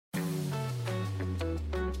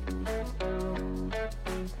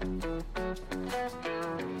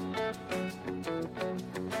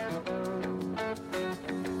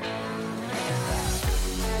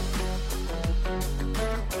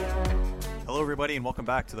Hello, everybody, and welcome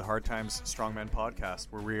back to the Hard Times Strong Men podcast,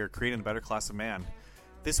 where we are creating a better class of man.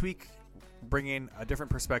 This week, bringing a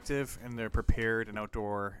different perspective in the prepared and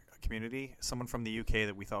outdoor community, someone from the UK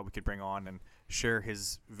that we thought we could bring on and share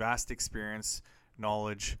his vast experience,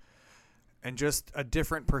 knowledge, and just a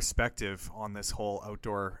different perspective on this whole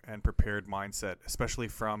outdoor and prepared mindset, especially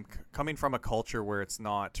from coming from a culture where it's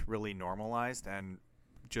not really normalized and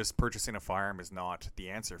just purchasing a firearm is not the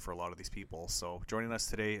answer for a lot of these people. So joining us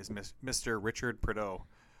today is Mr. Richard Prideaux.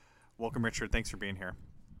 Welcome, Richard. Thanks for being here.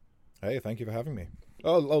 Hey, thank you for having me. Do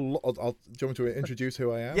you want me to introduce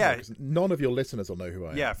who I am? Yeah. Because none of your listeners will know who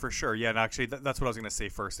I am. Yeah, for sure. Yeah, and actually, that's what I was going to say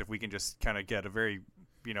first. If we can just kind of get a very,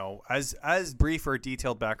 as brief or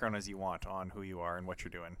detailed background as you want on who you are and what you're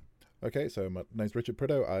doing. Okay, so my name's Richard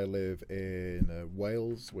Prideaux. I live in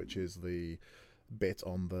Wales, which is the bit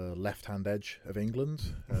on the left-hand edge of England.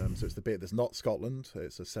 So it's the bit that's not Scotland.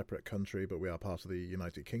 It's a separate country, but we are part of the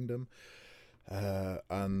United Kingdom.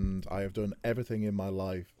 And I have done everything in my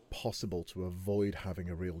life possible to avoid having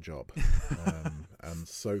a real job. And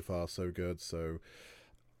so far, so good. So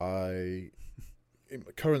in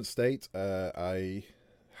the current state, I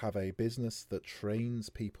have a business that trains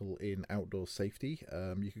people in outdoor safety.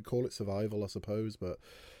 You could call it survival, I suppose, but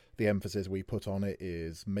the emphasis we put on it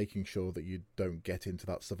is making sure that you don't get into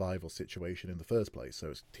that survival situation in the first place. So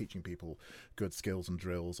it's teaching people good skills and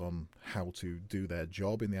drills on how to do their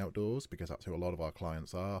job in the outdoors, because that's who a lot of our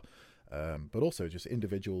clients are. But also just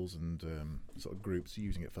individuals and sort of groups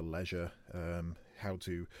using it for leisure, how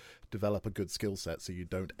to develop a good skill set so you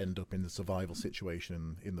don't end up in the survival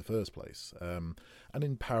situation in the first place. And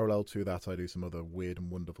in parallel to that, I do some other weird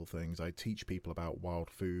and wonderful things. I teach people about wild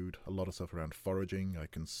food, a lot of stuff around foraging. I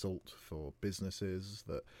consult for businesses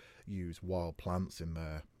that use wild plants in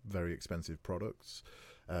their very expensive products.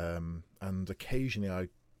 And occasionally I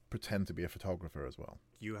pretend to be a photographer as well.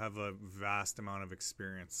 You have a vast amount of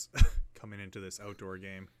experience coming into this outdoor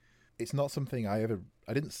game. It's not something I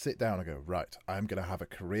didn't sit down and go, right, I'm going to have a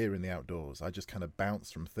career in the outdoors. I just kind of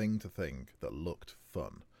bounced from thing to thing that looked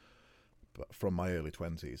fun. But from my early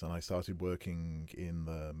 20s, and I started working in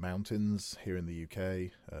the mountains here in the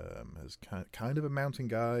UK as kind of a mountain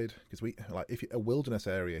guide, because a wilderness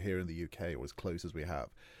area here in the UK, or as close as we have,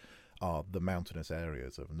 are the mountainous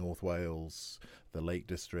areas of North Wales, the Lake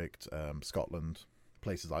District, Scotland,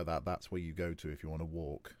 places like that. That's where you go to if you want to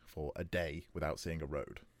walk for a day without seeing a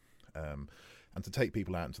road. And to take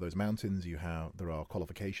people out into those mountains, there are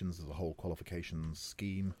qualifications. There's a whole qualifications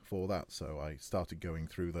scheme for that. So I started going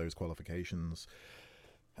through those qualifications,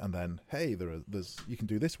 and then you can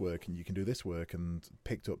do this work and you can do this work, and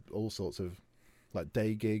picked up all sorts of like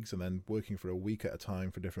day gigs, and then working for a week at a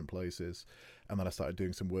time for different places. And then I started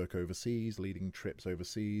doing some work overseas, leading trips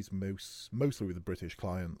overseas, mostly with the British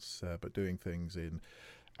clients, but doing things in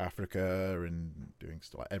Africa and doing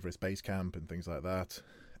stuff like Everest Base Camp and things like that.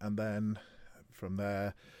 And then from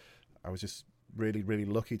there, I was just really, really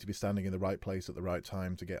lucky to be standing in the right place at the right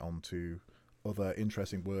time to get onto other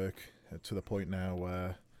interesting work, to the point now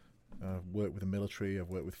where I've worked with the military, I've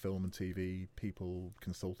worked with film and TV people,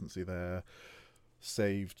 consultancy there,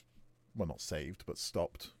 stopped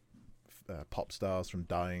pop stars from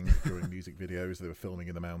dying during music videos they were filming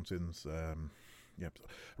in the mountains.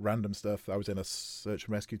 Random stuff. I was in a search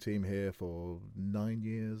and rescue team here for 9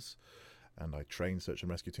 years, and I train search and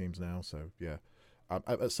rescue teams now. So yeah,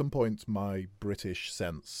 at some point my British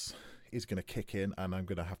sense is going to kick in, and I'm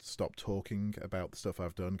going to have to stop talking about the stuff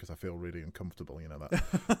I've done because I feel really uncomfortable. You know that.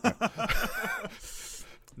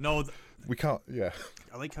 No, we can't. Yeah,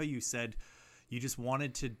 I like how you said you just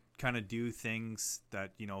wanted to kind of do things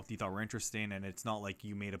that, you thought were interesting, and it's not like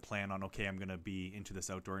you made a plan on, okay, I'm going to be into this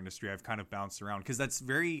outdoor industry. I've kind of bounced around, because that's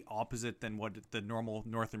very opposite than what the normal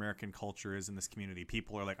North American culture is in this community.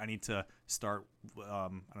 People are like, I need to start, I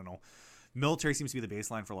don't know. Military seems to be the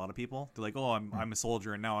baseline for a lot of people. They're like, oh, I'm a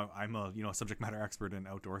soldier, and now I'm a subject matter expert in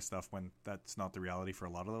outdoor stuff, when that's not the reality for a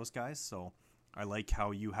lot of those guys. So I like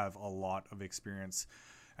how you have a lot of experience,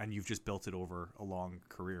 and you've just built it over a long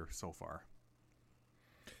career so far.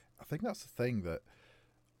 I think that's the thing, that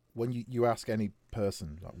when you ask any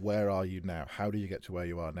person, like, where are you now? How do you get to where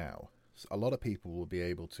you are now? A lot of people will be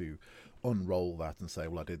able to unroll that and say,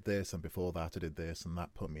 well, I did this, and before that I did this, and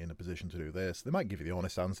that put me in a position to do this. They might give you the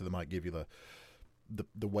honest answer. They might give you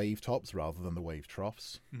the wave tops rather than the wave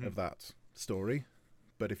troughs of that story.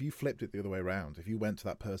 But if you flipped it the other way around, if you went to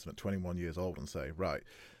that person at 21 years old and say, right,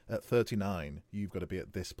 at 39, you've got to be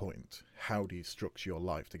at this point. How do you structure your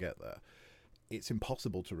life to get there? It's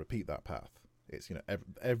impossible to repeat that path. It's,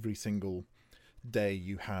 every single day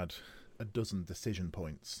you had a dozen decision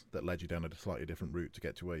points that led you down a slightly different route to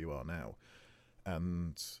get to where you are now.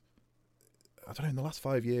 And I don't know, in the last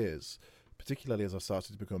 5 years, particularly as I've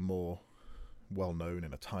started to become more well known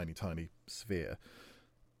in a tiny, tiny sphere,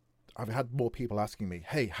 I've had more people asking me,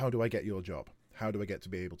 hey, how do I get your job? How do I get to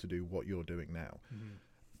be able to do what you're doing now? Mm-hmm.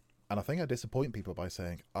 And I think I disappoint people by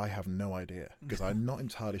saying, I have no idea, because I'm not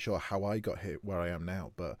entirely sure how I got here where I am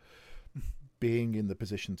now, but being in the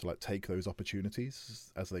position to like take those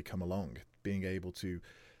opportunities as they come along, being able to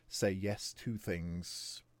say yes to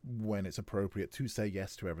things when it's appropriate, to say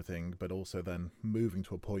yes to everything, but also then moving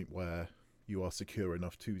to a point where you are secure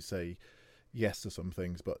enough to say yes to some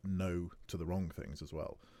things, but no to the wrong things as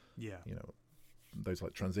well. Yeah. You know, those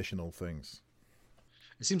like transitional things.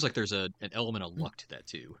 It seems like there's an element of luck to that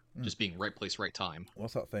too. Just being right place, right time.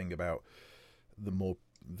 What's that thing about the more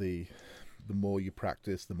you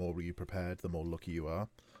practice, the more you prepared, the more lucky you are?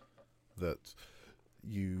 That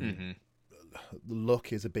you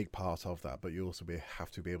luck is a big part of that, but you also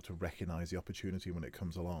have to be able to recognize the opportunity when it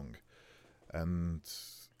comes along. And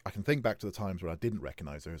I can think back to the times where I didn't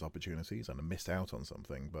recognize those opportunities and I missed out on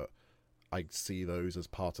something, but I see those as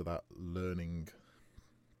part of that learning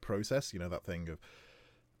process. You know, that thing of,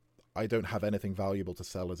 I don't have anything valuable to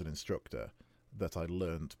sell as an instructor that I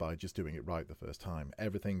learned by just doing it right the first time.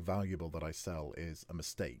 Everything valuable that I sell is a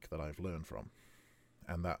mistake that I've learned from.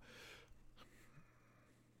 And that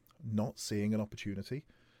not seeing an opportunity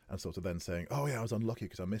and sort of then saying, oh yeah, I was unlucky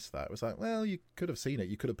because I missed that. It was like, well, you could have seen it.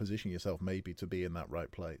 You could have positioned yourself maybe to be in that right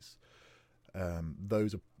place.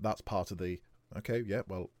 That's part of the, okay, yeah,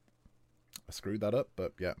 well, I screwed that up,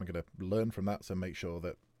 but yeah, I'm going to learn from that. So make sure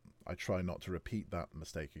that I try not to repeat that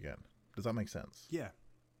mistake again. Does that make sense? Yeah.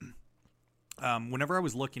 Whenever I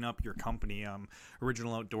was looking up your company,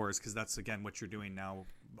 Original Outdoors, because that's, again, what you're doing now,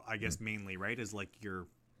 I guess mainly, right, is like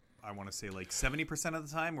I want to say like 70% of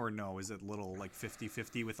the time, or no, is it little like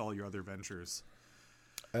 50-50 with all your other ventures?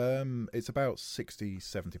 It's about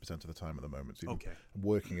 60-70% of the time at the moment. So okay.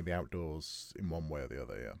 Working in the outdoors in one way or the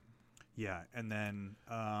other, yeah. Yeah, and then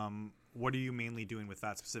what are you mainly doing with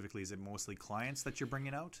that specifically? Is it mostly clients that you're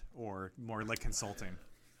bringing out, or more like consulting?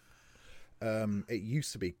 It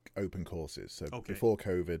used to be open courses. So okay. Before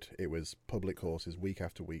COVID, it was public courses week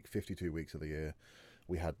after week, 52 weeks of the year.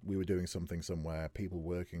 We were doing something somewhere, people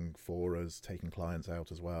working for us, taking clients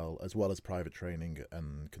out as well as private training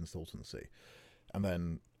and consultancy. And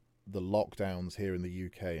then the lockdowns here in the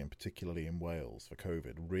UK, and particularly in Wales for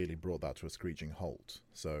COVID, really brought that to a screeching halt.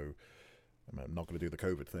 So I'm not going to do the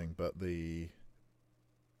COVID thing, but we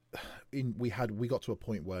got to a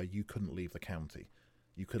point where you couldn't leave the county.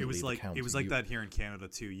 You couldn't leave the county. It was like that here in Canada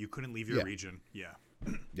too. You couldn't leave your region. Yeah.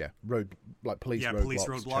 Yeah, police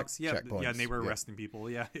roadblocks. Checkpoints. Yeah, and they were arresting people.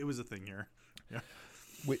 Yeah, it was a thing here. Yeah.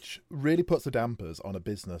 Which really puts the dampers on a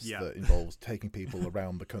business that involves taking people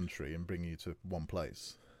around the country and bringing you to one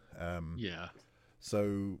place.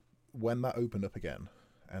 So when that opened up again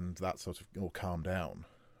and that sort of all calmed down,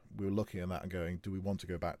 we were looking at that and going, do we want to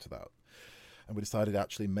go back to that? And we decided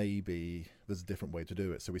actually maybe there's a different way to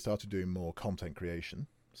do it. So we started doing more content creation.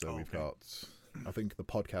 So we've got, I think, the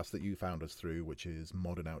podcast that you found us through, which is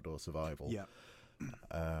Modern Outdoor Survival. Yeah.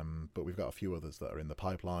 But we've got a few others that are in the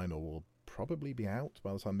pipeline or will probably be out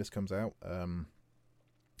by the time this comes out.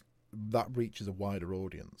 That reaches a wider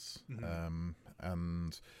audience. Mm-hmm.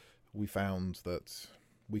 And we found that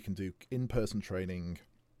we can do in-person training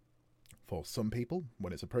for some people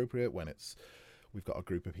when it's appropriate, we've got a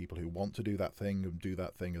group of people who want to do that thing and do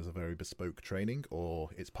that thing as a very bespoke training, or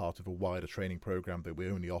it's part of a wider training program that we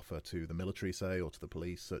only offer to the military, say, or to the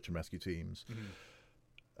police, search and rescue teams.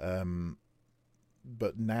 Mm-hmm.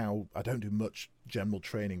 But now I don't do much general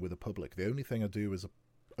training with the public. The only thing I do is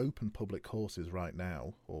open public courses right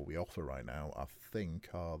now, or we offer right now, I think,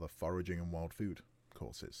 are the foraging and wild food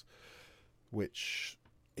courses, which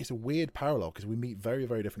is a weird parallel because we meet very,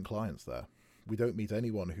 very different clients there. We don't meet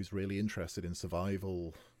anyone who's really interested in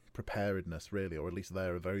survival preparedness, really, or at least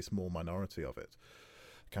they're a very small minority of it.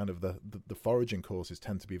 Kind of the foraging courses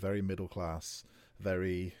tend to be very middle class,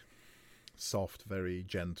 very soft, very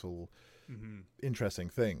gentle, interesting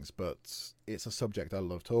things, but it's a subject I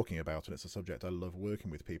love talking about, and it's a subject I love working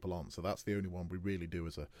with people on. So that's the only one we really do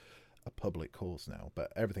as a public course now.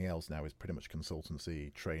 But everything else now is pretty much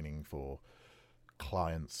consultancy training for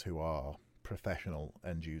clients who are professional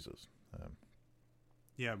end users.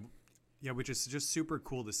 Yeah, which is just super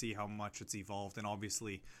cool to see how much it's evolved. And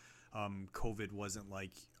obviously, COVID wasn't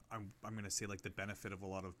like, I'm going to say like the benefit of a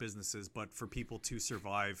lot of businesses, but for people to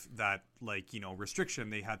survive that, like,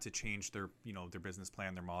 restriction, they had to change their, their business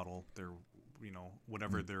plan, their model, their,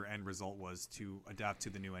 whatever their end result was to adapt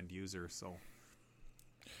to the new end user. So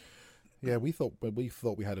Yeah, we thought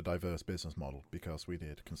we had a diverse business model because we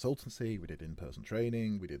did consultancy, we did in-person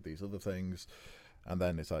training, we did these other things, and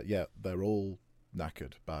then it's like, yeah, they're all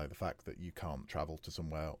knackered by the fact that you can't travel to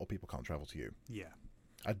somewhere or people can't travel to you. Yeah.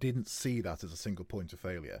 I didn't see that as a single point of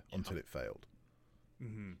failure until it failed.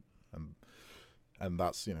 Mm-hmm. And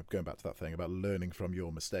that's, going back to that thing about learning from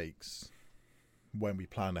your mistakes. When we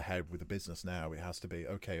plan ahead with a business now, it has to be,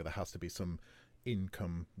 okay, there has to be some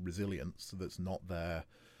income resilience that's not there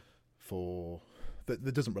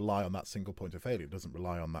that doesn't rely on that single point of failure. It doesn't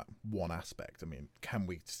rely on that one aspect. I mean, can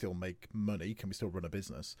we still make money? Can we still run a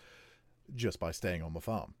business just by staying on the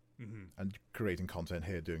farm and creating content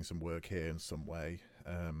here, doing some work here in some way?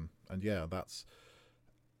 And yeah,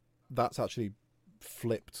 that's actually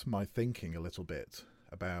flipped my thinking a little bit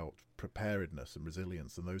about preparedness and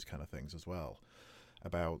resilience and those kind of things as well.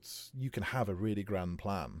 About you can have a really grand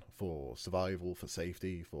plan for survival, for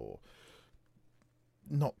safety, for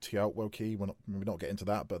not Tiautwoki, we're not getting into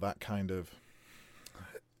that, but that kind of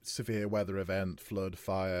severe weather event, flood,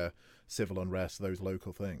 fire, civil unrest, those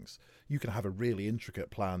local things. You can have a really intricate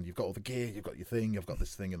plan. You've got all the gear, you've got your thing, you've got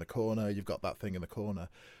this thing in the corner, you've got that thing in the corner.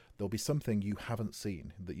 There'll be something you haven't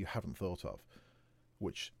seen, that you haven't thought of,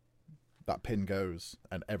 which that pin goes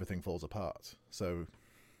and everything falls apart. So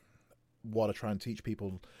what I try and teach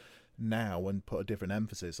people now and put a different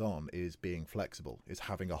emphasis on is being flexible, is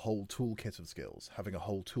having a whole toolkit of skills, having a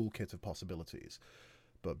whole toolkit of possibilities,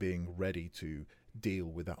 but being ready to deal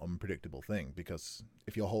with that unpredictable thing. Because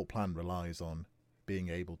if your whole plan relies on being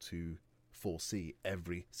able to foresee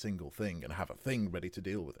every single thing and have a thing ready to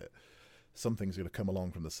deal with it, something's going to come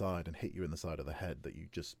along from the side and hit you in the side of the head that you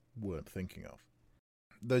just weren't thinking of.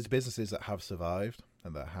 Those businesses that have survived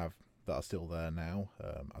and that are still there now,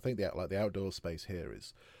 I think the outdoor space here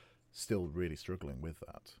is still really struggling with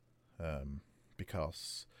that,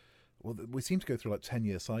 because we seem to go through like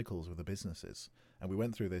 10-year cycles with the businesses, and we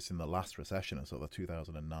went through this in the last recession, so the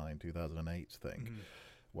 2009 2008 thing,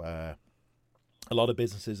 where a lot of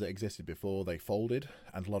businesses that existed before, they folded,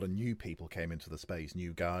 and a lot of new people came into the space,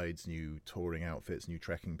 new guides, new touring outfits, new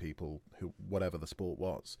trekking people, who whatever the sport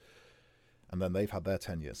was, and then they've had their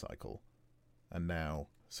 10-year cycle, and now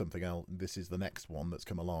something else, this is the next one that's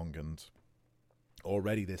come along. And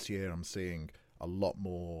already this year I'm seeing a lot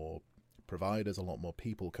more providers, a lot more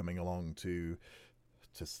people coming along to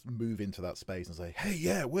move into that space and say, hey,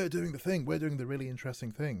 yeah, we're doing the thing, we're doing the really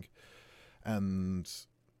interesting thing. And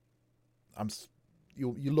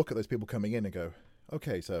you look at those people coming in and go,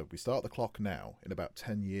 okay, so we start the clock now. In about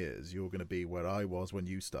 10 years, you're going to be where I was when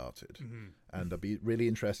you started. And it'll be really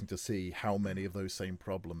interesting to see how many of those same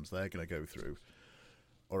problems they're going to go through.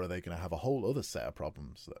 Or are they going to have a whole other set of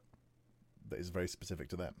problems that is very specific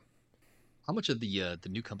to them? How much of the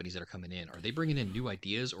new companies that are coming in, are they bringing in new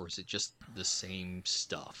ideas, or is it just the same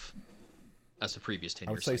stuff as the previous 10 years?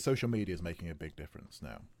 I would say social media is making a big difference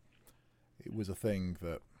now. It was a thing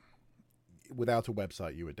that without a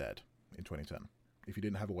website, you were dead in 2010. If you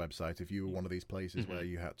didn't have a website, if you were one of these places where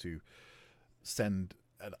you had to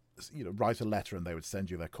write a letter and they would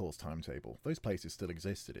send you their course timetable, those places still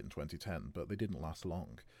existed in 2010, but they didn't last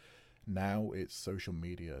long. Now it's social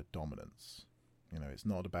media dominance. It's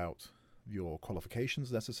not about your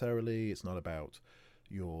qualifications necessarily. It's not about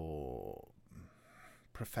your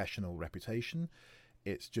professional reputation.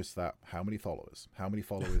 It's just that how many followers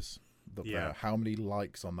there, how many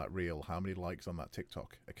likes on that reel, how many likes on that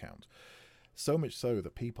TikTok account. So much so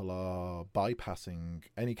that people are bypassing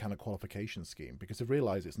any kind of qualification scheme because they've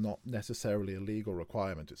realised it's not necessarily a legal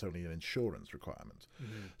requirement, it's only an insurance requirement.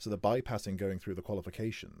 So they're bypassing going through the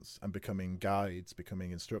qualifications and becoming guides,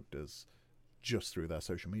 becoming instructors just through their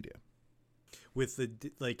social media. With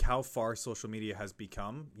how far social media has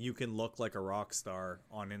become, you can look like a rock star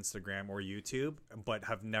on Instagram or YouTube, but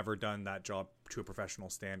have never done that job to a professional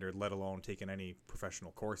standard, let alone taken any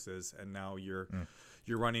professional courses. And now you're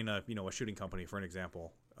running a shooting company, for an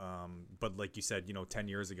example. But like you said, 10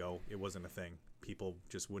 years ago, it wasn't a thing. People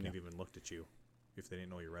just wouldn't have even looked at you if they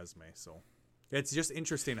didn't know your resume. So it's just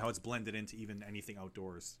interesting how it's blended into even anything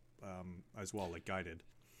outdoors as well, like guided.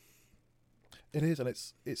 It is, and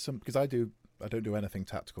it's some, because I don't do anything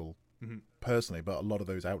tactical personally, but a lot of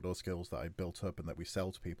those outdoor skills that I built up and that we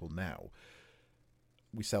sell to people now,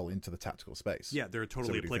 we sell into the tactical space. Yeah, they're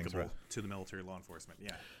totally applicable to the military, law enforcement.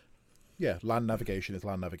 Yeah. Yeah, land navigation is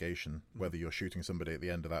land navigation, whether you're shooting somebody at the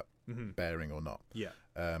end of that bearing or not. Yeah.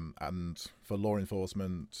 And for law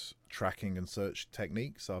enforcement, tracking and search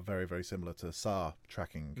techniques are very, very similar to SAR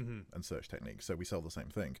tracking and search techniques. So we sell the same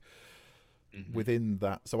thing. Within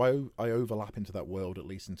that, so I overlap into that world, at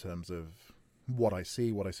least in terms of what I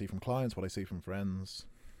see from clients, what I see from friends,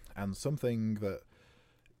 and something that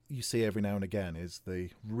you see every now and again is the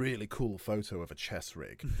really cool photo of a chess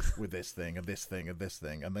rig with this thing and this thing and this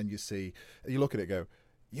thing, and then you look at it and go,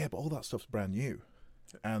 yeah, but all that stuff's brand new,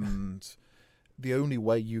 and the only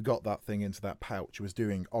way you got that thing into that pouch was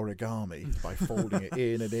doing origami by folding it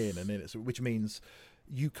in and in and in, which means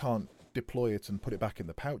you can't deploy it and put it back in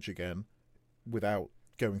the pouch again without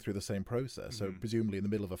going through the same process. So presumably in the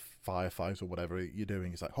middle of a firefight or whatever you're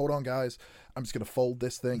doing, it's like, hold on guys, I'm just going to fold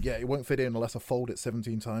this thing. Yeah, it won't fit in unless I fold it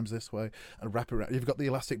 17 times this way and wrap it around. You've got the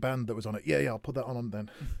elastic band that was on it. Yeah, I'll put that on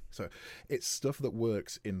then. So it's stuff that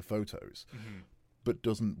works in photos but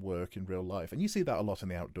doesn't work in real life. And you see that a lot in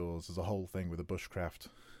the outdoors. There's a whole thing with the bushcraft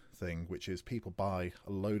thing, which is people buy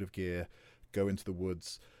a load of gear, go into the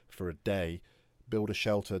woods for a day, build a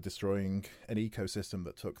shelter, destroying an ecosystem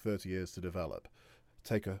that took 30 years to develop,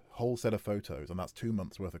 take a whole set of photos, and that's 2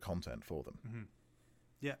 months worth of content for them.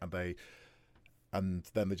 Yeah. And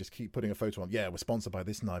then they just keep putting a photo on. Yeah, we're sponsored by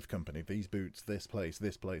this knife company, these boots, this place,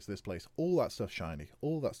 this place, this place. All that stuff's shiny.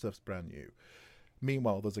 All that stuff's brand new.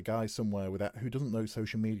 Meanwhile, there's a guy somewhere who doesn't know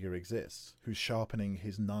social media exists, who's sharpening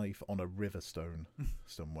his knife on a river stone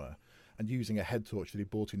somewhere and using a head torch that he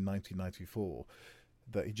bought in 1994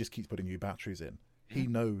 that he just keeps putting new batteries in. He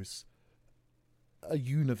knows a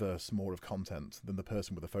universe more of content than the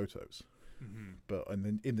person with the photos. But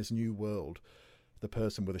in this new world, the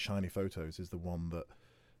person with the shiny photos is the one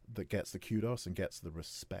that gets the kudos and gets the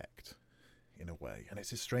respect, in a way. And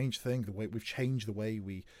it's a strange thing, the way we've changed the way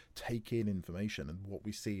we take in information and what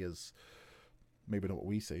we see as, maybe not what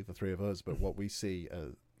we see, the three of us, but what we see,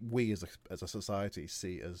 we as a society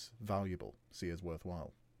see as valuable, see as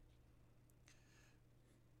worthwhile.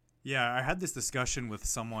 Yeah, I had this discussion with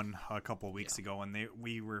someone a couple of weeks ago, and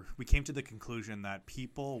we came to the conclusion that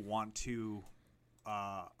people want to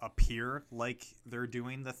appear like they're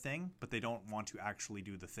doing the thing, but they don't want to actually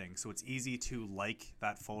do the thing. So it's easy to like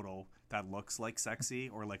that photo that looks like sexy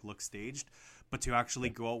or like looks staged, but to actually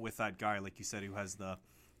go out with that guy, like you said, who has the,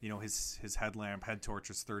 his head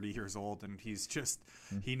torch is 30 years old, and he's just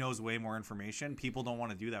he knows way more information. People don't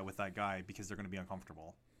want to do that with that guy because they're going to be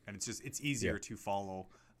uncomfortable, and it's easier to follow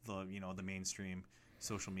the mainstream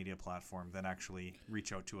social media platform than actually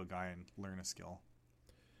reach out to a guy and learn a skill.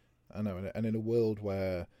 I know, and in a world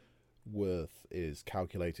where worth is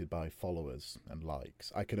calculated by followers and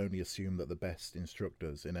likes, I can only assume that the best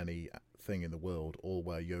instructors in anything in the world all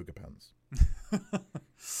wear yoga pants.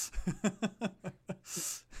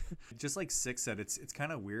 Just like Six said, it's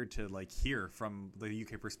kind of weird to hear from the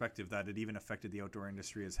UK perspective that it even affected the outdoor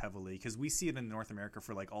industry as heavily, because we see it in North America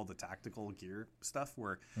for all the tactical gear stuff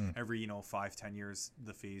where every 5-10 years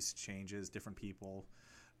the phase changes, different people.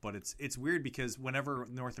 But it's weird because whenever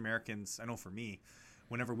North Americans, I know for me,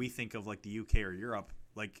 whenever we think of the UK or Europe,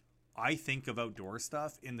 I think of outdoor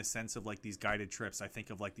stuff in the sense of these guided trips. I think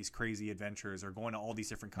of these crazy adventures or going to all these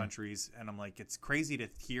different countries, and I'm it's crazy to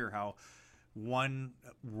hear how one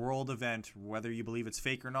world event, whether you believe it's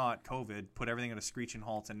fake or not, COVID, put everything at a screeching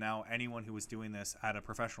halt, and now anyone who was doing this at a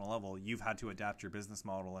professional level, you've had to adapt your business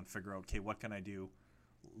model and figure out, okay, what can I do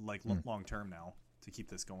long term now to keep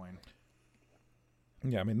this going?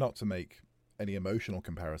 Yeah, I mean, not to make any emotional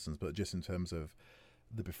comparisons, but just in terms of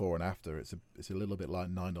the before and after, it's a little bit like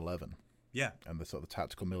 9/11. Yeah. And the sort of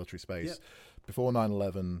tactical military space. Yeah. Before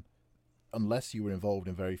 9/11, unless you were involved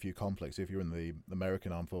in very few conflicts, if you're in the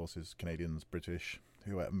American Armed Forces, Canadians, British,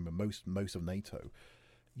 most of NATO,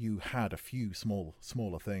 you had a few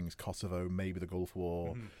smaller things, Kosovo, maybe the Gulf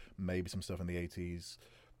War, maybe some stuff in the 80s,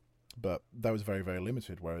 but that was very, very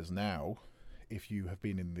limited. Whereas now, if you have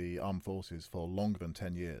been in the armed forces for longer than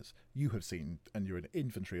 10 years, you have seen, and you're in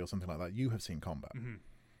infantry or something like that, you have seen combat.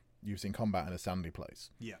 You've seen combat in a sandy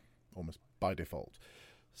place. Yeah. Almost by default.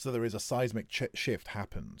 So there is a seismic shift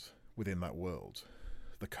happened within that world.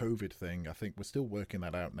 The COVID thing, I think we're still working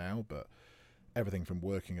that out now, but everything from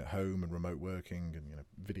working at home and remote working and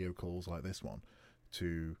video calls like this one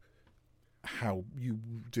to how you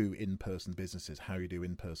do in-person businesses, how you do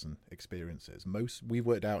in-person experiences. We've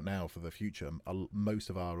worked out now for the future, most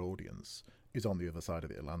of our audience is on the other side of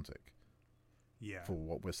the Atlantic. Yeah. For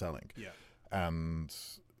what we're selling. Yeah. And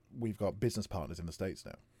we've got business partners in the States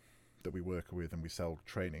now that we work with, and we sell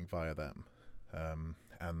training via them.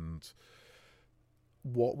 And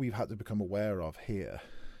what we've had to become aware of here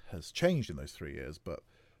has changed in those 3 years, but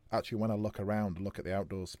actually, when I look around and look at the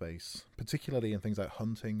outdoor space, particularly in things like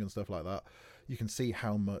hunting and stuff like that, you can see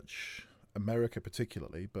how much America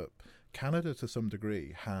particularly, but Canada to some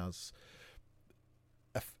degree, has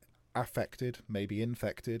affected, maybe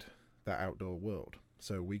infected, that outdoor world.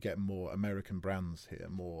 So we get more American brands here,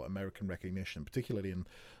 more American recognition, particularly in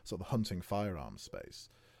sort of the hunting firearms space.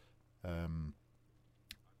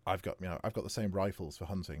 I've got the same rifles for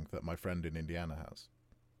hunting that my friend in Indiana has,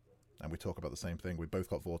 and we talk about the same thing. We both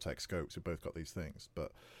got Vortex scopes. We both got these things,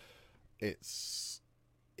 but it's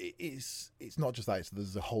not just that.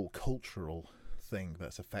 There's a whole cultural thing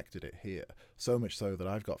that's affected it here. So much so that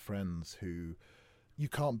I've got friends who you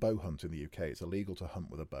can't bow hunt in the UK. It's illegal to hunt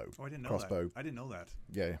with a bow. Oh, I didn't know Crossbow. that. I didn't know that.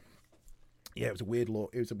 Yeah. Yeah, it was a weird law.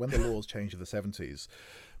 It was when the laws changed in the 70s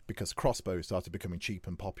because crossbows started becoming cheap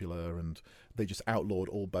and popular, and they just outlawed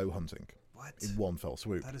all bow hunting. What? In one fell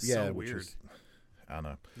swoop. That is so weird. I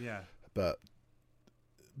know. Yeah. But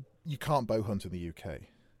you can't bow hunt in the UK.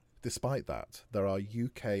 Despite that, there are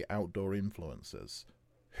UK outdoor influencers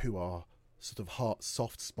who are sort of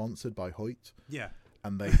soft sponsored by Hoyt. Yeah.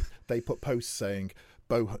 And they put posts saying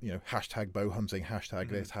hashtag bow hunting, hashtag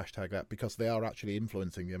this, hashtag that, because they are actually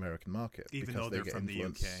influencing the American market. Even though they're from the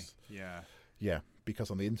UK. Yeah. Yeah,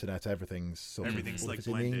 because on the internet everything's like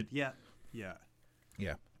blended. Yeah. Yeah.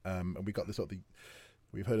 Yeah. And we got this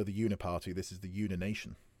we've heard of the Uniparty. This is the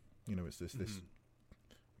Unination. It's this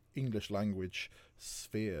English language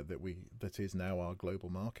sphere that is now our global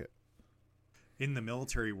market. In the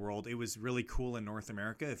military world, it was really cool in North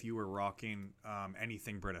America if you were rocking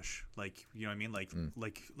anything British. Like, you know what I mean?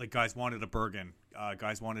 Like guys wanted a Bergen,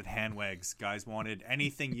 guys wanted handwags, guys wanted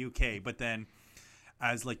anything UK. But then,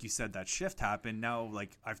 as like you said, that shift happened. Now,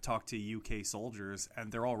 like I've talked to UK soldiers,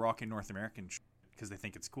 and they're all rocking North American because they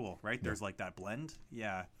think it's cool, right? Yeah. There's like that blend,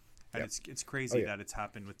 yeah. And it's crazy that it's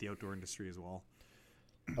happened with the outdoor industry as well.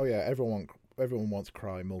 Oh yeah, everyone wants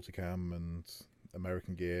Cry multicam and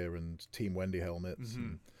American gear and Team Wendy helmets,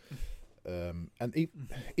 and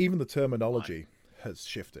even the terminology has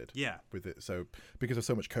shifted. Yeah, with it. So because of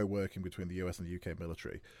so much co-working between the US and the UK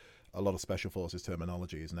military, a lot of special forces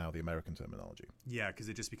terminology is now the American terminology. Yeah, because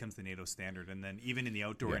it just becomes the NATO standard, and then even in the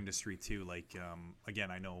outdoor industry too. Like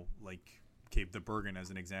again, I know the Bergen as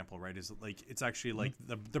an example, right? Is like it's actually like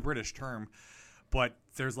the British term. But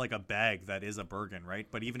there's like a bag that is a Bergen, right?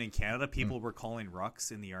 But even in Canada, people were calling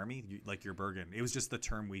rucks in the army like your Bergen. It was just the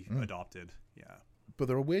term we adopted. Yeah. But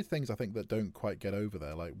there are weird things I think that don't quite get over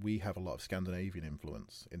there. Like we have a lot of Scandinavian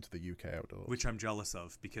influence into the UK outdoors, which I'm jealous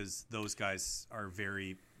of because those guys are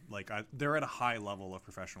very they're at a high level of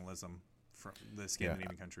professionalism from the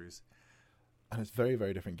Scandinavian countries. And it's very,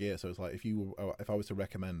 very different gear. So it's like if I was to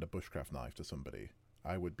recommend a bushcraft knife to somebody,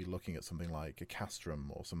 I would be looking at something like a Castrum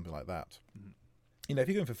or something like that. Mm-hmm. If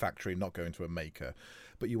you're going for factory, not going to a maker,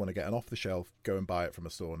 but you want to get an off-the-shelf, go and buy it from a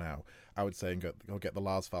store now, I would say go get the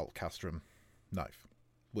Larsfalt Castrum knife,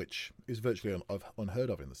 which is virtually unheard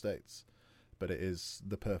of in the States. But it is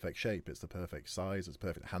the perfect shape, it's the perfect size, it's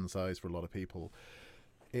perfect hand size for a lot of people.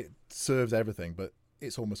 It serves everything, but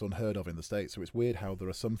it's almost unheard of in the States. So it's weird how there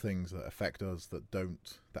are some things that affect us that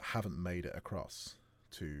haven't made it across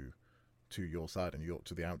to your side and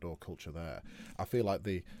to the outdoor culture there. I feel like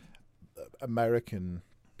the American,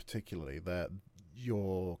 particularly, that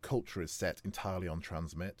your culture is set entirely on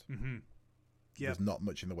transmit. Mm-hmm. Yep. There's not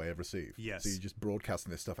much in the way of receive. Yes. So you're just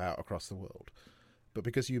broadcasting this stuff out across the world. But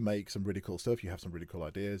because you make some really cool stuff, you have some really cool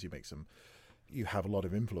ideas, you have a lot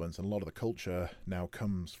of influence, and a lot of the culture now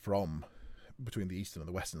comes from between the eastern and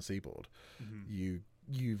the western seaboard. Mm-hmm.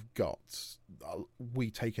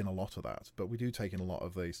 We take in a lot of that, but we do take in a lot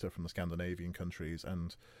of the stuff from the Scandinavian countries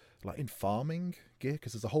and like in farming gear,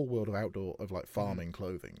 because there's a whole world of like farming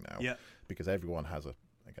clothing now. Yeah. Because everyone has a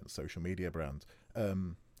social media brand.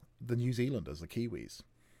 The New Zealanders, the Kiwis,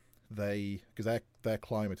 because their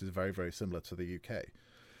climate is very, very similar to the UK.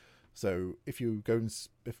 So if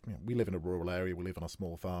we live in a rural area, we live on a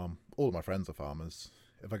small farm. All of my friends are farmers.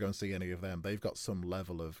 If I go and see any of them, they've got some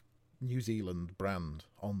level of New Zealand brand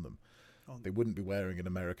on them. Oh. They wouldn't be wearing an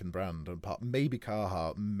American brand, maybe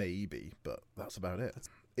Carhartt, but that's about it.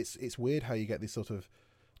 It's weird how you get these sort of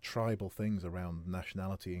tribal things around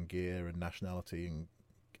nationality and gear and nationality and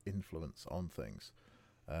influence on things.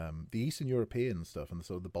 The Eastern European stuff and the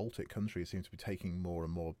sort of the Baltic countries seem to be taking more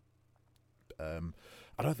and more.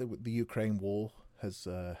 I don't think the Ukraine war has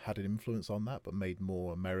had an influence on that, but made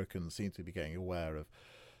more Americans seem to be getting aware of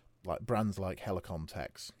like brands like Helicon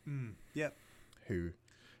Tex. Yep.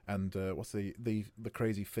 What's the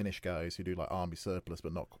crazy Finnish guys who do like army surplus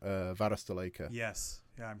but not Varastolaika? Yes,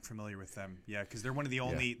 yeah, I'm familiar with them. Yeah, because they're one of the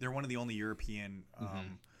only European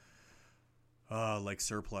like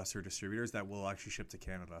surplus or distributors that will actually ship to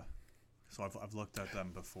Canada. So I've looked at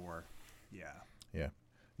them before. Yeah.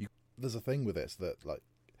 There's a thing with this that like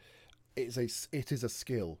it is a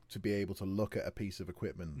skill to be able to look at a piece of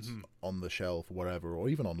equipment on the shelf or wherever, or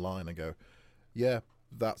even online, and go, yeah,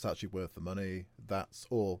 that's actually worth the money.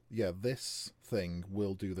 This thing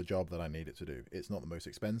will do the job that I need it to do. It's not the most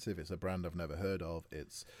expensive. It's a brand I've never heard of.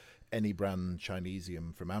 It's any brand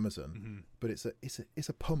Chinesium from Amazon, but it's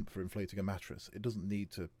a pump for inflating a mattress. It doesn't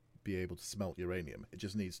need to be able to smelt uranium. It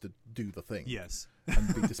just needs to do the thing. Yes.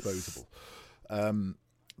 And be disposable.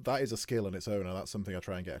 That is a skill in its own, and that's something I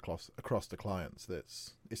try and get across to clients.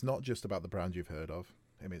 It's not just about the brand you've heard of.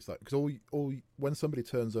 I mean, it's like, because when somebody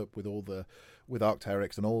turns up with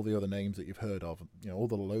Arc'teryx and all the other names that you've heard of, all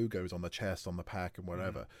the logos on the chest, on the pack, and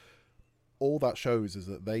wherever, all that shows is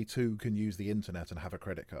that they too can use the internet and have a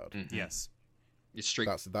credit card. Mm-hmm. Yes, it's straight.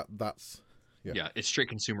 It's straight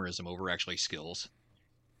consumerism over actually skills.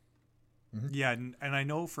 Mm-hmm. Yeah, and I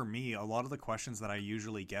know for me, a lot of the questions that I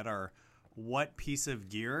usually get are, what piece of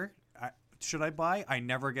gear should I buy? I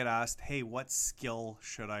never get asked, hey, what skill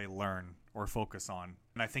should I learn or focus on?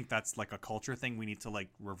 And I think that's like a culture thing. We need to like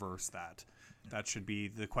reverse that. That should be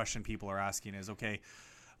the question people are asking is, okay,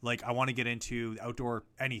 like I want to get into outdoor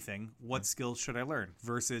anything. What skills should I learn?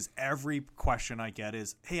 Versus every question I get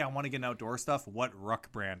is, hey, I want to get in outdoor stuff. What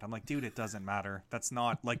ruck brand? I'm like, dude, it doesn't matter. That's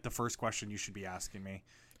not like the first question you should be asking me.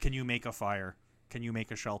 Can you make a fire? Can you make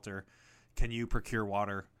a shelter? Can you procure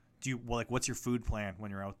water? What's your food plan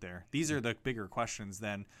when you're out there? These are the bigger questions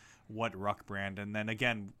than what ruck brand. And then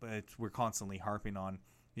again, we're constantly harping on,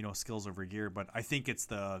 skills over gear, but I think it's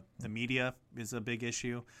the media is a big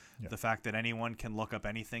issue. Yeah. The fact that anyone can look up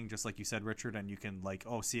anything, just like you said, Richard, and you can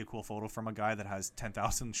see a cool photo from a guy that has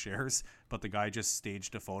 10,000 shares, but the guy just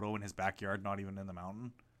staged a photo in his backyard, not even in the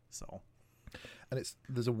mountain. So, and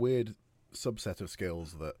there's a weird subset of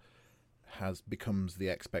skills that becomes the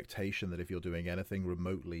expectation that if you're doing anything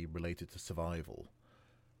remotely related to survival,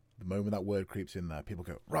 the moment that word creeps in there, people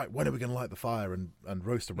go, right, when are we going to light the fire and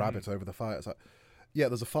roast a rabbit over the fire? It's like, yeah,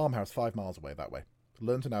 there's a farmhouse 5 miles away that way.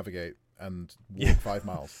 Learn to navigate and walk 5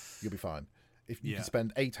 miles. You'll be fine. If you can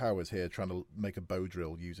spend 8 hours here trying to make a bow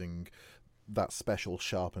drill using that special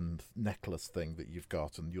sharpened necklace thing that you've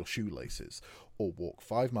got and your shoelaces, or walk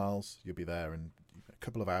 5 miles, you'll be there in a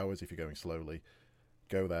couple of hours if you're going slowly.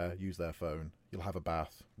 Go there, use their phone. You'll have a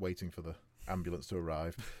bath, waiting for the ambulance to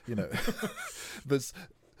arrive. There's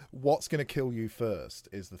what's going to kill you first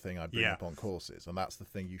is the thing I bring up on courses, and that's the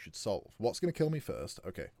thing you should solve. What's going to kill me first?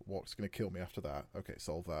 Okay, what's going to kill me after that? Okay,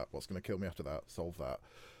 solve that. What's going to kill me after that? Solve that.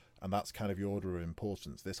 And that's kind of your order of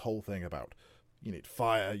importance. This whole thing about you need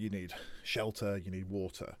fire, you need shelter, you need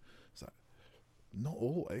water. It's like, not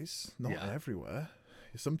always, not everywhere.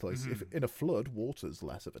 Some places, if in a flood, water's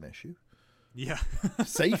less of an issue. Yeah.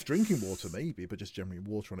 Safe drinking water, maybe, but just generally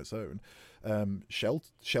water on its own.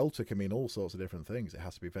 Shelter can mean all sorts of different things. It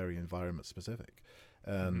has to be very environment specific.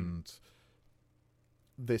 And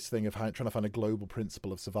this thing of trying to find a global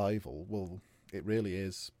principle of survival, well, it really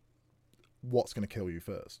is what's going to kill you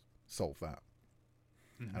first. Solve that.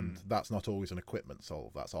 And that's not always an equipment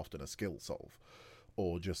solve. That's often a skill solve,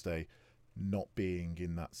 or just a not being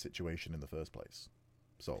in that situation in the first place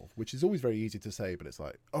solve, which is always very easy to say, but it's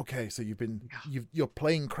like, okay, so your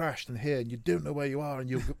plane crashed in here and you don't know where you are,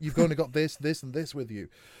 and you've only got this and this with you.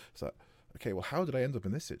 It's like, okay, well, how did I end up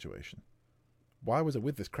in this situation? Why was I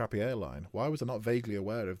with this crappy airline? Why was I not vaguely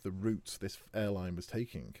aware of the routes this airline was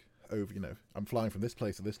taking over? I'm flying from this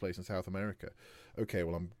place to this place in South America. Okay,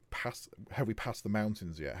 well, have we passed the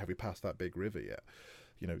mountains yet? Have we passed that big river yet?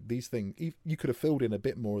 These things, you could have filled in a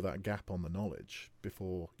bit more of that gap on the knowledge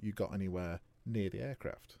before you got anywhere near the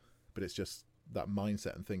aircraft. But it's just that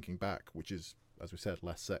mindset and thinking back, which is, as we said,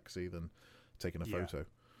 less sexy than taking a photo.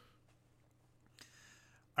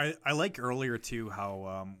 I like earlier too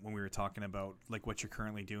how when we were talking about like what you're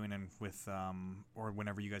currently doing and with or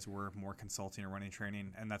whenever you guys were more consulting or running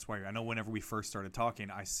training, and that's why I know whenever we first started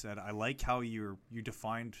talking, I said I like how you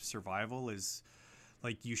defined survival is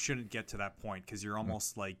like you shouldn't get to that point because you're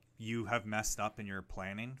almost like you have messed up in your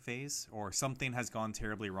planning phase or something has gone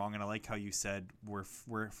terribly wrong. And I like how you said we're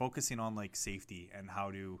focusing on like safety and how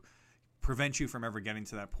to prevent you from ever getting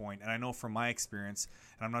to that point. And I know from my experience,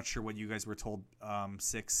 and I'm not sure what you guys were told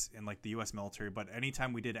six in like the US military, but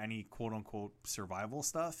anytime we did any quote unquote survival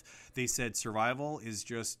stuff, they said survival is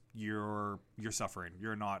just you're suffering.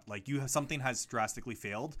 You're not like something has drastically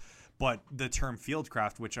failed. But the term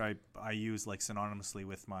fieldcraft, which I use like synonymously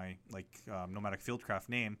with my like nomadic fieldcraft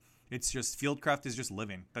name, it's just fieldcraft is just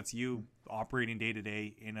living. That's you operating day to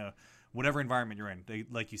day in a whatever environment you're in.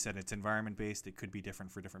 Like you said, it's environment based. It could be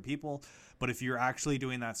different for different people. But if you're actually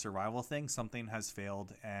doing that survival thing, something has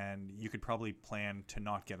failed, and you could probably plan to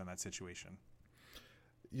not get in that situation.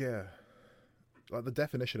 Yeah, like the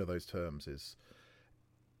definition of those terms is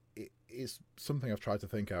it's something I've tried to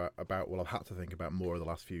think about. Well, I've had to think about more in the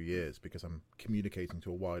last few years because I'm communicating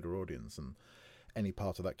to a wider audience, and any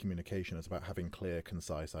part of that communication is about having clear,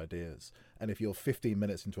 concise ideas. And if you're 15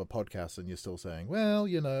 minutes into a podcast and you're still saying, well,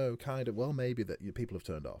 kind of, well, maybe that people have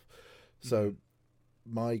turned off. So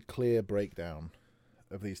my clear breakdown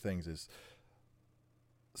of these things is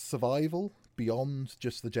survival beyond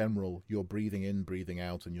just the general, you're breathing in, breathing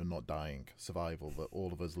out, and you're not dying survival that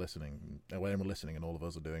all of us listening, anyone listening and all of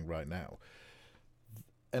us are doing right now.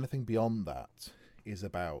 Anything beyond that is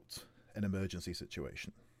about an emergency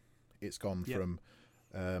situation. It's gone from,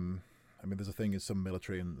 there's a thing in some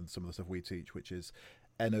military and some of the stuff we teach, which is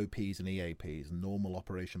NOPs and EAPs, normal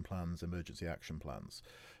operation plans, emergency action plans.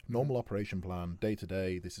 Normal operation plan, day to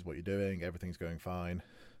day, this is what you're doing, everything's going fine.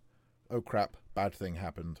 Oh crap, bad thing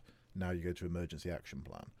happened. Now you go to emergency action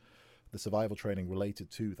plan. The survival training related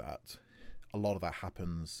to that, a lot of that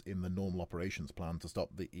happens in the normal operations plan to stop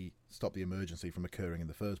the emergency from occurring in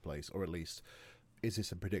the first place, or at least, is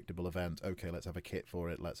this a predictable event? Okay, let's have a kit for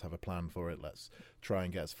it. Let's have a plan for it. Let's try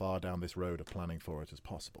and get as far down this road of planning for it as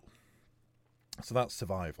possible. So that's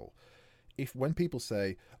survival. When people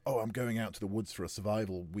say, oh, I'm going out to the woods for a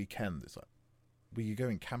survival weekend, it's like, well, you're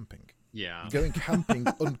going camping. Yeah. You're going camping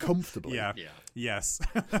uncomfortably. Yeah. Yes.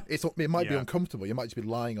 It might be uncomfortable. You might just be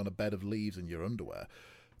lying on a bed of leaves in your underwear,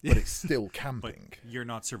 but it's still camping. But you're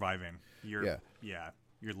not surviving. You're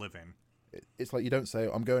living. It's like you don't say,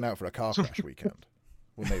 I'm going out for a car crash weekend.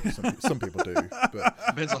 Well, maybe some people do, but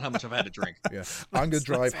depends on how much I've had to drink. Yeah, I'm going to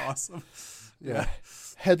drive. That's awesome. Yeah,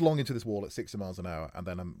 headlong into this wall at 60 miles an hour, and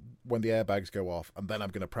then when the airbags go off, and then I'm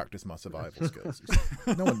going to practice my survival skills.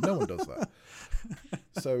 No one does that.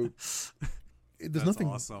 So there's nothing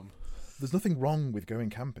awesome. There's nothing wrong with going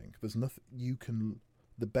camping. There's nothing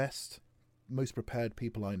the best, most prepared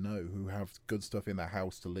people I know who have good stuff in their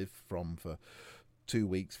house to live from for 2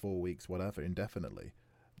 weeks, 4 weeks, whatever, indefinitely.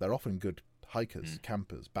 They're often good hikers,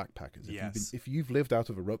 campers, backpackers. If you've lived out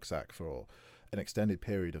of a rucksack for an extended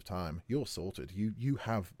period of time, you're sorted. You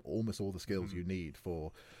have almost all the skills you need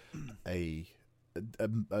for a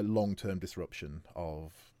long-term disruption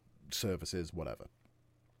of services, whatever.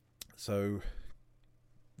 So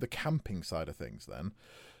the camping side of things then,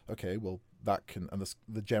 okay, well, that can, and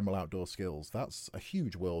the general outdoor skills, that's a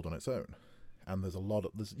huge world on its own. And there's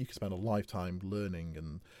you can spend a lifetime learning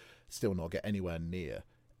and still not get anywhere near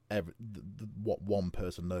what one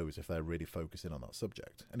person knows if they're really focusing on that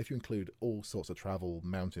subject. And if you include all sorts of travel,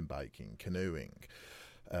 mountain biking, canoeing,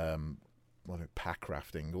 pack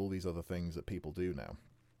rafting, all these other things that people do now,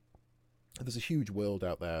 there's a huge world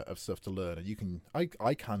out there of stuff to learn. And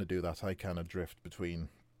I kind of do that. I kind of drift between,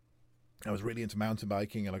 I was really into mountain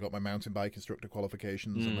biking and I got my mountain bike instructor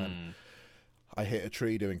qualifications, and then I hit a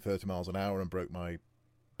tree doing 30 miles an hour and broke my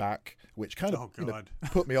back, which kind of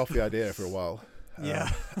put me off the idea for a while.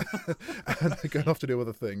 Yeah. And going off to do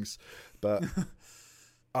other things. But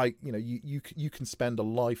you can spend a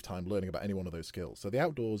lifetime learning about any one of those skills. So the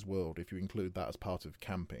outdoors world, if you include that as part of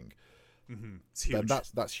camping, it's huge. Then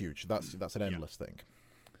that's huge. That's an endless thing.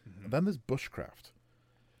 And then there's bushcraft,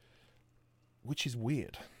 which is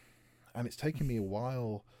weird. And it's taken me a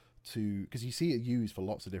while because you see it used for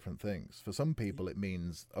lots of different things. For some people, it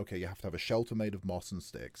means, okay, you have to have a shelter made of moss and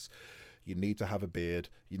sticks. You need to have a beard.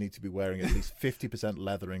 You need to be wearing at least 50%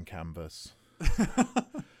 leather and canvas.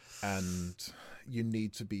 And you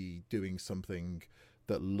need to be doing something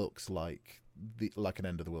that looks like an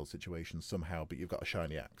end of the world situation somehow, but you've got a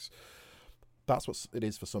shiny axe. That's what it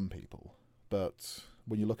is for some people. But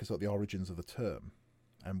when you look at the origins of the term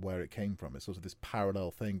and where it came from, it's sort of this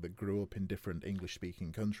parallel thing that grew up in different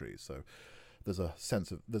English-speaking countries. So there's a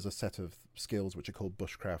set of skills which are called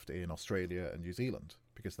bushcraft in Australia and New Zealand,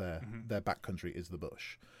 because their backcountry is the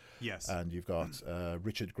bush. Yes. And you've got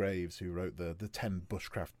Richard Graves, who wrote the 10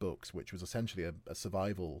 bushcraft books, which was essentially a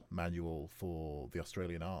survival manual for the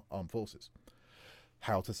Australian Armed Forces.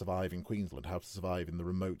 How to survive in Queensland, how to survive in the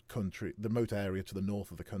remote area to the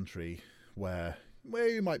north of the country where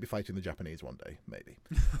you might be fighting the Japanese one day, maybe.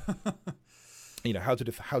 How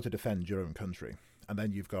to defend your own country. And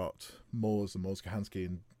then you've got Moores and Moores Kahansky,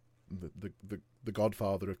 and the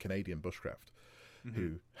godfather of Canadian bushcraft,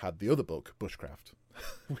 who had the other book, Bushcraft,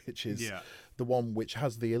 which is the one which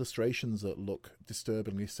has the illustrations that look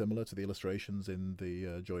disturbingly similar to the illustrations in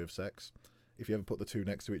The Joy of Sex. If you ever put the two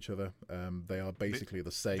next to each other, they are basically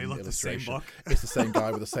the same illustration. The same book. It's the same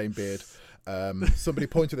guy with the same beard. Somebody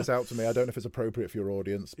pointed this out to me. I don't know if it's appropriate for your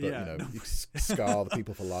audience, but you scar the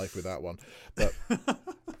people for life with that one. But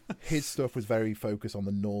his stuff was very focused on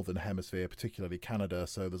the northern hemisphere, particularly Canada.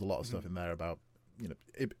 So there's a lot of stuff in there about,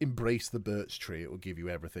 embrace the birch tree. It will give you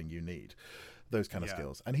everything you need. those kind of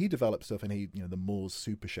skills. And he developed stuff, and the Moores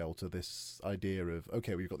super shelter, this idea of,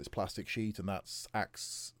 okay, we've got this plastic sheet, and that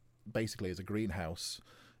acts basically as a greenhouse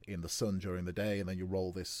in the sun during the day, and then you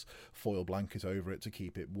roll this foil blanket over it to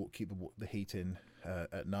keep the heat in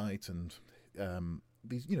at night, and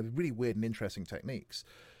these really weird and interesting techniques.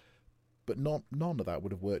 But none of that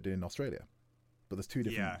would have worked in Australia. But there's two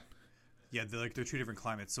different. Yeah, they're two different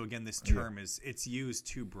climates. So again, this term it's used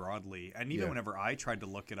too broadly, and even whenever I tried to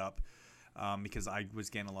look it up. Because I was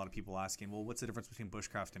getting a lot of people asking, well, what's the difference between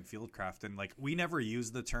bushcraft and fieldcraft? And like, we never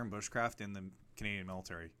used the term bushcraft in the Canadian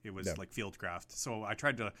military. It was like fieldcraft. So I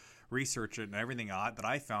tried to research it, and everything that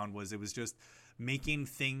I found was it was just making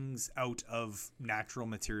things out of natural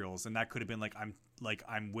materials. And that could have been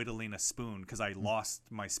I'm whittling a spoon because I lost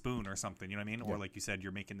my spoon or something, you know what I mean? Or like you said,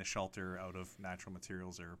 you're making the shelter out of natural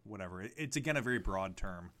materials or whatever. It's again a very broad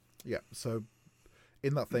term. Yeah. So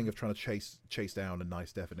in that thing of trying to chase down a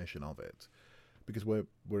nice definition of it, because we're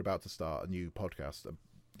about to start a new podcast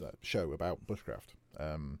show about bushcraft.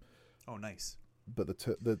 Oh, nice. But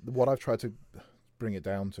the what I've tried to bring it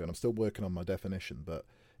down to, and I'm still working on my definition, but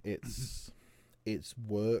it's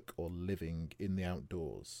work or living in the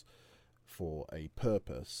outdoors for a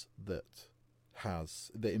purpose that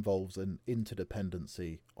involves an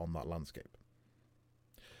interdependency on that landscape.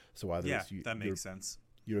 So either that makes sense.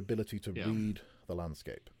 Your ability to read the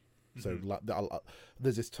landscape. So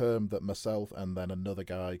there's this term that myself and then another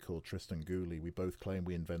guy called Tristan Gooley, we both claim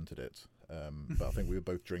we invented it, but I think we were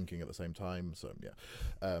both drinking at the same time. So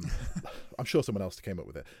I'm sure someone else came up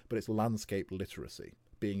with it. But it's landscape literacy,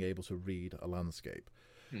 being able to read a landscape.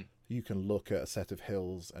 You can look at a set of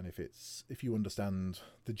hills, and if you understand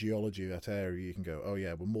the geology of that area, you can go, oh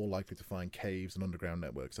yeah, we're more likely to find caves and underground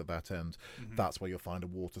networks at that end. That's where you'll find a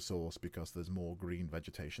water source because there's more green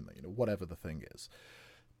vegetation there, whatever the thing is.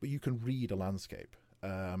 But you can read a landscape.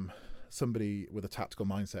 Somebody with a tactical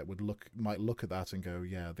mindset might look at that and go,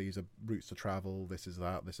 yeah, these are routes to travel, this is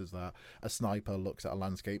that. A sniper looks at a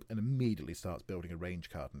landscape and immediately starts building a range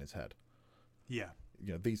card in his head. Yeah.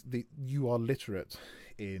 You are literate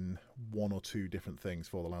in one or two different things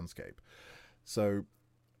for the landscape. So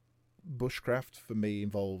bushcraft for me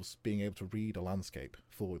involves being able to read a landscape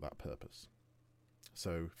for that purpose.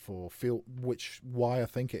 So why I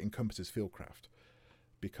think it encompasses fieldcraft,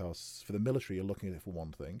 because for the military you're looking at it for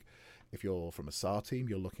one thing. If you're from a SAR team,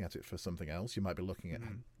 you're looking at it for something else. You might be looking at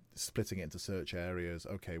splitting it into search areas.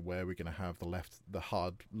 Okay, where are we going to have the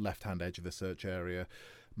hard left-hand edge of the search area?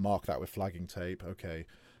 Mark that with flagging tape. Okay,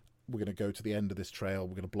 we're going to go to the end of this trail.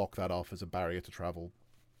 We're going to block that off as a barrier to travel,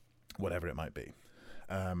 whatever it might be.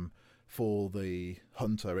 For the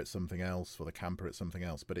hunter, it's something else. For the camper, it's something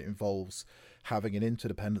else. But it involves having an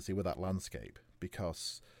interdependency with that landscape,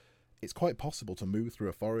 because it's quite possible to move through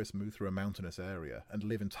a forest, move through a mountainous area, and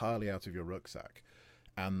live entirely out of your rucksack.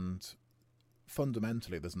 And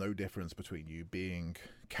fundamentally, there's no difference between you being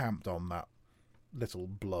camped on that little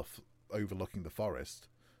bluff overlooking the forest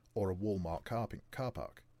or a Walmart car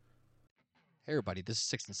park. Hey everybody, this is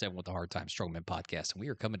 6 and 7 with the Hard Time Strongman podcast, and we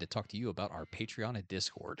are coming to talk to you about our Patreon and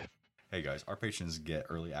Discord. Hey guys, our patrons get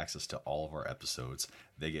early access to all of our episodes.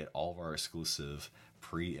 They get all of our exclusive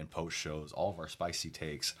pre and post shows, all of our spicy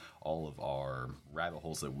takes, all of our rabbit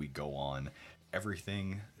holes that we go on,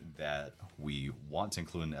 everything that we want to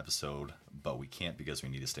include in an episode, but we can't because we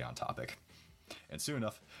need to stay on topic. And soon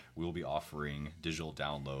enough, we will be offering digital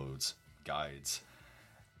downloads, guides,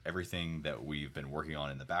 everything that we've been working on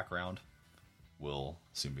in the background will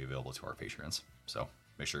soon be available to our patrons. So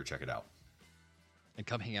make sure to check it out. And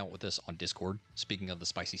come hang out with us on Discord. Speaking of the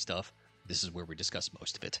spicy stuff, this is where we discuss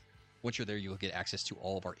most of it. Once you're there, you'll get access to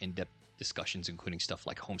all of our in-depth discussions, including stuff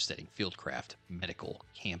like homesteading, fieldcraft, medical,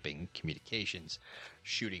 camping, communications,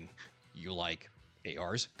 shooting. You like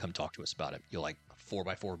ARs? Come talk to us about it. You like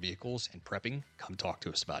 4x4 vehicles and prepping? Come talk to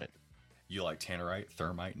us about it. You like tannerite,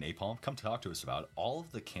 thermite, napalm? Come talk to us about it. All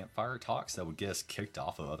of the campfire talks that would get us kicked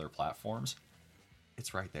off of other platforms,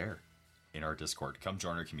 it's right there in our Discord. Come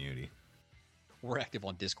join our community. We're active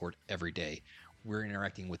on Discord every day. We're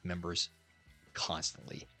interacting with members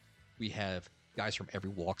constantly. We have guys from every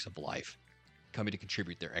walks of life coming to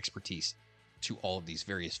contribute their expertise to all of these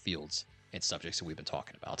various fields and subjects that we've been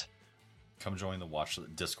talking about. Come join the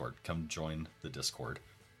Discord. Come join the Discord.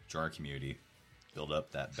 Join our community. Build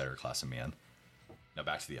up that better class of man. Now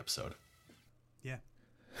back to the episode. Yeah.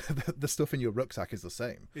 The stuff in your rucksack is the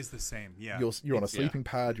same. Yeah. You're on a sleeping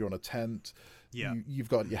pad. You're on a tent. Yeah. You've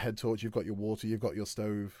got your head torch. You've got your water. You've got your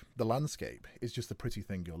stove. The landscape is just the pretty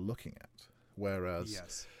thing you're looking at.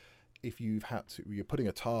 Whereas if you're putting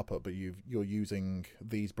a tarp up, but you're using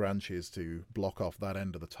these branches to block off that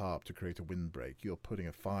end of the tarp to create a windbreak. You're putting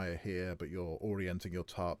a fire here, but you're orienting your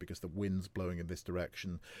tarp because the wind's blowing in this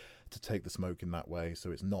direction to take the smoke in that way,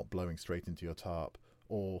 so it's not blowing straight into your tarp.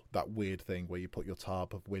 Or that weird thing where you put your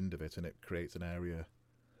tarp of wind of it and it creates an area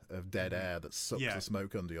of dead air that sucks the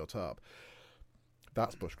smoke under your tarp.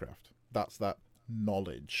 That's bushcraft. That's that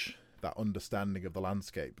knowledge, that understanding of the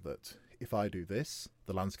landscape, that if I do this,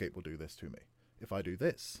 the landscape will do this to me. If I do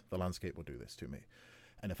this, the landscape will do this to me.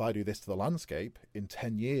 And if I do this to the landscape, in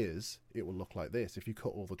 10 years, it will look like this. If you cut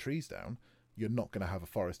all the trees down, you're not going to have a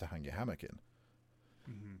forest to hang your hammock in.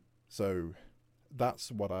 Mm-hmm. So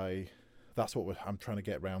that's what I'm trying to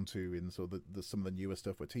get round to in sort of some of the newer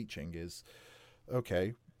stuff we're teaching is,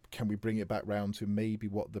 okay, can we bring it back round to maybe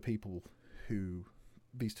what the people who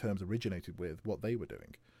these terms originated with, what they were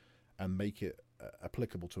doing, and make it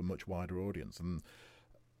applicable to a much wider audience. And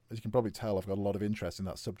as you can probably tell, I've got a lot of interest in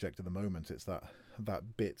that subject at the moment. It's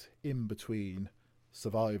that bit in between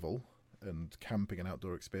survival and camping and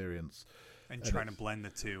outdoor experience. And trying to blend the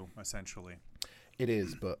two, essentially. It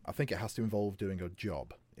is, but I think it has to involve doing a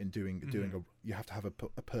job. You have to have a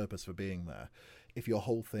purpose for being there. If your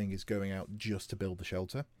whole thing is going out just to build the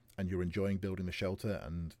shelter, and you're enjoying building the shelter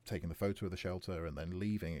and taking the photo of the shelter and then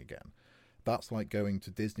leaving again, that's like going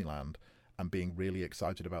to Disneyland and being really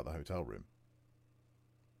excited about the hotel room.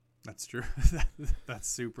 That's true. That's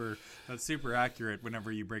super accurate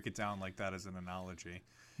whenever you break it down like that as an analogy.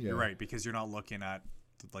 Yeah. You're right, because you're not looking at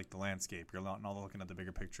like the landscape. You're not looking at the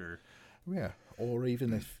bigger picture. Yeah, or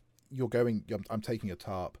even if I'm taking a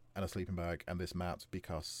tarp and a sleeping bag and this mat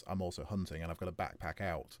because I'm also hunting and I've got a backpack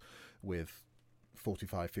out with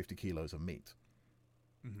 45, 50 kilos of meat.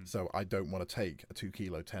 Mm-hmm. So I don't want to take a 2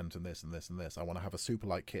 kilo tent and this and this and this. I want to have a super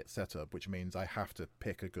light kit set up, which means I have to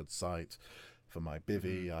pick a good site for my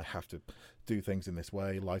bivvy. Mm-hmm. I have to do things in this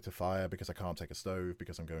way, light a fire because I can't take a stove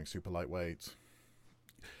because I'm going super lightweight.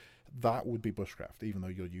 That would be bushcraft, even though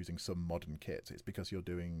you're using some modern kit. It's because you're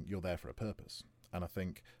there for a purpose. And I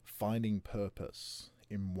think finding purpose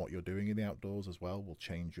in what you're doing in the outdoors as well will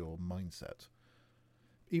change your mindset.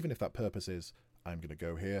 Even if that purpose is, I'm going to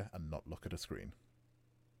go here and not look at a screen.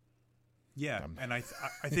 Yeah, and I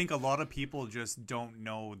think a lot of people just don't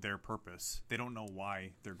know their purpose. They don't know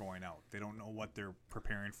why they're going out. They don't know what they're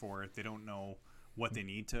preparing for. They don't know what they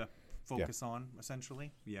need to focus on,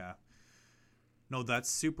 essentially. Yeah. No, that's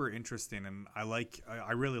super interesting, and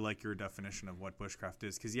I really like your definition of what bushcraft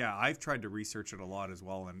is, because I've tried to research it a lot as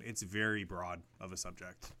well, and it's very broad of a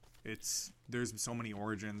subject. There's so many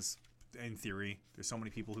origins in theory. There's so many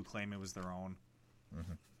people who claim it was their own.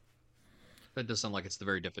 Mm-hmm. That does sound like it's the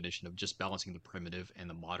very definition of just balancing the primitive and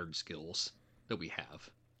the modern skills that we have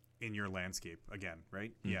in your landscape again,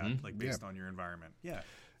 right? Mm-hmm. Yeah, like based on your environment. Yeah,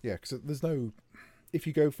 because if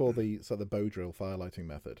you go for the bow drill firelighting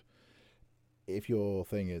method. If your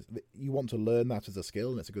thing is you want to learn that as a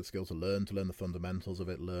skill, and it's a good skill to learn the fundamentals of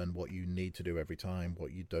it, learn what you need to do every time,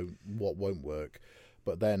 what won't work.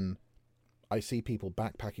 But then I see people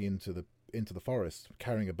backpacking into the forest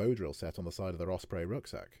carrying a bow drill set on the side of their Osprey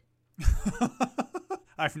rucksack.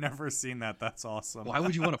 I've never seen that. That's awesome. Why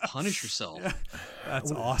would you want to punish yourself?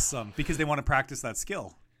 That's awesome, because they want to practice that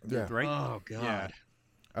skill. Yeah. Right? Oh god. Yeah.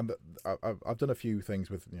 And I've done a few things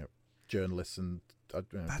with journalists, and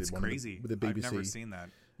that's did one crazy. With the BBC. I've never seen that.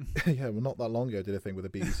 Yeah, well, not that long ago, I did a thing with a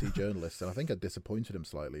BBC journalist, and I think I disappointed him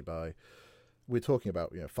slightly by. We're talking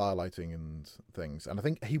about firelighting and things, and I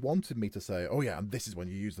think he wanted me to say, "Oh yeah, and this is when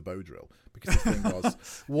you use the bow drill," because the thing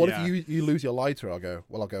was, "What if you lose your lighter?" I'll go,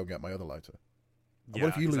 "Well, I'll go and get my other lighter." What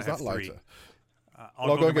if you lose that lighter?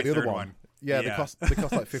 I'll go and get the other one. Yeah, they cost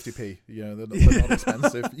like 50p. They're not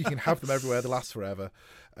expensive. You can have them everywhere. They last forever.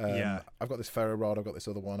 I've got this ferro rod. I've got this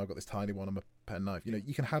other one. I've got this tiny one. I'm a pen knife.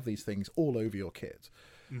 You can have these things all over your kit.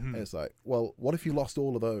 Mm-hmm. It's like, well, what if you lost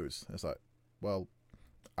all of those? It's like, well,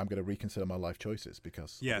 I'm going to reconsider my life choices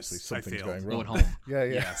because obviously something's going wrong. Going home.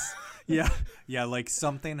 Yes. Yeah. Like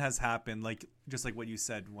something has happened. Like just like what you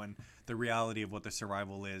said, when the reality of what the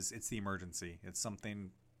survival is, it's the emergency. It's something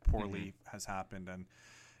poorly has happened, and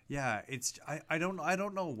I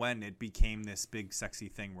don't know when it became this big sexy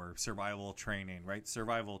thing where survival training, right?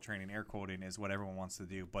 Survival training, air quoting, is what everyone wants to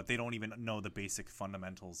do, but they don't even know the basic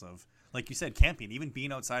fundamentals of, like you said, camping, even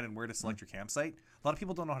being outside and where to select your campsite. A lot of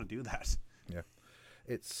people don't know how to do that. Yeah.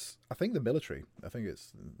 I think the military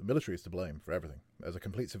is to blame for everything. As a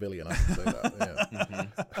complete civilian, I can say that. Yeah.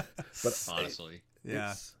 Mm-hmm. But honestly,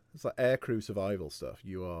 it's like aircrew survival stuff.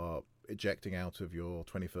 You are ejecting out of your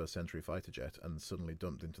 21st century fighter jet and suddenly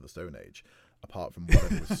dumped into the Stone Age, apart from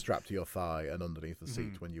whatever was strapped to your thigh and underneath the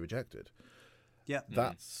seat when you ejected. Yeah.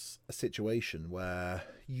 That's a situation where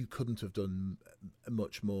you couldn't have done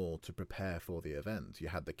much more to prepare for the event. You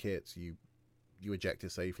had the kits, you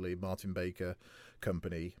ejected safely. Martin Baker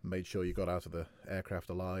Company made sure you got out of the aircraft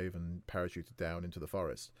alive and parachuted down into the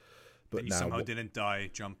forest. But and you now, somehow didn't die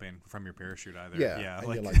jumping from your parachute either. Yeah,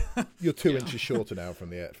 like... you're 2 inches shorter now from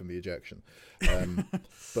the ejection.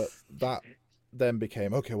 But that then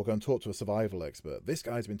became, okay, we'll go and talk to a survival expert. This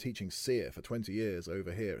guy's been teaching SEER for 20 years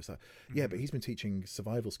over here. It's like, yeah, but he's been teaching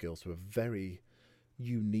survival skills to a very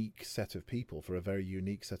unique set of people for a very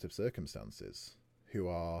unique set of circumstances who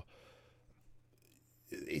are...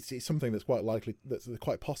 It's something that's quite likely, that's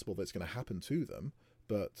quite possible that's going to happen to them,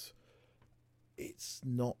 but it's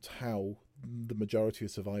not how the majority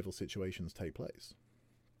of survival situations take place.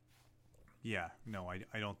 Yeah, no,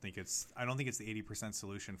 I don't think it's the 80%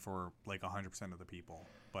 solution for like 100% of the people.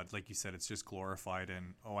 But like you said, it's just glorified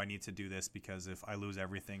and, oh, I need to do this because if I lose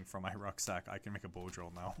everything from my rucksack, I can make a bow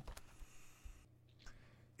drill now.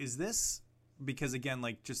 Is this because, again,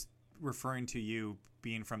 like just referring to you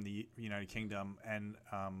being from the United Kingdom and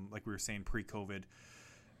like we were saying pre-COVID,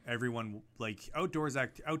 everyone like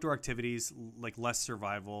outdoor activities, like less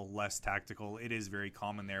survival, less tactical, it is very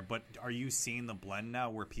common there. But are you seeing the blend now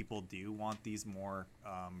where people do want these more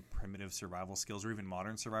primitive survival skills or even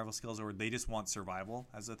modern survival skills, or they just want survival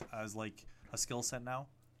as like a skill set now?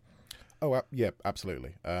 Oh yeah,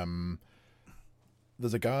 absolutely.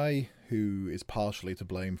 There's a guy who is partially to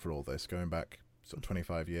blame for all this going back sort of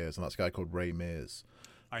 25 years, and that's a guy called Ray Mears.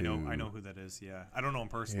 I know who that is. Yeah, I don't know him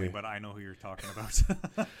personally, but I know who you're talking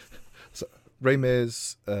about. So Ray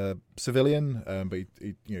Mears, civilian, but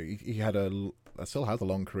he had still has a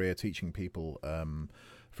long career teaching people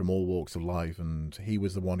from all walks of life, and he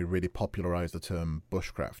was the one who really popularised the term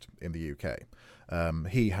bushcraft in the UK.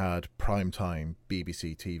 He had primetime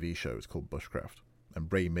BBC TV shows called Bushcraft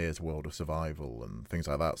and Ray Mears' World of Survival and things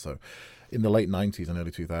like that. So in the late 90s and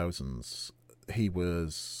early 2000s, he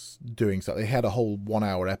was doing so. He had a whole 1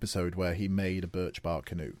 hour episode where he made a birch bark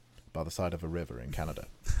canoe by the side of a river in Canada.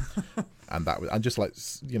 And that was, and just like,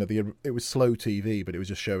 it was slow TV, but it was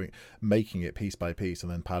just making it piece by piece and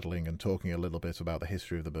then paddling and talking a little bit about the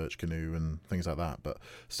history of the birch canoe and things like that. But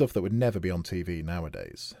stuff that would never be on TV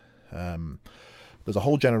nowadays. There's a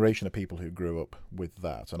whole generation of people who grew up with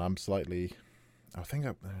that. And I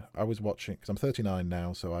was watching, because I'm 39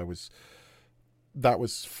 now, so that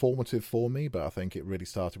was formative for me, but I think it really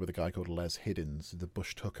started with a guy called Les Hiddins, the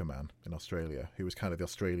Bush Tucker man in Australia, who was kind of the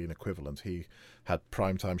Australian equivalent. He had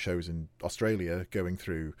primetime shows in Australia going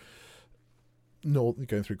through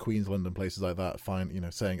Queensland and places like that,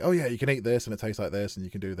 saying, oh yeah, you can eat this and it tastes like this and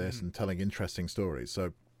you can do this, and telling interesting stories.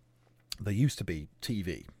 So there used to be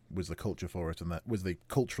TV was the culture for it, and that was the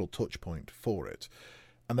cultural touch point for it.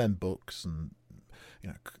 And then books, and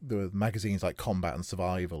there were magazines like Combat and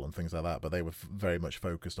Survival and things like that, but they were very much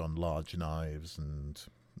focused on large knives and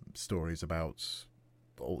stories about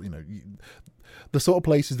the sort of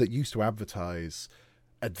places that used to advertise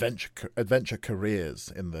adventure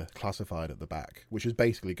careers in the classified at the back, which is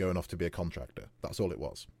basically going off to be a contractor. That's all it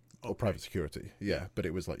was. Okay. Or private security. Yeah, but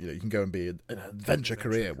it was like, you can go and be an adventure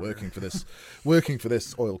career working for this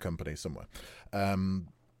oil company somewhere.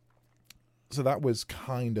 So that was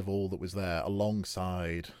kind of all that was there,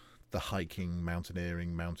 alongside the hiking,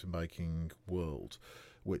 mountaineering, mountain biking world,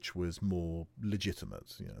 which was more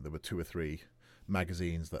legitimate. There were 2 or 3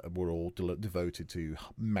 magazines that were all devoted to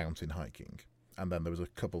mountain hiking, and then there was a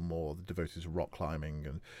couple more devoted to rock climbing.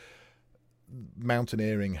 And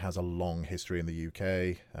mountaineering has a long history in the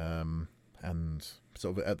UK, and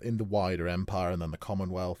sort of in the wider empire, and then the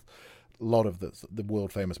Commonwealth. A lot of the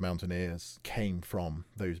world famous mountaineers came from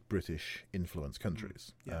those British influenced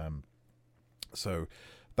countries. Yeah. So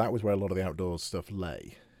that was where a lot of the outdoors stuff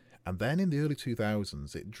lay. And then in the early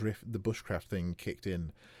 2000s, the bushcraft thing kicked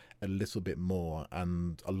in a little bit more,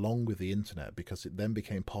 and along with the internet, because it then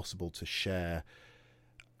became possible to share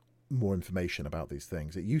more information about these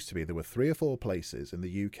things. It used to be there were 3 or 4 places in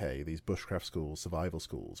the UK, these bushcraft schools, survival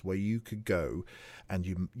schools, where you could go and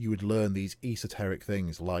you would learn these esoteric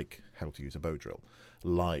things like how to use a bow drill,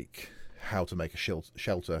 like how to make a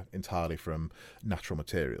shelter entirely from natural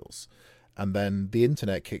materials. And then the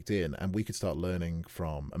internet kicked in and we could start learning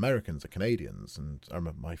from Americans and Canadians. And I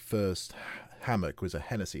remember my first hammock was a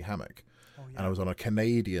Hennessy hammock. Oh, yeah. And I was on a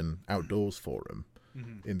Canadian outdoors forum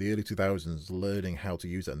in the early 2000s, learning how to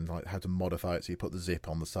use it and like how to modify it so you put the zip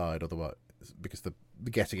on the side, otherwise, because the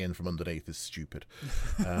getting in from underneath is stupid.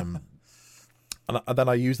 And then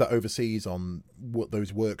I used that overseas on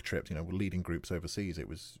those work trips, leading groups overseas. It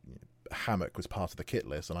was hammock was part of the kit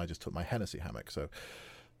list, and I just took my Hennessy hammock. So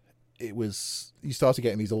you started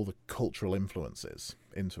getting all the cultural influences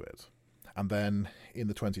into it. And then in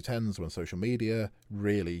the 2010s, when social media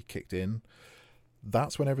really kicked in,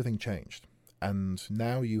 that's when everything changed. And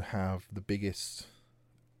now you have the biggest.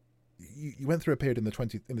 You went through a period in the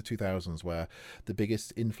 2000s where the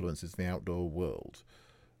biggest influences in the outdoor world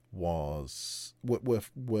were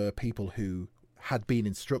people who had been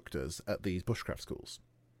instructors at these bushcraft schools.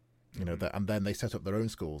 You know, and then they set up their own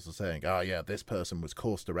schools and saying, this person was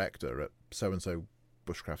course director at so-and-so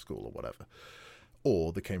bushcraft school or whatever.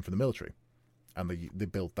 Or they came from the military and they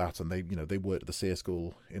built that, and they worked at the SEER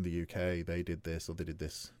school in the UK. They did this or they did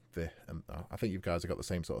this. And I think you guys have got the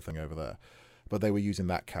same sort of thing over there. But they were using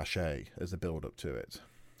that cachet as a build-up to it.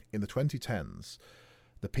 In the 2010s,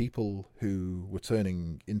 the people who were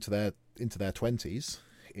turning into their 20s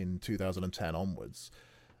in 2010 onwards,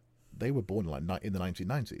 they were born in the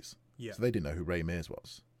 1990s. Yeah. So they didn't know who Ray Mears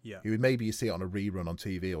was. Yeah. Maybe you see it on a rerun on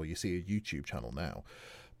TV or you see a YouTube channel now.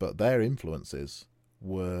 But their influences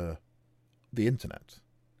were the internet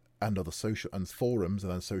and other social and forums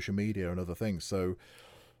and then social media and other things. So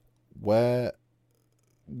what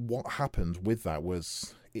happened with that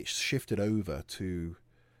was it shifted over to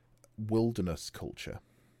wilderness culture.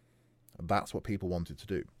 That's what people wanted to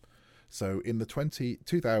do. So in the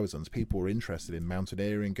 2000s, people were interested in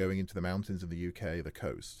mountaineering, going into the mountains in the UK, the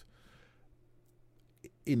coast.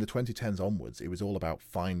 In the 2010s onwards, it was all about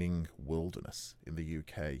finding wilderness in the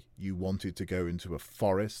UK. You wanted to go into a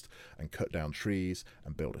forest and cut down trees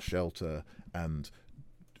and build a shelter and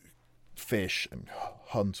fish and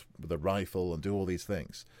hunt with a rifle and do all these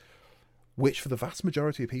things, which for the vast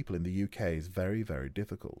majority of people in the UK is very, very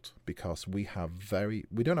difficult because we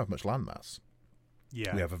don't have much landmass.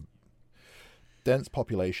 Yeah. We have a dense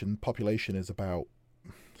population. Population is about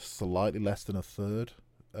slightly less than a third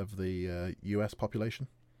of the US population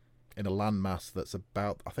in a landmass that's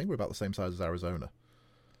about, I think we're about the same size as Arizona.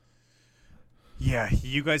 Yeah,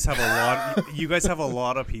 you guys have a lot. You guys have a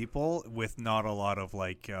lot of people with not a lot of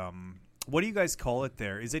what do you guys call it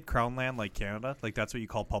there? Is it crown land like Canada? Like that's what you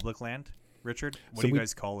call public land, Richard? What do you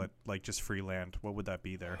guys call it? Like just free land? What would that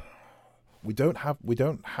be there? We don't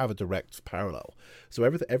have a direct parallel. So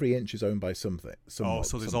every inch is owned by something. So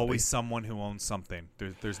there's always someone who owns something.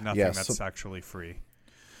 There's nothing that's actually free.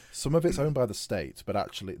 Some of it's owned by the state, but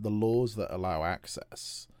actually the laws that allow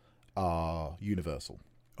access are universal.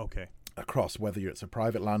 Okay. Across whether it's a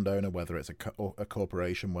private landowner, whether it's a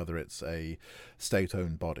corporation, whether it's a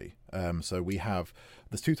state-owned body. So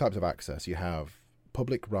there's two types of access. You have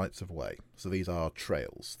public rights of way. So these are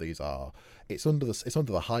trails. It's under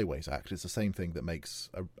the Highways Act. It's the same thing that makes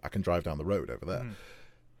I can drive down the road over there.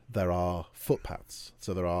 There are footpaths.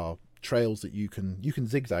 So there are trails that you can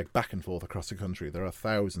zigzag back and forth across the country. There are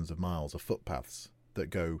thousands of miles of footpaths that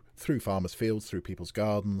go through farmers' fields, through people's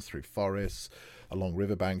gardens, through forests, along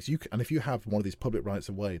riverbanks. And if you have one of these public rights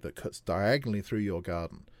of way that cuts diagonally through your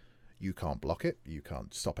garden, you can't block it. You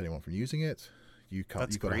can't stop anyone from using it. You've got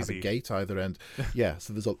to have a gate either end. Yeah,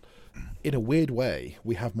 so in a weird way,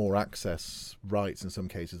 we have more access rights in some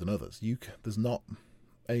cases than others. There's not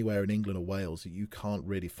anywhere in England or Wales that you can't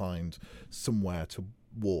really find somewhere to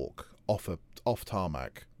walk off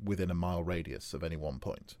tarmac within a mile radius of any one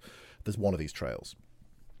point. There's one of these trails.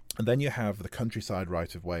 And then you have the Countryside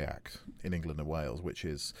Right of Way Act in England and Wales, which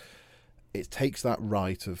is, it takes that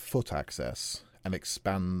right of foot access and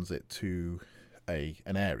expands it to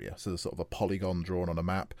an area. So there's sort of a polygon drawn on a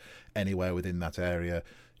map. Anywhere within that area,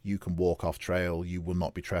 you can walk off trail. You will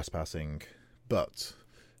not be trespassing, but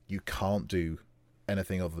you can't do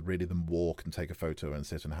anything other really than walk and take a photo and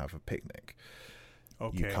sit and have a picnic.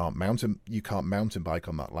 Okay. You can't mountain bike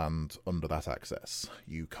on that land under that access.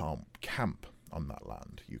 You can't camp on that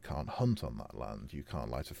land. You can't hunt on that land. You can't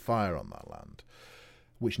light a fire on that land,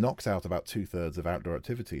 which knocks out about 2/3 of outdoor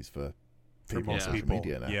activities for people on social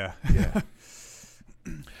media now. Yeah.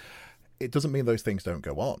 It doesn't mean those things don't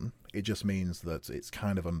go on. It just means that it's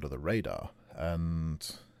kind of under the radar.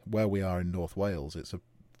 And where we are in North Wales, it's a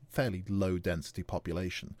fairly low density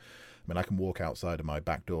population. I mean, I can walk outside of my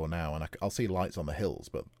back door now and I'll see lights on the hills,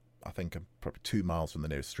 but I think I'm probably 2 miles from the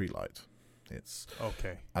nearest street light. It's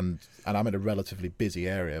okay. And I'm in a relatively busy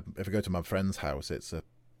area. If I go to my friend's house, it's a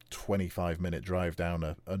 25-minute drive down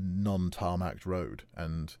a non-tarmac road.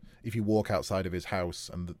 And if you walk outside of his house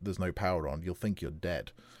and there's no power on, you'll think you're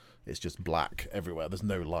dead. It's just black everywhere. There's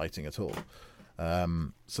no lighting at all.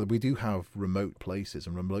 So we do have remote places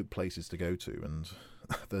to go to. And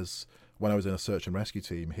when I was in a search and rescue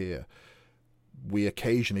team here, we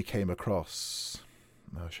occasionally came across,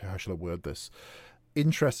 how shall I word this?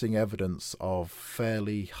 interesting evidence of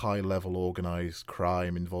fairly high-level organised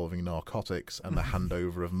crime involving narcotics and the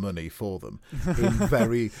handover of money for them in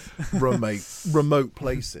very remote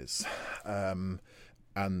places. And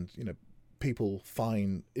if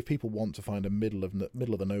people want to find a middle of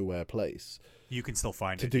the nowhere place, you can still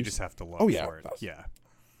find it. You just have to look for it.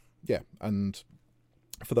 Yeah, and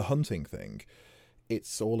for the hunting thing,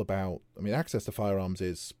 it's all about, access to firearms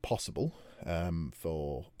is possible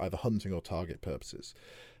for either hunting or target purposes.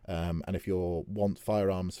 And if you want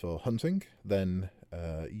firearms for hunting, then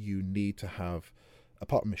you need to have,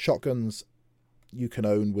 apart from shotguns, you can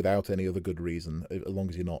own without any other good reason, as long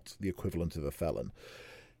as you're not the equivalent of a felon.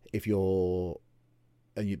 If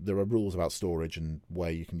there are rules about storage and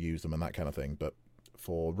where you can use them and that kind of thing, but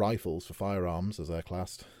for rifles, for firearms, as they're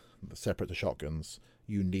classed, separate to shotguns,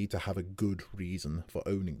 you need to have a good reason for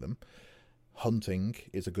owning them. Hunting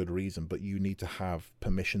is a good reason, but you need to have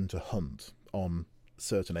permission to hunt on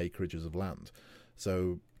certain acreages of land.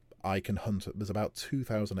 So I can hunt. There's about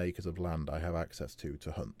 2,000 acres of land I have access to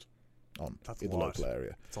hunt on in the local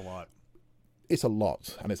area. It's a lot. It's a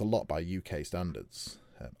lot, and it's a lot by UK standards.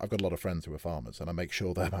 I've got a lot of friends who are farmers, and I make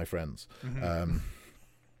sure they're my friends.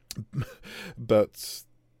 But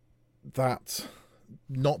that,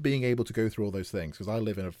 not being able to go through all those things, because I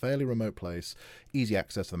live in a fairly remote place, easy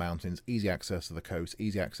access to the mountains, easy access to the coast,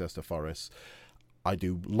 easy access to forests. I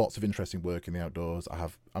do lots of interesting work in the outdoors.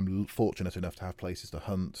 I'm fortunate enough to have places to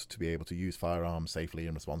hunt, to be able to use firearms safely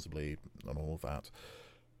and responsibly, and all of that.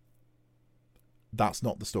 That's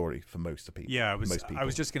not the story for most people. Yeah, I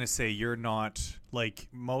was just going to say, you're not like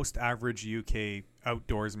most average UK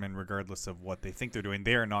outdoorsmen, regardless of what they think they're doing.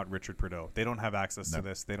 They are not Richard Prideaux. They don't have access to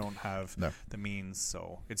this. They don't have the means.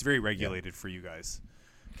 So it's very regulated for you guys,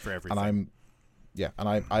 for everything. And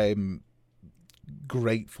I'm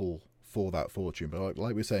grateful for that fortune. But like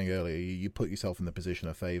we were saying earlier, you put yourself in the position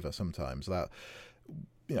of favour sometimes. That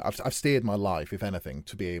I've steered my life, if anything,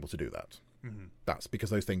 to be able to do that. Mm-hmm. That's because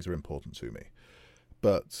those things are important to me.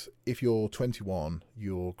 But if you're 21,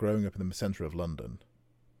 you're growing up in the centre of London,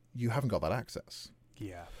 you haven't got that access.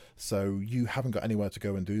 Yeah. So you haven't got anywhere to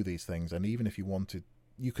go and do these things. And even if you wanted,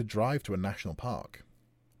 you could drive to a national park,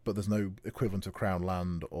 but there's no equivalent of Crown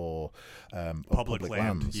land or public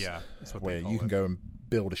lands. Yeah, that's what where you can go and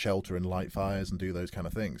build a shelter and light fires and do those kind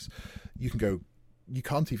of things. You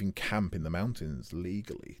can't even camp in the mountains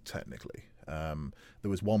legally, technically. There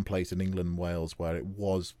was one place in England and Wales where it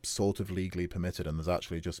was sort of legally permitted, and there's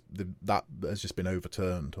actually that has just been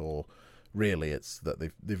overturned, or really it's that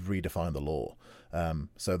they've redefined the law.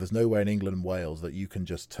 So there's nowhere in England and Wales that you can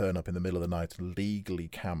just turn up in the middle of the night and legally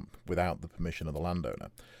camp without the permission of the landowner.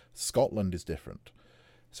 Scotland is different.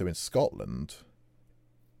 So in Scotland,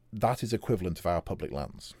 that is equivalent of our public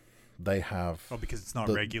lands. They have because it's not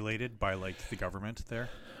regulated by like the government there.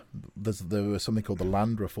 There was something called the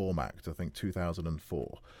Land Reform Act, I think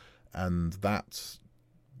 2004, and that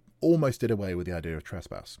almost did away with the idea of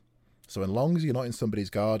trespass. So as long as you're not in somebody's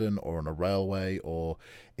garden or on a railway or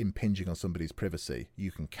impinging on somebody's privacy,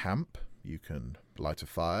 you can camp, you can light a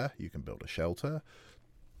fire, you can build a shelter,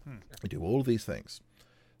 you do all of these things.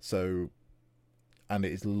 So, and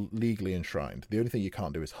it is legally enshrined. The only thing you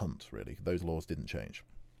can't do is hunt, really. Those laws didn't change.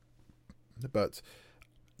 But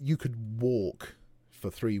you could walk for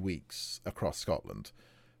 3 weeks across Scotland,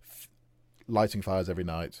 lighting fires every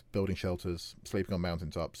night, building shelters, sleeping on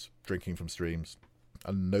mountaintops, drinking from streams,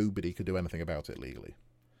 and nobody could do anything about it legally.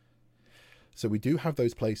 So we do have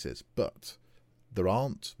those places, but there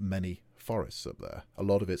aren't many forests up there. A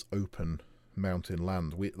lot of it's open mountain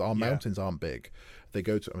land. Our mountains aren't big. They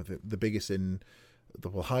go to the biggest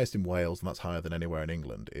the highest in Wales, and that's higher than anywhere in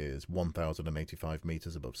England, is 1,085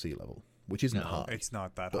 metres above sea level, which isn't high. It's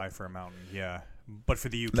not that high for a mountain, But for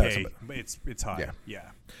the UK, it's high.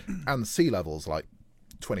 Yeah. And sea level's like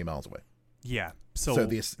 20 miles away. Yeah. So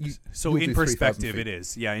in perspective, it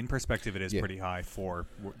is. Yeah, in perspective, it is pretty high for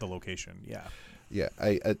the location. Yeah. Yeah.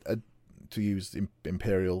 To use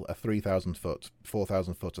imperial, a 3,000 foot,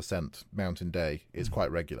 4,000 foot ascent mountain day is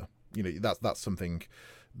quite regular. That's something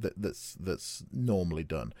that's normally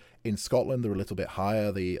done. In Scotland, they're a little bit higher.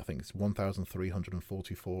 I think it's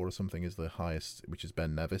 1,344 or something is the highest, which is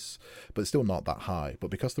Ben Nevis, but it's still not that high. But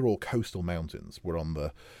because they're all coastal mountains, we're on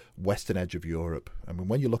the western edge of Europe. I mean,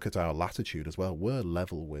 when you look at our latitude as well, we're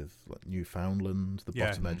level with Newfoundland, the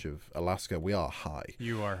bottom edge of Alaska. We are high.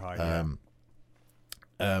 You are high.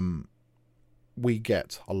 We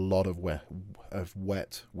get a lot of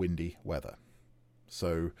wet, windy weather.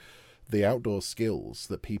 So the outdoor skills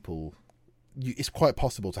that it's quite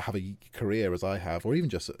possible to have a career as I have, or even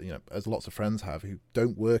just, as lots of friends have who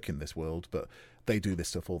don't work in this world, but they do this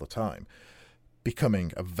stuff all the time.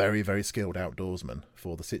 becoming a very, very skilled outdoorsman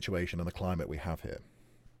for the situation and the climate we have here.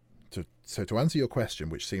 So to answer your question,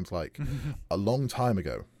 which seems like a long time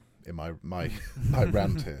ago in my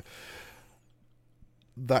rant here,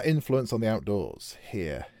 that influence on the outdoors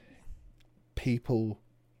here,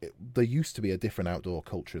 there used to be a different outdoor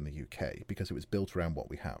culture in the UK because it was built around what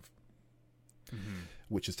we have,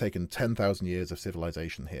 which has taken 10,000 years of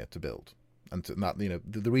civilization here to build. And that,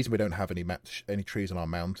 the reason we don't have any trees on our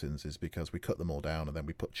mountains is because we cut them all down and then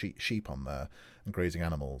we put sheep on there and grazing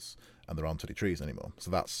animals, and there aren't any trees anymore.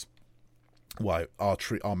 So that's why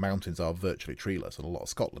our mountains are virtually treeless, and a lot of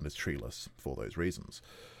Scotland is treeless for those reasons.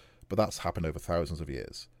 But that's happened over thousands of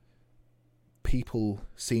years. People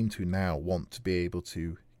seem to now want to be able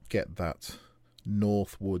to get that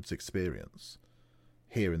North Woods experience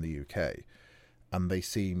here in the UK, and they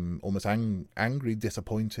seem almost angry,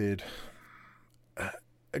 disappointed,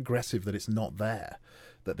 aggressive that it's not there,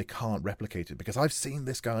 that they can't replicate it, because I've seen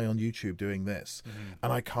this guy on YouTube doing this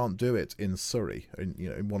and I can't do it in Surrey,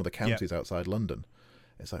 in one of the counties outside London.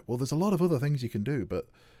 It's like, well, there's a lot of other things you can do, but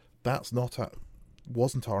that's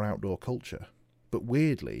wasn't our outdoor culture. But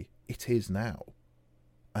weirdly, it is now.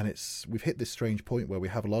 And we've hit this strange point where we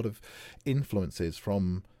have a lot of influences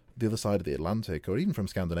from the other side of the Atlantic, or even from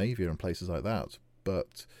Scandinavia and places like that,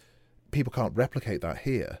 but people can't replicate that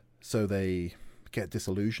here, so they get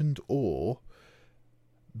disillusioned, or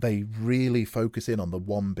they really focus in on the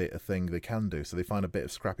one bit of thing they can do. So they find a bit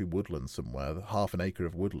of scrappy woodland somewhere, half an acre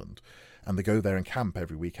of woodland, and they go there and camp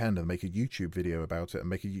every weekend and make a YouTube video about it and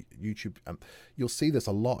make a YouTube. And you'll see this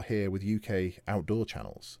a lot here with UK outdoor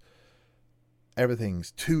channels.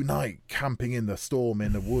 Everything's 2-night camping in the storm,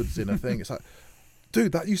 in the woods, in a thing. It's like,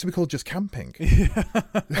 dude, that used to be called just camping.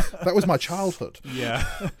 That was my childhood. Yeah.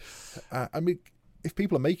 I mean, if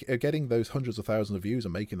people are getting those hundreds of thousands of views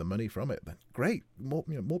and making the money from it, then great,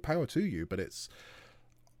 more power to you. But it's,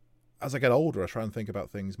 as I get older, I try and think about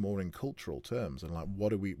things more in cultural terms, and like,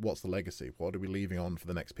 what's the legacy? What are we leaving on for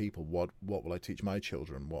the next people? What will I teach my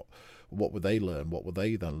children? What would they learn? What will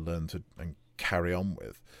they then learn and carry on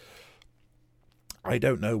with? I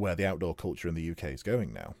don't know where the outdoor culture in the UK is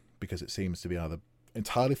going now, because it seems to be either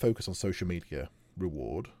entirely focused on social media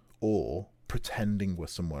reward or pretending we're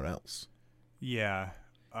somewhere else. Yeah.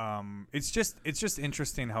 It's just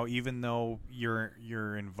interesting how, even though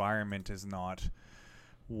your environment is not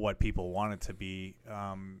what people want it to be,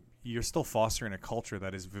 you're still fostering a culture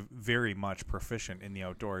that is very much proficient in the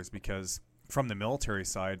outdoors. Because from the military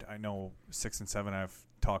side, I know 6 and 7, I've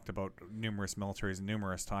talked about numerous militaries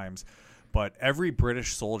numerous times, but every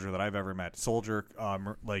British soldier that I've ever met,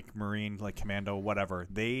 like Marine, like commando, whatever,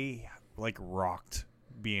 they like rocked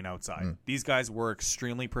being outside. These guys were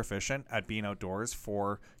extremely proficient at being outdoors,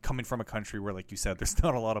 for coming from a country where, like you said, there's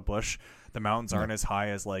not a lot of bush. The mountains aren't as high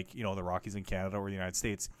as, like, the Rockies in Canada or the United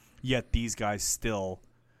States. Yet these guys still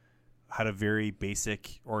had a very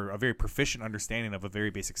basic, or a very proficient understanding of a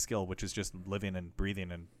very basic skill, which is just living and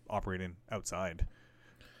breathing and operating outside.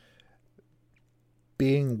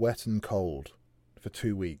 Being wet and cold for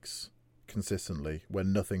 2 weeks consistently,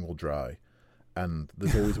 when nothing will dry, and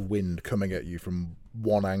there's always wind coming at you from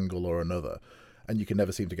one angle or another, and you can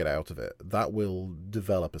never seem to get out of it, that will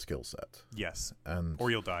develop a skill set. Yes. Or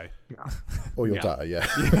you'll die. Or you'll die,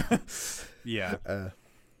 yeah. Yeah.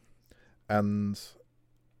 And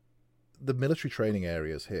the military training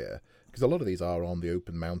areas here, because a lot of these are on the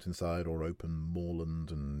open mountainside or open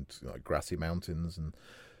moorland and grassy mountains, and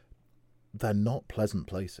they're not pleasant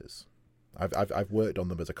places. I've worked on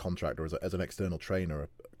them as a contractor, as an external trainer,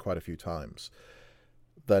 quite a few times.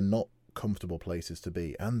 They're not comfortable places to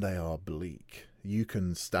be, and they are bleak. You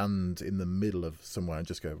can stand in the middle of somewhere and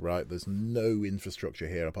just go, right, there's no infrastructure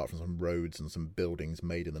here apart from some roads and some buildings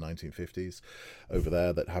made in the 1950s over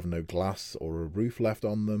there that have no glass or a roof left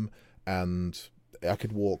on them, and I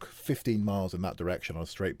could walk 15 miles in that direction on a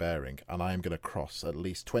straight bearing, and I am going to cross at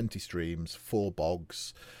least 20 streams, 4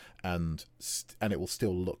 bogs, and it will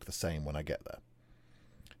still look the same when I get there.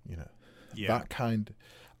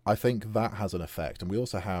 I think that has an effect. And we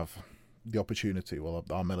also have the opportunity,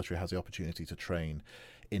 our military has the opportunity to train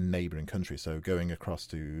in neighbouring countries. So going across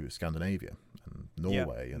to Scandinavia and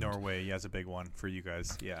Norway. Yeah, Norway is a big one for you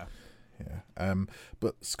guys. Yeah. Yeah.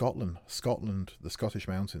 But Scotland, the Scottish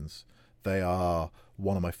mountains, they are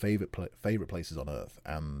one of my favourite places on earth.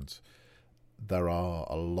 And there are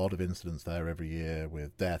a lot of incidents there every year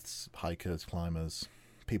with deaths, hikers, climbers.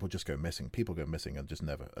 People just go missing. People go missing and just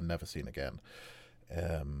never seen again,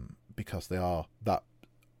 because they are that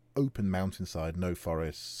open mountainside, no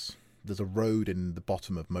forests. There's a road in the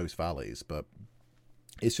bottom of most valleys, but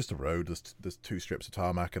it's just a road. There's 2 strips of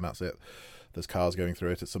tarmac and that's it. There's cars going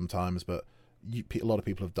through it at some times, but a lot of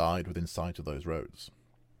people have died within sight of those roads.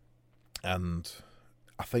 And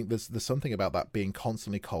I think there's something about that being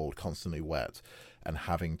constantly cold, constantly wet, and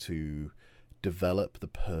having to develop the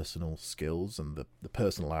personal skills and the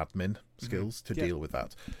personal admin skills to deal with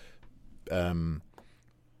that.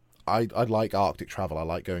 I like Arctic travel. I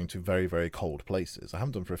like going to very, very cold places. I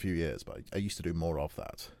haven't done for a few years, but I used to do more of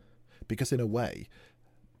that. Because in a way,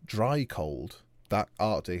 dry cold, that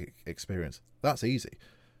Arctic experience, that's easy.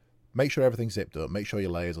 Make sure everything's zipped up. Make sure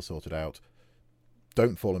your layers are sorted out.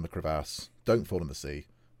 Don't fall in the crevasse. Don't fall in the sea.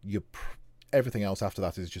 Everything else after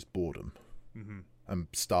that is just boredom and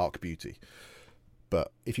stark beauty.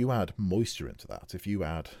 But if you add moisture into that, if you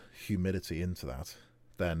add humidity into that,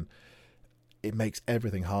 then it makes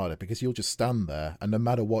everything harder, because you'll just stand there, and no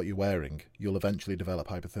matter what you're wearing, you'll eventually develop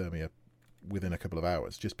hypothermia within a couple of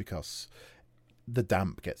hours, just because the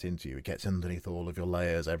damp gets into you. It gets underneath all of your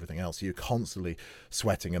layers, everything else. You're constantly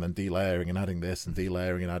sweating and then delayering and adding this and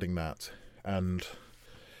delayering and adding that. And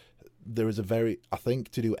there is I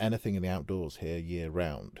think to do anything in the outdoors here year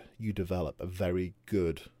round, you develop a very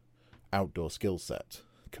good outdoor skill set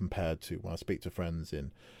compared to when I speak to friends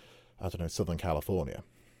in, I don't know, Southern California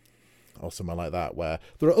or somewhere like that, where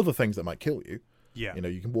there are other things that might kill you. Yeah. You know,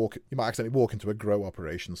 you might accidentally walk into a grow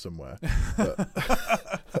operation somewhere. But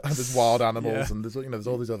and there's wild animals and there's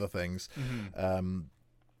all these other things.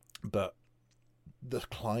 But the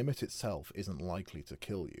climate itself isn't likely to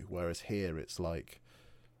kill you. Whereas here it's like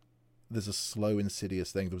there's a slow,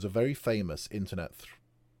 insidious thing. There was a very famous internet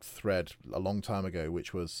thread a long time ago,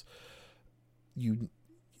 which was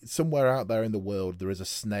somewhere out there in the world, there is a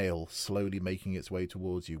snail slowly making its way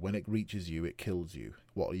towards you. When it reaches you, it kills you.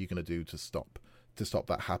 What are you going to do to stop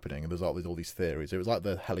that happening? And there's all these theories. It was like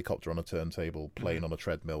the helicopter on a turntable, plane on a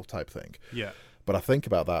treadmill type thing. Yeah. But I think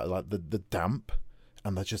about that, like the damp,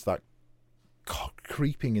 and there's just that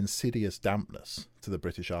creeping, insidious dampness to the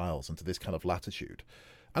British Isles and to this kind of latitude,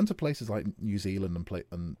 and to places like New Zealand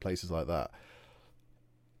and places like that.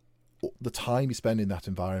 The time you spend in that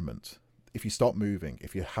environment, if you stop moving,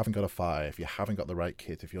 if you haven't got a fire, if you haven't got the right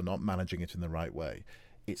kit, if you're not managing it in the right way,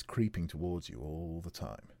 it's creeping towards you all the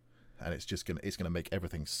time. And it's gonna make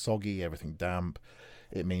everything soggy, everything damp.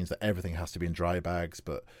 It means that everything has to be in dry bags,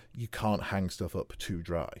 but you can't hang stuff up too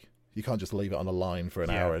dry. You can't just leave it on a line for an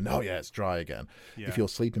hour and it's dry again. Yeah. If your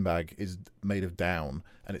sleeping bag is made of down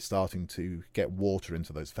and it's starting to get water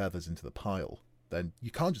into those feathers into the pile, then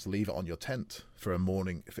you can't just leave it on your tent for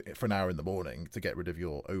an hour in the morning to get rid of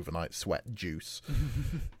your overnight sweat juice.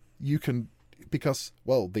 You can, because,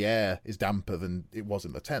 well, the air is damper than it was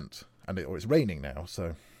in the tent, or it's raining now,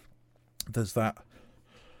 so there's that.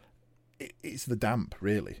 It's the damp,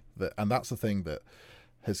 really, and that's the thing that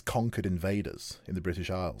has conquered invaders in the British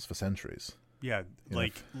Isles for centuries. Yeah,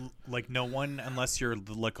 like no one, unless you're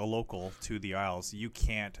like a local to the Isles, you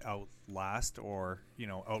can't outlast or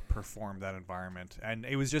outperform that environment. And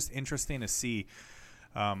it was just interesting to see,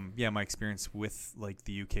 my experience with like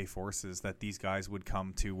the UK forces, that these guys would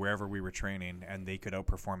come to wherever we were training and they could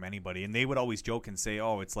outperform anybody. And they would always joke and say,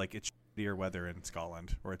 "Oh, it's shittier weather in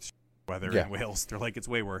Scotland, or it's weather in Wales." They're like, "It's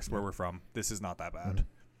way worse where we're from. This is not that bad."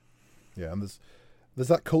 Yeah, and there's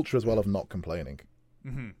that culture as well of not complaining.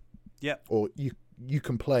 Yeah. Or you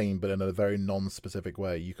complain, but in a very non-specific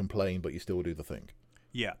way. You complain, but you still do the thing.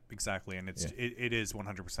 Yeah, exactly. And it is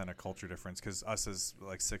 100% a culture difference, because us as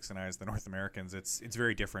like Six and I as the North Americans, it's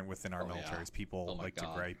very different within our militaries. Yeah. People to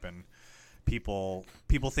gripe, and people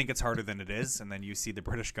think it's harder than it is. And then you see the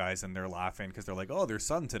British guys and they're laughing because they're like, "Oh, there's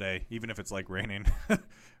sun today," even if it's like raining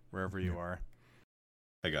wherever you are.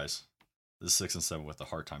 Hey guys, this is 6 and 7 with the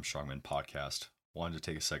Hard Time Strongman podcast. Wanted to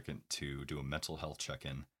take a second to do a mental health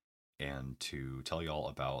check-in and to tell you all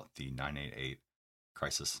about the 988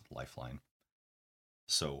 Crisis Lifeline.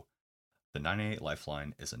 So, the 988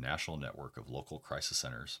 Lifeline is a national network of local crisis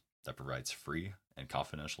centers that provides free and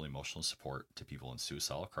confidential emotional support to people in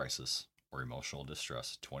suicidal crisis or emotional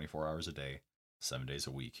distress 24 hours a day, 7 days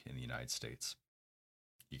a week in the United States.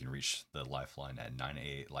 You can reach the Lifeline at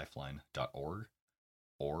 988lifeline.org,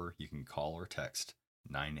 or you can call or text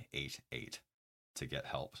 988 to get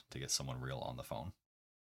help, to get someone real on the phone.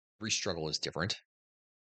 Every struggle is different.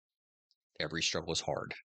 Every struggle is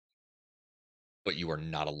hard. But you are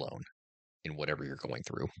not alone in whatever you're going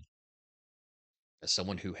through. As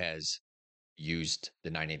someone who has used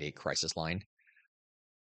the 988 crisis line,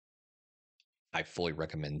 I fully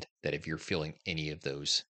recommend that if you're feeling any of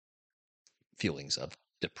those feelings of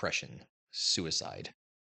depression, suicide,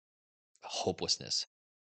 hopelessness,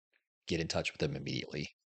 get in touch with them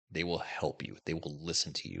immediately. They will help you. They will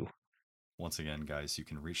listen to you. Once again, guys, you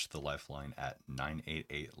can reach the Lifeline at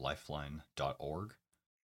 988lifeline.org,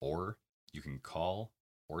 or you can call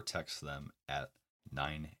or text them at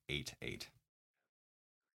 988.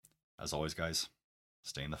 As always, guys,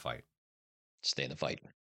 stay in the fight. Stay in the fight.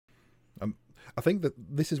 I think that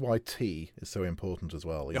this is why tea is so important as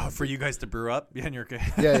well. For you guys to brew up, and you're good.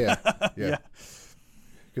 Yeah.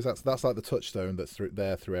 Because that's like the touchstone that's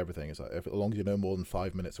there through everything. It's like as long as you're no more than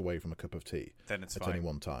 5 minutes away from a cup of tea, then it's at fine. any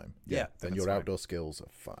one time. Yeah, then your outdoor skills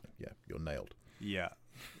are fine. Yeah, you're nailed. Yeah.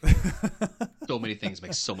 So many things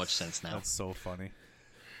make so much sense now. That's so funny.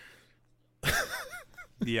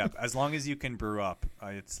 Yeah, as long as you can brew up,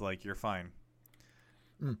 it's like you're fine.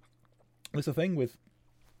 It's a thing with,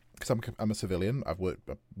 because I'm a civilian. I've worked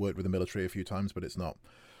with the military a few times, but it's been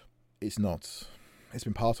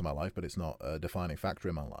part of my life, but it's not a defining factor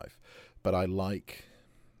in my life. But I like,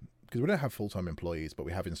 because we don't have full-time employees, but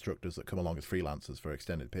we have instructors that come along as freelancers for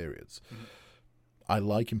extended periods. Mm-hmm. I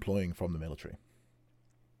like employing from the military.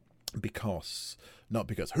 Not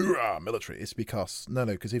because hoorah military, it's because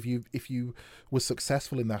because if you were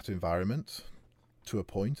successful in that environment to a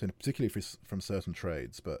point, and particularly from certain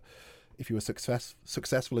trades, but if you were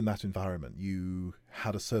successful in that environment, you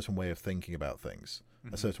had a certain way of thinking about things,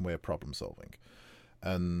 a certain way of problem solving,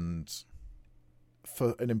 and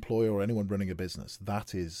for an employer or anyone running a business,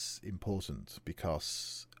 that is important,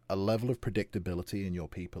 because a level of predictability in your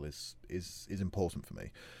people is important for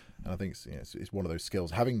me. And I think it's one of those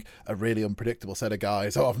skills. Having a really unpredictable set of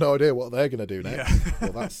guys, I've no idea what they're going to do next. Yeah.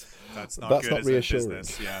 Well, that's not reassuring.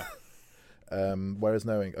 Business, yeah. Whereas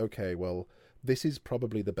knowing, okay, well, this is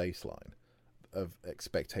probably the baseline of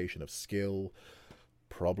expectation of skill,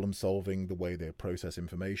 problem solving, the way they process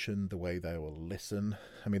information, the way they will listen.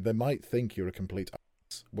 I mean, they might think you're a complete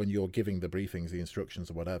ass when you're giving the briefings, the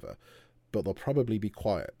instructions, or whatever, but they'll probably be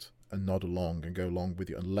quiet and nod along and go along with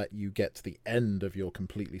you and let you get to the end of your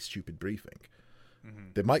completely stupid briefing.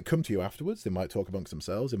 Mm-hmm. They might come to you afterwards. They might talk amongst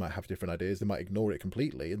themselves. They might have different ideas. They might ignore it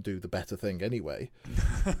completely and do the better thing anyway.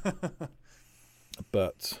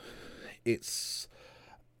 But it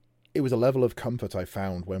was a level of comfort I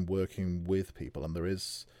found when working with people. And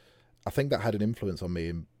I think that had an influence on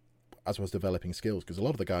me as I was developing skills, because a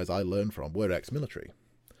lot of the guys I learned from were ex-military,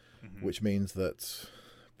 which means that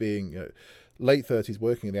being late 30s,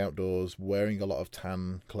 working in the outdoors, wearing a lot of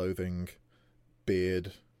tan clothing,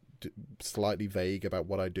 beard, slightly vague about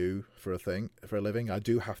what I do for a living, I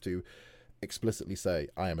do have to explicitly say,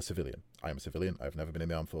 I am a civilian. I've never been in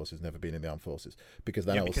the armed forces, never been in the armed forces. Because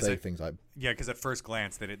then I will say things like... Yeah, because at first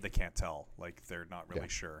glance, they can't tell. Like, they're not really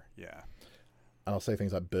sure. Yeah. And I'll say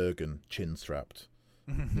things like Bergen, chin-strapped.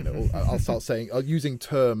 I'll start using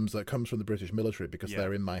terms that comes from the British military because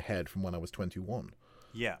they're in my head from when I was 21.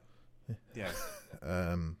 Yeah. Yeah.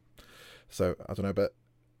 So I don't know, but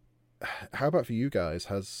how about for you guys?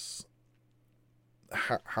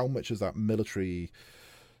 How much has that military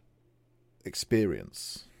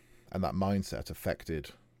experience and that mindset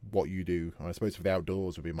affected what you do? I suppose for the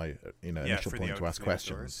outdoors would be my initial point to ask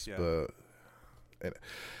questions. But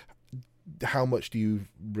how much do you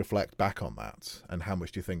reflect back on that, and how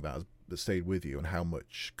much do you think that has stayed with you, and how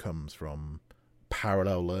much comes from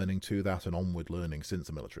parallel learning to that and onward learning since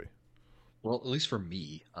the military? Well, at least for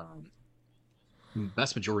me,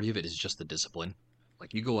 vast majority of it is just the discipline.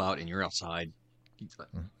 Like, you go out and you're outside.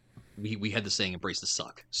 We had the saying, embrace the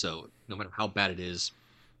suck. So no matter how bad it is,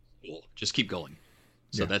 just keep going.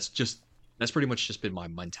 So that's pretty much just been my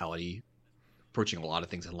mentality approaching a lot of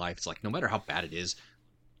things in life. It's like, no matter how bad it is,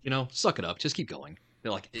 suck it up, just keep going.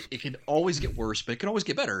 They're like, it can always get worse, but it can always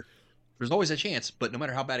get better. There's always a chance, but no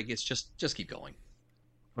matter how bad it gets, just keep going.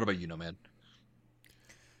 What about you, Nomad?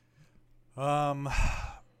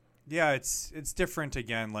 Yeah, it's different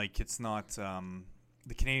again. Like, it's not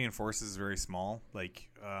the Canadian Forces is very small. Like,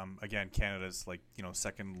 again, Canada's like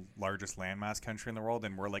second largest landmass country in the world,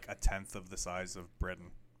 and we're like a tenth of the size of Britain,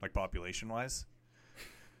 like population wise.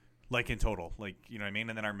 Like in total, like what I mean.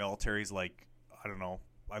 And then our military's like, I don't know.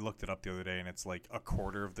 I looked it up the other day, and it's like a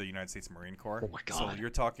quarter of the United States Marine Corps. Oh my God! So you're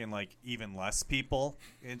talking like even less people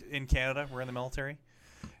in Canada were in the military.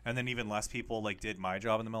 And then even less people like did my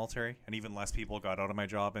job in the military, and even less people got out of my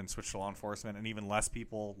job and switched to law enforcement, and even less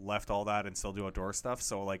people left all that and still do outdoor stuff.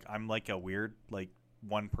 So like I'm like a weird like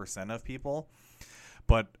 1% of people.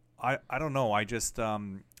 But I don't know. I just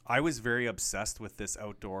I was very obsessed with this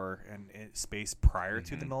outdoor and space prior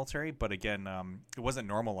to the military, but again, it wasn't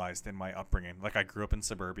normalized in my upbringing. Like, I grew up in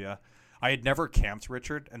suburbia. I had never camped,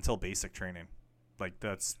 Richard, until basic training. Like,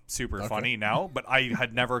 that's super funny now, but I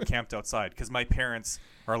had never camped outside because my parents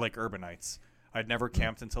are like urbanites. I'd never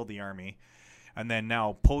camped until the Army. And then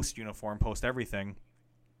now, post-uniform, post-everything,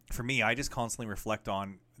 for me, I just constantly reflect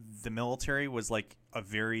on the military was like a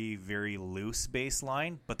very, very loose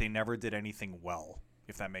baseline, but they never did anything well,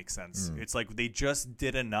 if that makes sense. It's like they just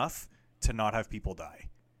did enough to not have people die.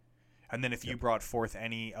 And then if you brought forth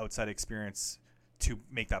any outside experience to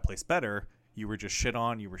make that place better, you were just shit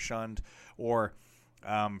on, you were shunned. Or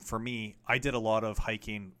for me, I did a lot of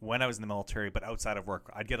hiking when I was in the military, but outside of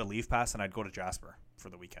work. I'd get a leave pass and I'd go to Jasper for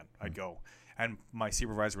the weekend. I'd go. And my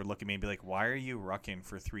supervisor would look at me and be like, why are you rucking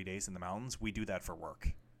for 3 days in the mountains? We do that for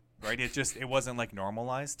work. Right? It wasn't like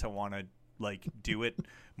normalized to want to like do it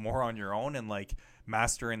more on your own and like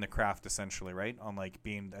mastering the craft essentially, right? On like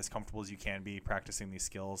being as comfortable as you can be, practicing these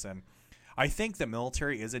skills. And I think the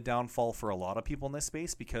military is a downfall for a lot of people in this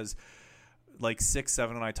space because like 6,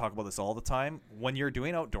 7 and I talk about this all the time. When you're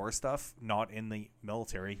doing outdoor stuff, not in the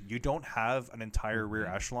military, you don't have an entire rear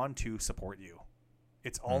echelon to support you.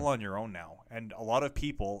 It's all on your own now. And a lot of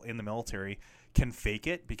people in the military can fake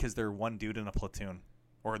it because they're one dude in a platoon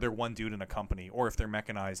or they're one dude in a company, or if they're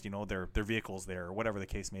mechanized, their vehicle's there or whatever the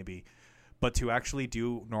case may be. But to actually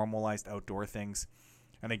do normalized outdoor things,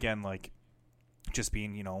 and again, like just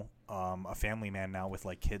being, a family man now with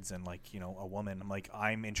like kids and like, a woman,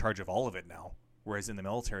 I'm in charge of all of it now. Whereas in the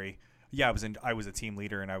military, I was a team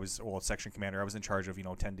leader and I was section commander. I was in charge of,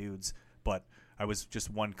 10 dudes, but I was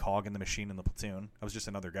just one cog in the machine in the platoon. I was just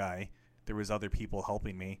another guy. There was other people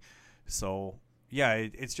helping me. So yeah,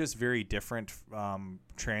 it's just very different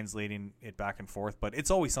translating it back and forth, but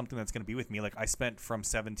it's always something that's going to be with me. Like I spent from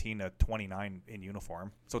 17 to 29 in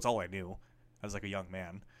uniform. So it's all I knew as like a young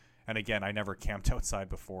man. And again, I never camped outside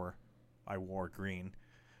before I wore green,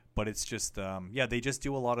 but it's just, they just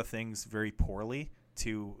do a lot of things very poorly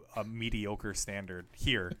to a mediocre standard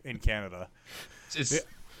here in Canada.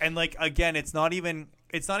 And like, again, it's not even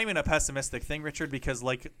a pessimistic thing, Richard, because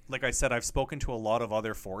like I said, I've spoken to a lot of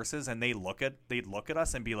other forces and they'd look at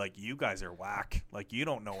us and be like, you guys are whack. Like you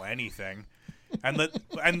don't know anything. And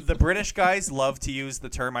the British guys love to use the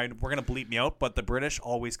term, we're going to bleep me out, but the British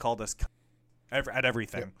always called us at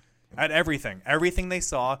everything. At everything they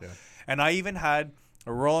saw. Yeah. And I even had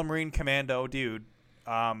a Royal Marine Commando dude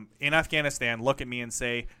in Afghanistan look at me and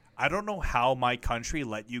say, I don't know how my country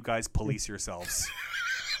let you guys police yourselves.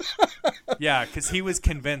 Yeah, because he was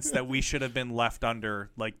convinced that we should have been left under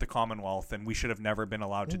like the Commonwealth and we should have never been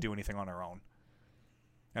allowed to do anything on our own.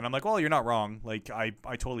 And I'm like, well, you're not wrong. Like I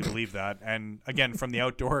totally believe that. And again, from the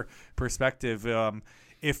outdoor perspective,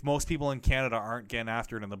 if most people in Canada aren't getting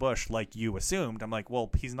after it in the bush like you assumed, I'm like,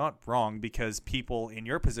 well, he's not wrong because people in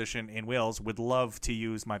your position in Wales would love to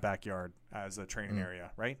use my backyard as a training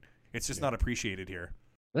area, right? It's just not appreciated here.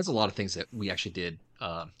 There's a lot of things that we actually did.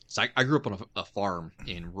 So I grew up on a farm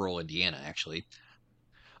in rural Indiana, actually.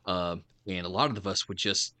 And a lot of us would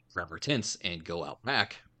just grab our tents and go out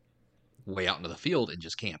back, way out into the field and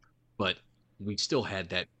just camp. But we still had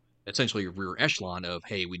that essentially rear echelon of,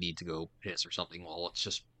 hey, we need to go piss or something. Well, let's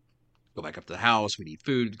just go back up to the house. We need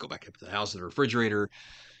food. Go back up to the house, the refrigerator.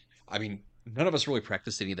 I mean, none of us really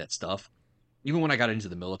practiced any of that stuff. Even when I got into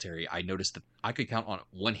the military, I noticed that I could count on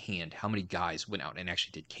one hand how many guys went out and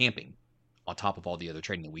actually did camping on top of all the other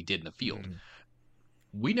training that we did in the field.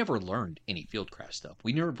 We never learned any fieldcraft stuff.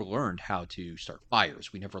 We never learned how to start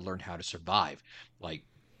fires. We never learned how to survive. Like,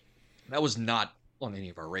 that was not on any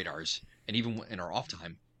of our radars. And even in our off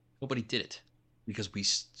time, nobody did it because we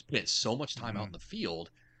spent so much time out in the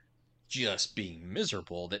field just being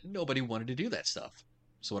miserable that nobody wanted to do that stuff.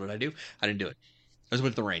 So what did I do? I didn't do it. I just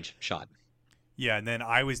went to the range, shot. Yeah, and then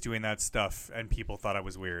I was doing that stuff, and people thought I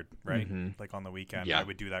was weird, right? Like on the weekend, I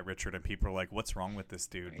would do that, Richard, and people are like, "What's wrong with this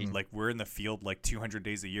dude? Like, we're in the field like 200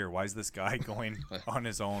 days a year. Why is this guy going on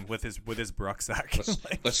his own with his rucksack?"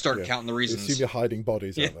 Let's start counting the reasons. You see me hiding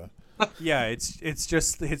bodies out there. Yeah, it's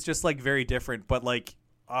just like very different, but like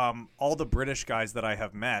all the British guys that I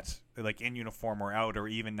have met, like in uniform or out, or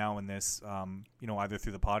even now in this, either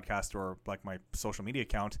through the podcast or like my social media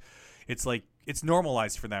account, it's like it's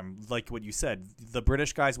normalized for them. Like what you said, the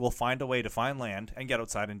British guys will find a way to find land and get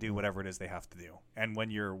outside and do whatever it is they have to do. And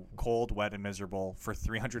when you're cold, wet, and miserable for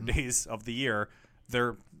 300 days of the year,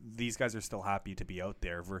 these guys are still happy to be out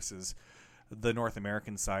there. Versus the North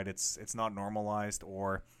American side, it's not normalized,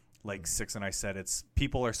 or like Six and I said, it's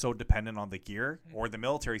people are so dependent on the gear, or the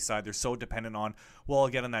military side, they're so dependent on, well, I'll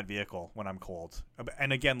get in that vehicle when I'm cold.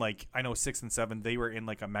 And again, like I know 6 and 7, they were in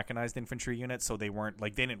like a mechanized infantry unit, so they weren't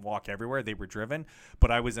like, they didn't walk everywhere, they were driven.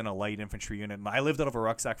 But I was in a light infantry unit, and I lived out of a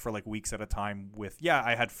rucksack for like weeks at a time with,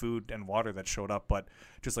 I had food and water that showed up, but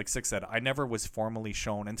just like Six said, I never was formally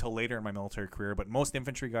shown until later in my military career. But most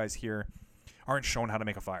infantry guys here aren't shown how to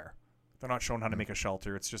make a fire. They're not shown how to make a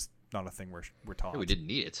shelter. It's just not a thing we're taught. Yeah, we didn't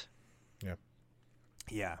need it. Yeah.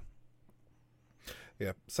 Yeah.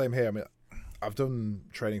 Yeah, same here. I mean, I've done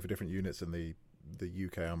training for different units in the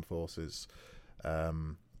UK Armed Forces,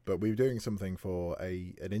 but we were doing something for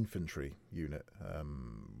an infantry unit,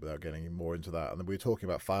 without getting more into that. And then we were talking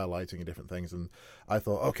about firelighting and different things, and I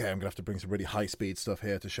thought, okay, I'm going to have to bring some really high-speed stuff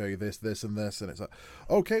here to show you this, this, and this. And it's like,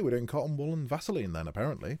 okay, we're doing cotton wool and Vaseline then,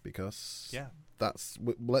 apparently, because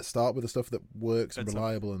let's start with the stuff that works and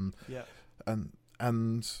reliable.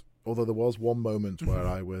 And although there was one moment where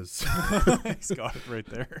I was... He's got it right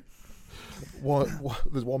there.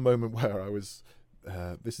 There's one moment where I was...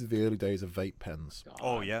 this is the early days of vape pens.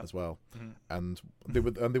 Oh yeah, as well, and they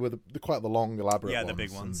were quite the long, elaborate ones. The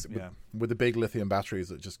big ones, with the big lithium batteries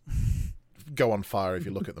that just go on fire if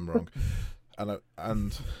you look at them wrong. And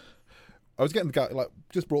I was getting the guy, like,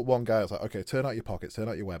 just brought one guy. I was like, okay, turn out your pockets, turn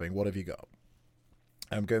out your webbing. What have you got?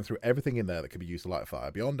 And I'm going through everything in there that could be used to light a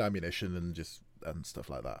fire, beyond ammunition and stuff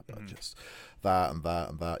like that. But just that and that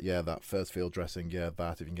and that. Yeah, that first field dressing. Yeah,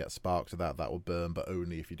 that if you can get a spark to that will burn, but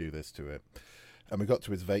only if you do this to it. And we got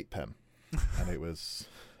to his vape pen, and it was,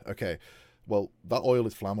 okay, well, that oil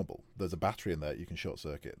is flammable. There's a battery in there. You can short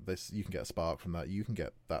circuit. You can get a spark from that. You can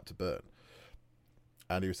get that to burn.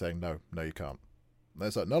 And he was saying, no, you can't. And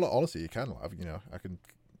it's like, no, honestly, you can. I can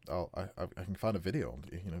find a video on,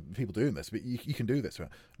 people doing this, but you can do this.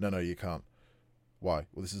 No, you can't. Why?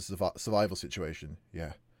 Well, this is a survival situation.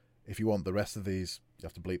 Yeah. If you want the rest of these, you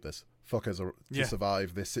have to bleep this. Fuckers to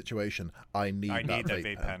survive this situation. I need that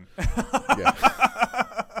vape pen.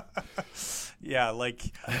 Yeah,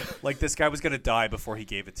 like this guy was gonna die before he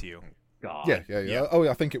gave it to you. God. Yeah. Oh,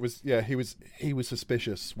 I think it was. Yeah, he was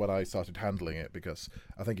suspicious when I started handling it, because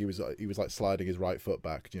I think he was like sliding his right foot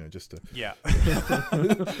back, just to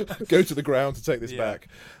go to the ground to take this back.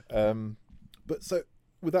 But so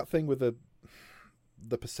with that thing with the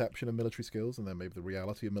perception of military skills and then maybe the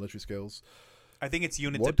reality of military skills, I think it's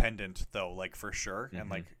unit dependent though, like for sure. And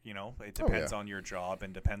like, it depends on your job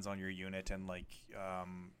and depends on your unit, and like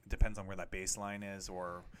depends on where that baseline is,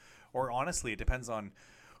 or honestly it depends on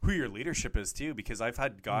who your leadership is too, because I've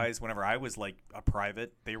had guys whenever I was like a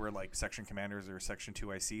private, they were like section commanders or section 2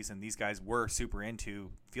 ICs, and these guys were super into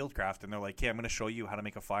fieldcraft, and they're like, hey, I'm going to show you how to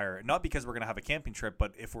make a fire, not because we're going to have a camping trip,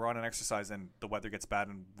 but if we're on an exercise and the weather gets bad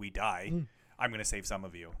and we die, I'm going to save some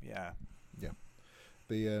of you. Yeah.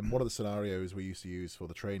 The one of the scenarios we used to use for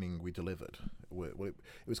the training we delivered, it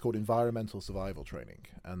was called environmental survival training,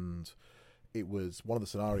 and it was, one of the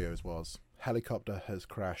scenarios was, helicopter has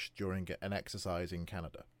crashed during an exercise in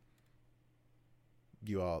Canada.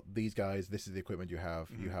 You are these guys, this is the equipment you have.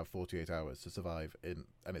 You have 48 hours to survive and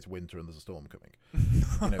it's winter and there's a storm coming.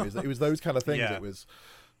 It was those kind of things.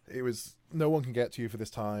 It was no one can get to you for this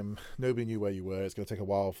time. Nobody knew where you were. It's going to take a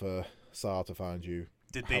while for SAR to find you.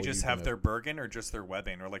 Did they just have their Bergen or just their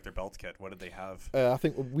webbing or like their belt kit? What did they have? I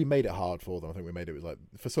think we made it hard for them. I think we made it was like,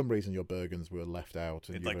 for some reason your Bergens were left out.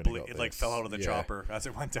 And it fell out of the chopper as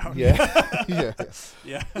it went down. Yeah.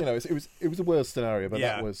 It was a worse scenario, but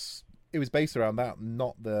it was based around that,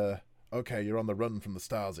 not the, okay, you're on the run from the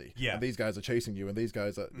Stasi. Yeah. And these guys are chasing you, and these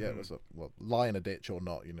guys are, it was lie in a ditch or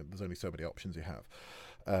not. There's only so many options you have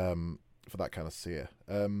for that kind of seer.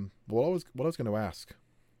 What I was going to ask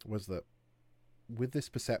was that with this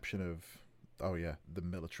perception of, the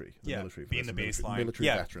military. Being the baseline. Military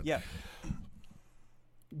veteran. Yeah.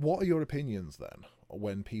 What are your opinions then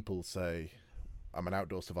when people say, I'm an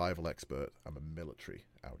outdoor survival expert, I'm a military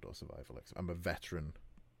outdoor survival expert, I'm a veteran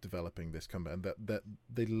developing this company, and that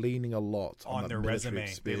they're leaning a lot on their resume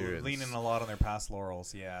experience. They're leaning a lot on their past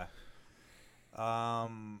laurels.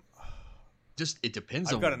 Just it depends.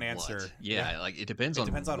 I've on got an answer. Like it depends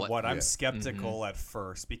on what. I'm skeptical at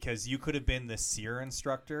first, because you could have been the SEER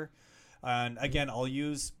instructor, and again, I'll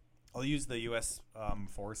use the U.S.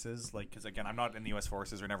 forces, like, because again, I'm not in the U.S.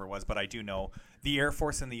 forces or never was, but I do know the Air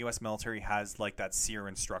Force and the U.S. military has like that SEER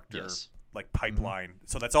instructor. Like pipeline.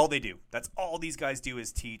 So that's all they do. That's all these guys do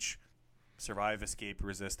is teach survive, escape,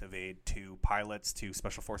 resist, evade to pilots, to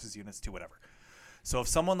special forces units, to whatever. So if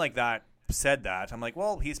someone like that said that, I'm like,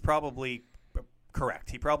 well, he's probably correct.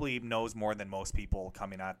 He probably knows more than most people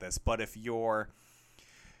coming at this. But if you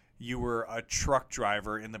were a truck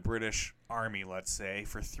driver in the British Army, let's say,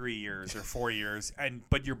 for 3 years or 4 years,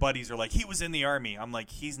 but your buddies are like, he was in the Army. I'm like,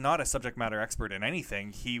 he's not a subject matter expert in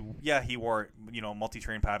anything. He wore,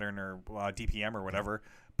 multi-train pattern or DPM or whatever,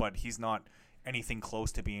 but he's not anything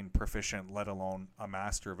close to being proficient, let alone a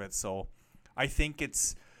master of it. So I think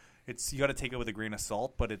it's you got to take it with a grain of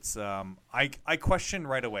salt, but it's I question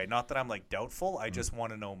right away. Not that I'm like doubtful. I just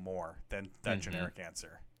want to know more than that generic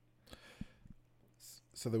answer.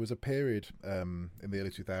 So there was a period in the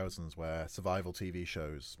early 2000s where survival TV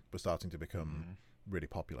shows were starting to become really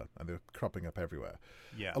popular, and they were cropping up everywhere.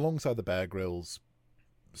 Yeah. Alongside the Bear Grylls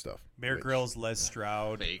stuff. Bear Grylls, Les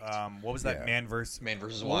Stroud. Baked. What was that? Yeah. Man versus Man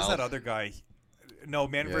vs. What was Wild. that other guy? No,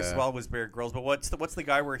 Man versus Yeah. Wild was Bear Grylls. But what's the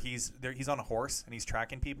guy where he's on a horse and he's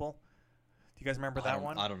tracking people? Do you guys remember that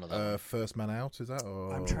one? I don't know that one. First Man Out, is that?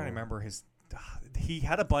 Or... I'm trying to remember his. He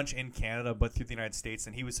had a bunch in Canada, but through the United States,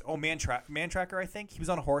 and he was Man Tracker, I think. He was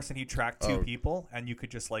on a horse and he tracked two people, and you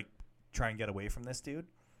could just like try and get away from this dude.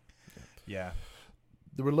 Yeah.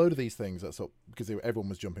 There were a load of these things because everyone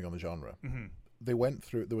was jumping on the genre. Mm-hmm. They went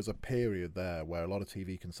through. There was a period there where a lot of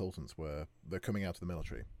TV consultants they're coming out of the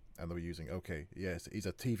military, and they were using. Okay, yes, he's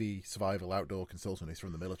a TV survival outdoor consultant. He's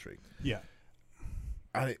from the military. Yeah.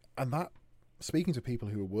 And that, speaking to people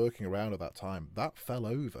who were working around at that time, that fell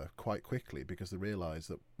over quite quickly because they realised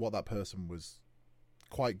that what that person was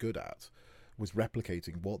quite good at was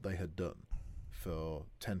replicating what they had done for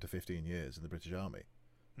 10 to 15 years in the British Army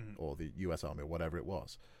or the US Army or whatever it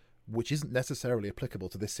was, which isn't necessarily applicable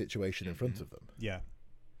to this situation in front of them. Yeah.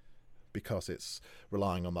 Because it's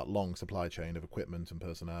relying on that long supply chain of equipment and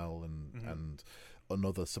personnel and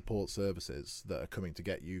other support services that are coming to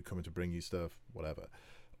get you, coming to bring you stuff, whatever.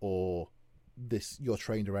 Or you're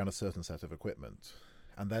trained around a certain set of equipment.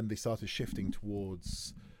 And then they started shifting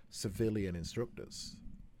towards civilian instructors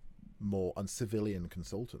more and civilian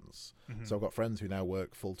consultants. So I've got friends who now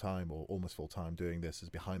work full-time or almost full-time doing this as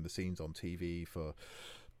behind the scenes on TV for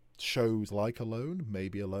shows like Alone,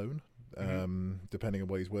 maybe Alone, depending on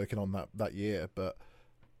what he's working on that year. But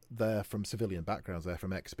they're from civilian backgrounds, they're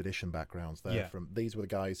from expedition backgrounds, these were the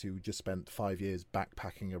guys who just spent 5 years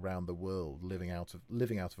backpacking around the world, living out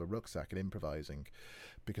of a rucksack and improvising,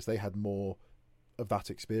 because they had more of that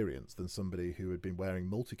experience than somebody who had been wearing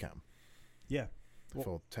multicam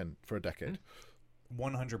for a decade.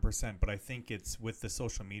 100%, but I think it's with the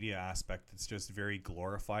social media aspect, it's just very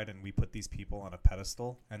glorified, and we put these people on a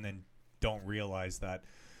pedestal and then don't realize that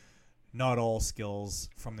not all skills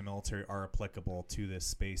from the military are applicable to this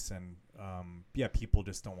space, and people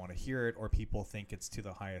just don't want to hear it, or people think it's to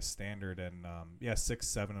the highest standard. And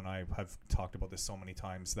 6-7 and I have talked about this so many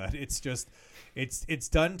times that it's just it's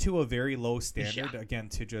done to a very low standard, again,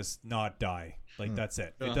 to just not die. Like that's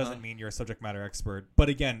it. It doesn't mean you're a subject matter expert, but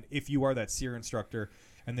again, if you are that SEER instructor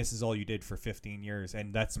and this is all you did for 15 years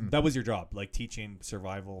and that was your job, like teaching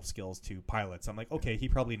survival skills to pilots, I'm like, okay, he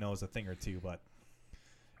probably knows a thing or two. But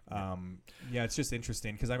it's just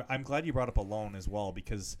interesting because I'm glad you brought up Alone as well,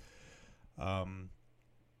 because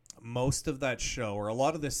most of that show, or a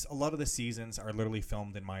lot of the seasons are literally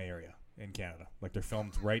filmed in my area in Canada. Like they're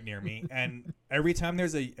filmed right near me, and every time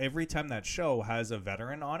that show has a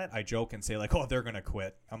veteran on it, I joke and say like, oh, they're gonna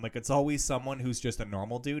quit. I'm like, it's always someone who's just a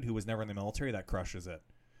normal dude who was never in the military that crushes it.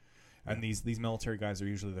 And these military guys are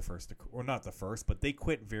usually the first to, or not the first, but they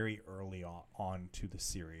quit very early on to the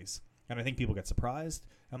series. And I think people get surprised.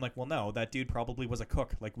 I'm like, well, no, that dude probably was a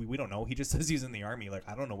cook. Like, we don't know. He just says he's in the Army. Like,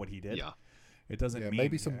 I don't know what he did. Yeah. It doesn't mean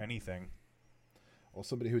maybe anything. Or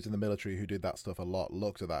somebody who's in the military who did that stuff a lot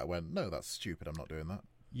looked at that and went, no, that's stupid. I'm not doing that.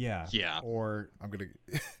 Yeah. Yeah. Or I'm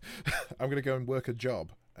gonna go and work a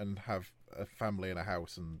job and have a family and a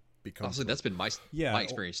house and be comfortable. Honestly, that's been my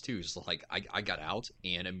experience too. Is like I got out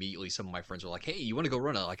and immediately some of my friends were like, "Hey, you want to go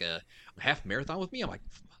run a half marathon with me?" I'm like,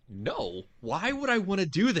 "No, why would I want to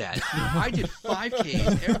do that? I did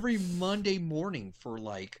 5Ks every Monday morning for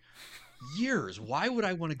like years. Why would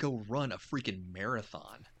I want to go run a freaking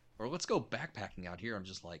marathon? Or let's go backpacking out here." I'm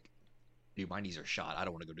just like, dude, my knees are shot. I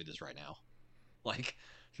don't want to go do this right now. Like,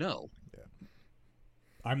 no. Yeah.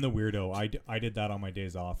 I'm the weirdo. I did that on my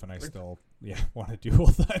days off, and I still want to do all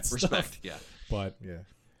that stuff. Respect, yeah. But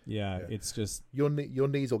it's just your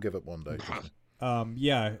knees will give up one day.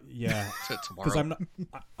 yeah. Because Tomorrow.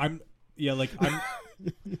 I'm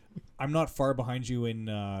not far behind you in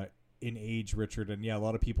age, Richard, and a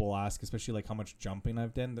lot of people ask, especially like how much jumping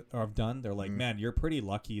I've done. They're like, man, you're pretty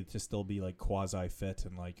lucky to still be like quasi fit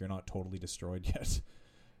and like you're not totally destroyed yet.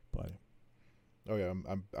 But oh yeah,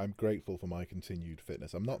 I'm grateful for my continued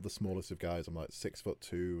fitness. I'm not the smallest of guys. I'm like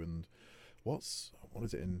 6'2", and what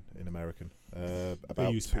is it in American?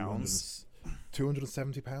 About use pounds.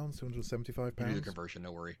 270 pounds, 275 You do the pounds. conversion,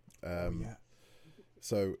 no worry.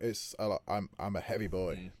 So it's I'm a heavy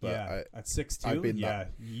boy. But at 6'2",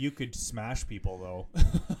 you could smash people though.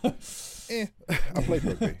 I played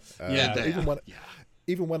rugby.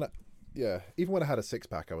 Even when I had a six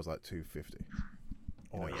pack, I was like 250.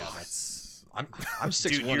 Oh yeah, that's I'm 6'1".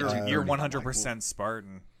 Dude, you're 100%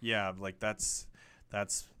 Spartan. Yeah, like that's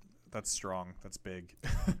strong. That's big.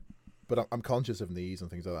 But I'm conscious of knees and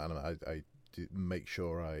things like that, and I do make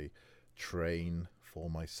sure I train for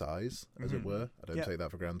my size, as it were. I don't take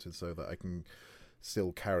that for granted, so that I can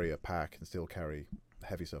still carry a pack and still carry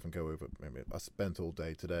heavy stuff and go over. I mean, I spent all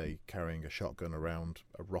day today carrying a shotgun around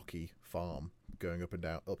a rocky farm, going up and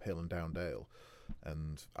down, uphill and down dale.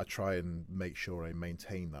 And I try and make sure I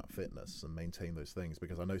maintain that fitness and maintain those things,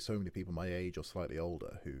 because I know so many people my age or slightly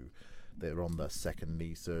older who they're on their second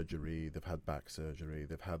knee surgery, they've had back surgery,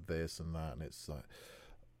 they've had this and that, and it's like,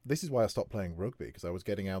 this is why I stopped playing rugby, because I was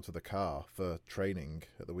getting out of the car for training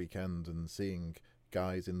at the weekend and seeing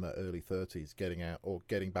guys in their early 30s getting out or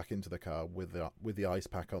getting back into the car with the ice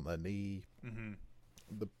pack on their knee,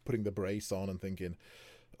 putting the brace on, and thinking,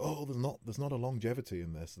 oh, there's not a longevity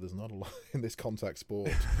in this. There's not a lot in this contact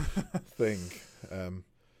sport thing.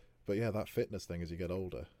 But yeah, that fitness thing as you get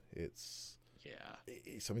older, it's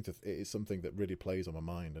something that really plays on my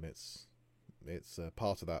mind, and it's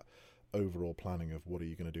part of that overall planning of what are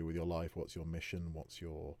you going to do with your life, what's your mission,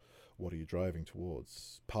 what are you driving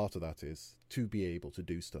towards. Part of that is to be able to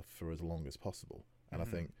do stuff for as long as possible. And I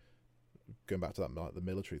think going back to that, like the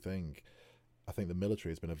military thing, I think the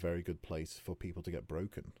military has been a very good place for people to get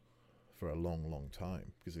broken for a long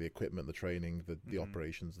time because of the equipment, the training, the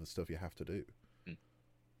operations, the stuff you have to do.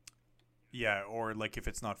 Yeah, or like if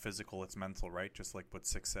it's not physical, it's mental, right? Just like what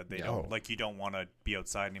Six said, you don't want to be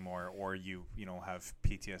outside anymore, or you have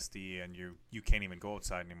PTSD and you can't even go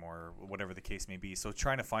outside anymore, or whatever the case may be. So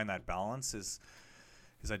trying to find that balance is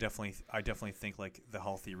I definitely think like the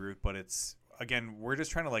healthy route, but it's, again, we're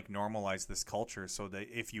just trying to like normalize this culture so that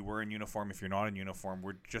if you were in uniform, if you're not in uniform,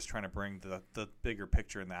 we're just trying to bring the bigger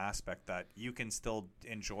picture and the aspect that you can still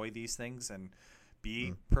enjoy these things and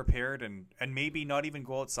be prepared and maybe not even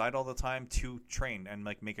go outside all the time to train and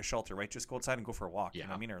like make a shelter, right? Just go outside and go for a walk, you know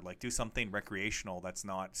what I mean? Or like do something recreational that's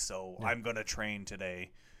not I'm going to train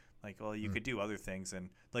today. Like, well, you could do other things.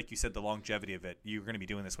 And like you said, the longevity of it, you're going to be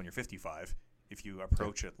doing this when you're 55 if you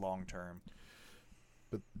approach it long term.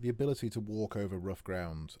 But the ability to walk over rough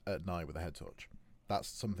ground at night with a head torch, that's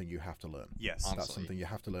something you have to learn. Yes. Honestly. That's something you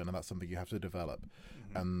have to learn, and that's something you have to develop.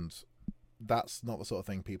 And that's not the sort of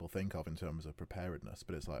thing people think of in terms of preparedness,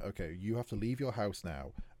 but it's like, okay, you have to leave your house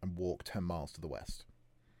now and walk 10 miles to the west,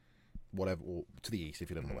 whatever, or to the east if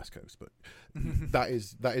you live on the west coast. But that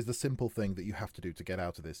is the simple thing that you have to do to get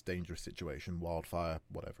out of this dangerous situation, wildfire,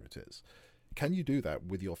 whatever it is. Can you do that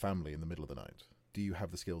with your family in the middle of the night? Do you have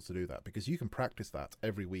the skills to do that? Because you can practice that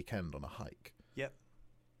every weekend on a hike. Yep.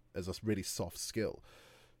 As a really soft skill.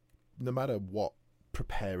 No matter what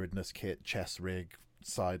preparedness kit, chest rig,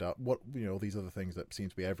 side up, what, all these other things that seem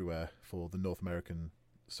to be everywhere for the North American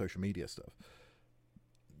social media stuff.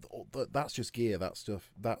 That's just gear. That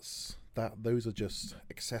stuff. Those are just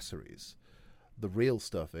accessories. The real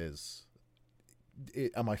stuff is,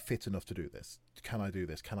 am I fit enough to do this? Can I do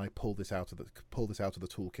this? Can I pull this out of the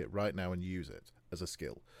toolkit right now and use it as a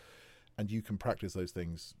skill? And you can practice those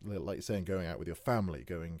things, like you're saying, going out with your family,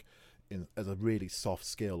 going in as a really soft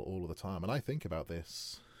skill all of the time. And I think about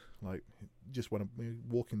this, like just when I'm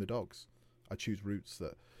walking the dogs, I choose routes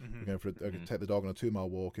that we're going for. I take the dog on a 2-mile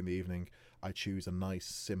walk in the evening. I choose a nice,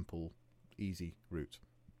 simple, easy route.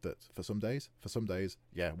 That for some days,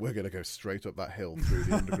 yeah, we're going to go straight up that hill through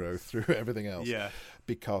the undergrowth, through everything else. Yeah.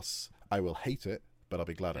 Because I will hate it, but I'll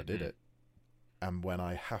be glad I did it. And when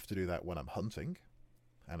I have to do that when I'm hunting,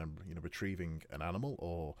 and I'm retrieving an animal,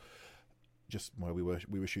 or just where we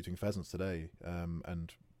were shooting pheasants today,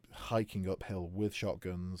 and hiking uphill with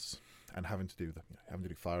shotguns, and having to do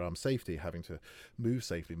firearm safety, having to move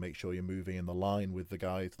safely, make sure you're moving in the line with the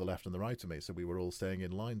guy to the left and the right of me, so we were all staying in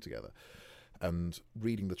line together. And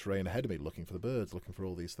reading the terrain ahead of me, looking for the birds, looking for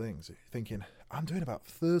all these things, thinking, I'm doing about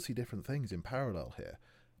 30 different things in parallel here.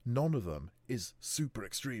 None of them is super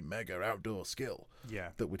extreme, mega outdoor skill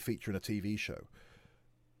that would feature in a TV show.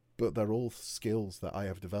 But they're all skills that I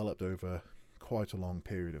have developed over quite a long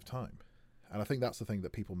period of time. And I think that's the thing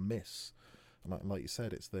that people miss. And like you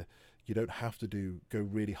said, it's you don't have to go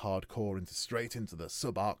really hardcore straight into the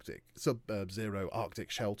sub-zero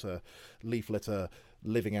Arctic shelter, leaf litter,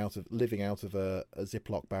 living out of a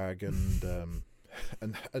Ziploc bag and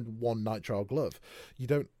one nitrile glove. You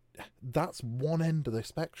don't. That's one end of the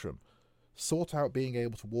spectrum. Sort out being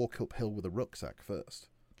able to walk uphill with a rucksack first.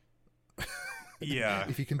 Yeah.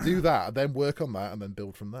 If you can do that, then work on that, and then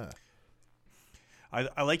build from there.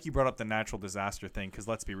 I like you brought up the natural disaster thing, because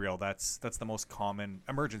let's be real, that's the most common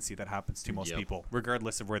emergency that happens to most people,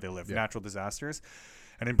 regardless of where they live. Natural disasters.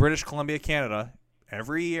 And in British Columbia, Canada,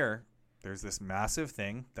 every year there's this massive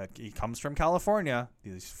thing that comes from California.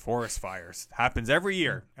 These forest fires happens every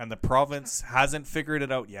year, and the province hasn't figured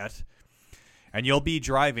it out yet. And you'll be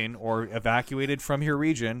driving or evacuated from your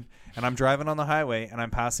region, and I'm driving on the highway, and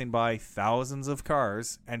I'm passing by thousands of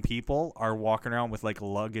cars, and people are walking around with like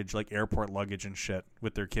luggage, like airport luggage and shit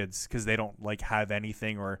with their kids because they don't like have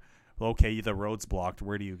anything, or okay, the road's blocked.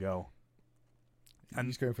 Where do you go? And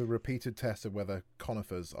he's going for repeated tests of whether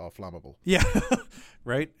conifers are flammable. Yeah,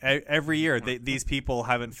 right. Every year, these people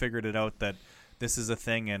haven't figured it out that this is a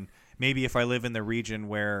thing, and maybe if I live in the region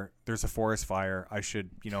where there's a forest fire, I should,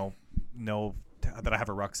 know that I have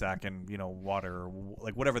a rucksack and, water, or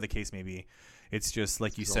like whatever the case may be. It's just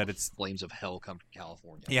like you said, it's flames of hell come from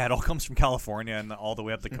California. Yeah, it all comes from California and all the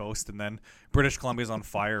way up the coast, and then British Columbia's on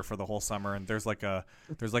fire for the whole summer, and there's like a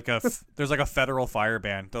federal fire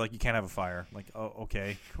ban. They're like, you can't have a fire. Like, oh,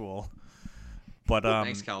 okay, cool. But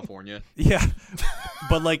thanks, California. Yeah,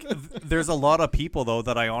 but like, there's a lot of people though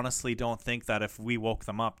that I honestly don't think that if we woke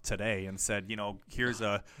them up today and said, here's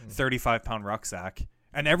a 35-pound rucksack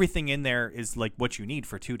and everything in there is like what you need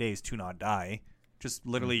for 2 days to not die. Just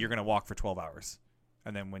literally, you're gonna walk for 12 hours,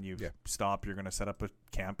 and then when you stop, you're gonna set up a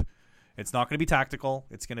camp. It's not gonna be tactical.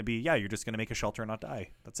 It's gonna be you're just gonna make a shelter and not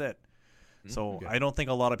die. That's it. So I don't think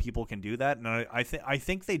a lot of people can do that, and I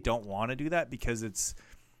think they don't want to do that because it's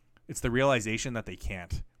the realization that they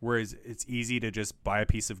can't. Whereas it's easy to just buy a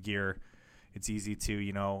piece of gear. It's easy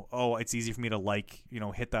to, it's easy for me to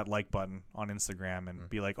hit that like button on Instagram and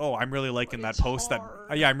be like, oh, I'm really liking that post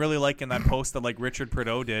I'm really liking that post that like Richard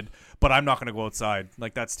Prideaux did, but I'm not going to go outside.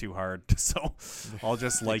 Like, that's too hard. So I'll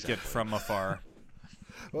just like it from afar.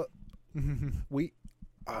 Well,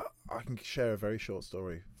 I can share a very short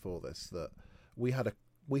story for this, that we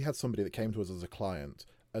had somebody that came to us as a client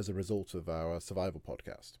as a result of our survival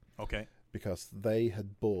podcast. Okay. Because they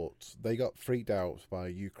got freaked out by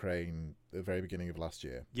Ukraine at the very beginning of last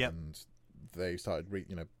year. Yep. And they started,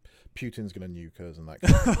 Putin's going to nuke us and that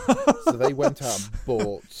kind of thing. So they went out and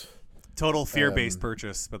bought... Total fear-based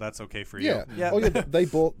purchase, but that's okay for you. Yeah. Oh, yeah. They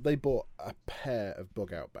bought a pair of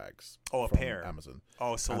bug-out bags. Oh, a from pair. Amazon.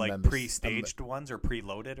 Oh, so like pre-staged ones or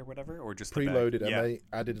preloaded or whatever, or just preloaded, and they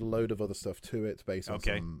added a load of other stuff to it based on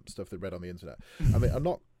some stuff they read on the internet. I mean, I'm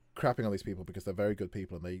not crapping on these people because they're very good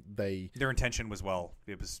people, and their intention was well.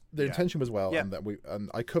 Intention was well, and that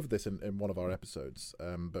and I covered this in one of our episodes.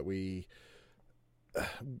 But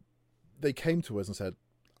they came to us and said,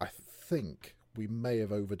 I think we may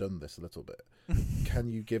have overdone this a little bit. Can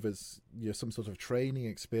you give us some sort of training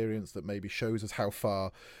experience that maybe shows us how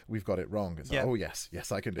far we've got it wrong? It's like, oh yes,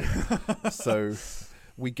 I can do that. So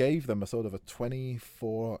we gave them a sort of a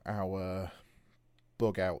 24-hour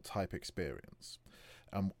bug out type experience.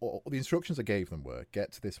 All the instructions I gave them were,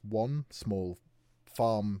 get to this one small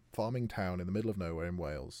farming town in the middle of nowhere in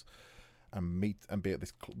Wales, and be at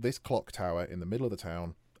this clock tower in the middle of the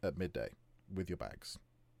town at midday with your bags.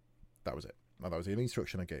 That was it. That was the only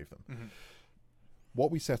instruction I gave them. Mm-hmm.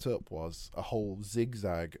 What we set up was a whole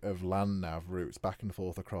zigzag of land nav routes back and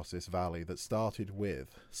forth across this valley that started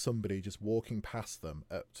with somebody just walking past them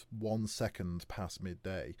at 1 second past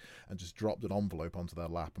midday and just dropped an envelope onto their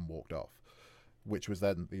lap and walked off, which was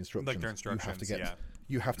then the instructions. Like their instructions,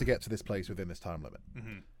 you have to get to this place within this time limit.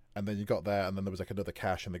 Mm-hmm. And then you got there, and then there was like another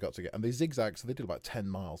cache, and they got to get... And they zigzagged, so they did about 10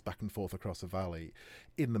 miles back and forth across the valley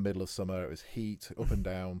in the middle of summer. It was heat, up and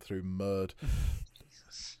down, through mud.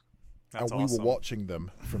 That's and we awesome. were watching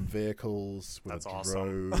them from vehicles, with a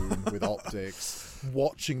drone, with optics,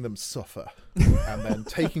 watching them suffer, and then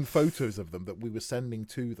taking photos of them that we were sending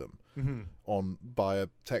to them by a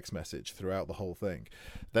text message throughout the whole thing.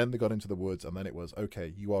 Then they got into the woods, and then it was,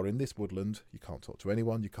 okay, you are in this woodland, you can't talk to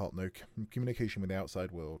anyone, you can't know communication with the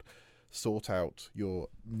outside world, sort out your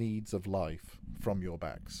needs of life from your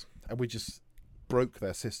bags. And we just broke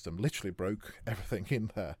their system, literally broke everything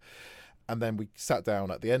in there. And then we sat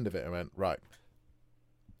down at the end of it and went, right,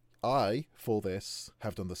 I, for this,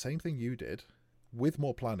 have done the same thing you did with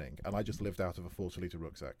more planning, and I just lived out of a 40-litre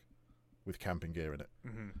rucksack with camping gear in it.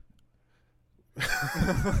 Mm-hmm.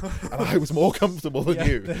 And I was more comfortable than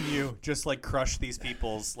you. Than you. Just, like, crush these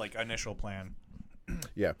people's, like, initial plan.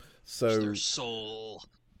 Yeah. So their soul.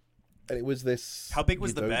 And it was this... How big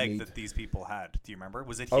was the bag that these people had? Do you remember?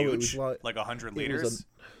 Was it huge? It was like 100 liters?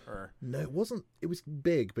 No, it wasn't. It was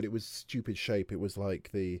big, but it was stupid shape. It was like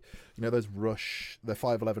the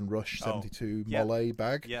 511 Rush 72 Mollet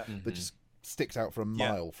bag that just sticks out for a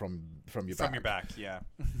mile from your back. From your back, yeah.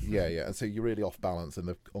 Yeah. And so you're really off balance and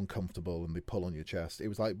they're uncomfortable and they pull on your chest. It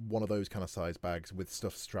was like one of those kind of size bags with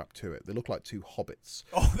stuff strapped to it. They look like two hobbits.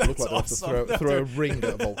 Oh, that's they look like awesome. They have to throw a ring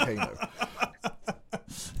at a volcano.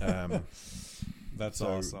 That's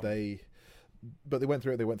awesome. but they went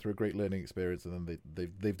through it. They went through a great learning experience, and then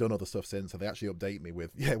they've done other stuff since. So they actually update me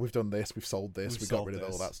with, yeah, we've done this, we've sold this, we got rid of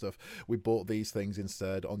all that stuff, we bought these things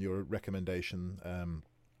instead on your recommendation.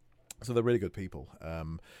 So they're really good people.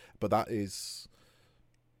 But that is,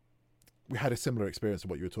 we had a similar experience to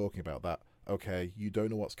what you were talking about. That okay, you don't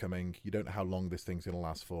know what's coming, you don't know how long this thing's going to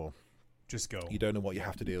last for. Just go. You don't know what you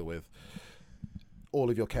have to deal with. All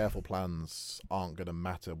of your careful plans aren't going to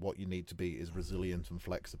matter. What you need to be is resilient and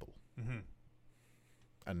flexible. Mm-hmm.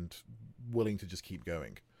 And willing to just keep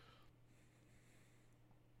going.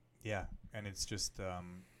 Yeah, and it's just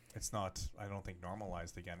it's not, I don't think,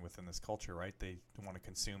 normalized again within this culture, right? They want to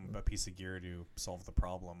consume a piece of gear to solve the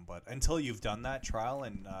problem, but until you've done that trial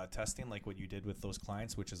and testing, like what you did with those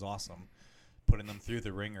clients, which is awesome, putting them through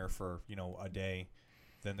the ringer for a day,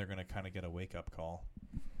 then they're going to kind of get a wake up call.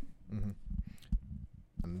 Mm-hmm.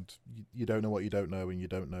 And you don't know what you don't know, and you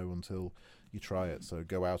don't know until you try it. So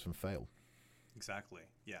go out and fail. Exactly.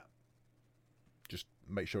 Yeah. Just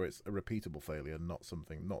make sure it's a repeatable failure, not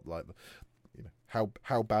like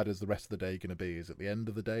how bad is the rest of the day going to be? Is it the end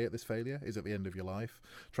of the day at this failure? Is it the end of your life?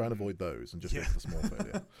 Try and avoid those and just go for the small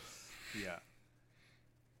failure. Yeah.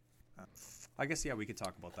 I guess we could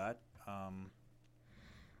talk about that.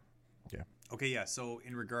 Yeah. Okay. Yeah. So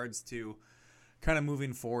in regards to kind of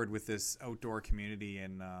moving forward with this outdoor community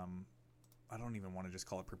and I don't even want to just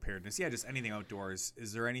call it preparedness. Yeah, just anything outdoors.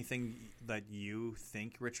 Is there anything that you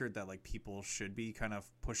think, Richard, that like people should be kind of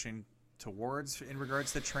pushing towards in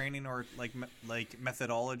regards to training or like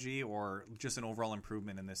methodology or just an overall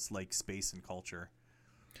improvement in this like space and culture?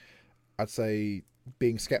 I'd say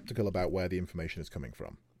being skeptical about where the information is coming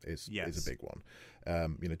from is a big one.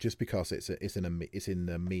 Just because it's in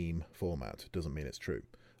a meme format doesn't mean it's true,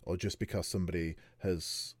 or just because somebody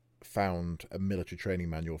has found a military training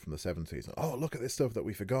manual from the 70s. Oh, look at this stuff that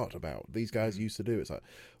we forgot about. These guys used to do. It's like,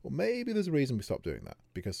 well, maybe there's a reason we stopped doing that,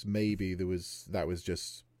 because maybe that was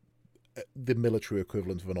just the military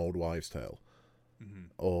equivalent of an old wives' tale,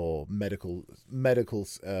 or medical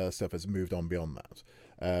stuff has moved on beyond that.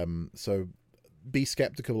 So be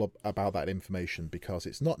skeptical about that information, because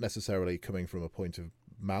it's not necessarily coming from a point of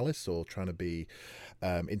malice or trying to be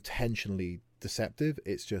intentionally deceptive.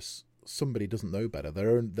 It's just somebody doesn't know better.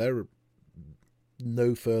 They're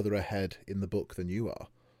no further ahead in the book than you are,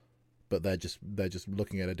 but they're just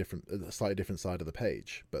looking at a slightly different side of the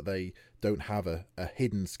page. But they don't have a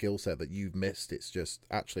hidden skill set that you've missed. It's just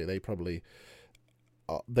actually they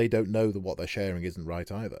don't know that what they're sharing isn't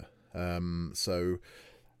right either. So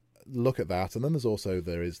look at that. And then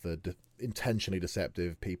there is the intentionally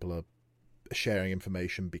deceptive. People are sharing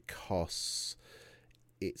information because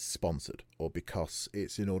it's sponsored, or because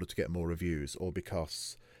it's in order to get more reviews, or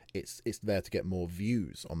because it's there to get more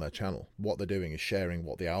views on their channel. What they're doing is sharing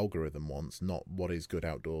what the algorithm wants, not what is good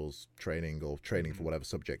outdoors training or training for whatever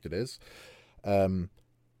subject it is. And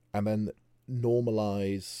then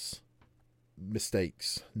normalize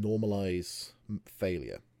mistakes, normalize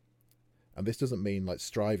failure. And this doesn't mean like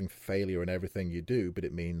striving for failure in everything you do, but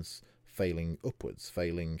it means failing upwards,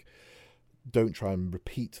 don't try and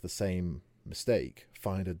repeat the same mistake.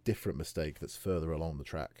 Find a different mistake that's further along the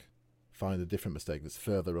track. Find a different mistake that's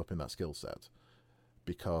further up in that skill set,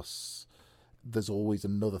 because there's always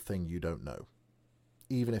another thing you don't know.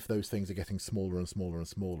 Even if those things are getting smaller and smaller and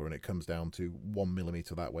smaller, and it comes down to 1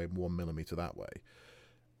 millimeter that way and 1 millimeter that way,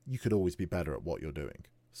 you could always be better at what you're doing.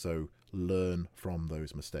 So learn from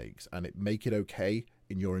those mistakes, and make it okay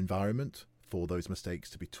in your environment for those mistakes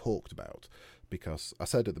to be talked about. Because I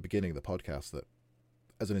said at the beginning of the podcast that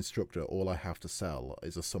as an instructor, all I have to sell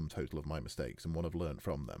is a sum total of my mistakes and what I've learned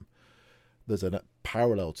from them. There's a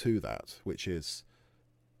parallel to that, which is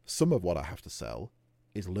some of what I have to sell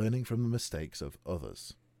is learning from the mistakes of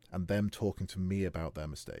others and them talking to me about their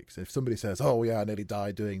mistakes. If somebody says, oh yeah, I nearly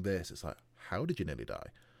died doing this, it's like, how did you nearly die?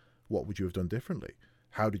 What would you have done differently?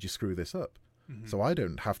 How did you screw this up? So I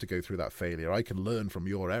don't have to go through that failure. I can learn from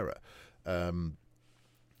your error.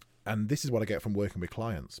 And this is what I get from working with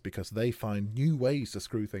clients, because they find new ways to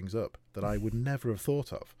screw things up that I would never have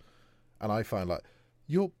thought of. And I find like,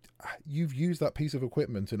 you've used that piece of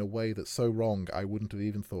equipment in a way that's so wrong, I wouldn't have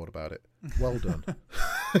even thought about it. Well done.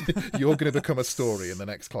 You're going to become a story in the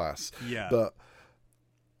next class. Yeah. But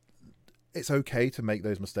it's okay to make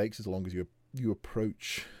those mistakes as long as you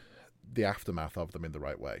approach the aftermath of them in the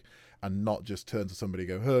right way, and not just turn to somebody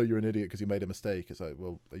and go, oh, you're an idiot because you made a mistake. It's like,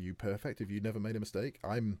 well, are you perfect? Have you never made a mistake?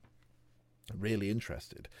 I'm really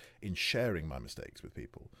interested in sharing my mistakes with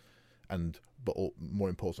people, but more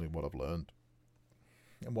importantly, what I've learned.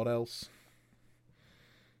 And what else?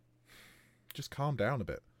 Just calm down a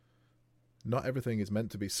bit. Not everything is meant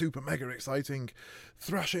to be super mega exciting,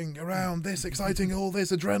 thrashing around, this exciting, all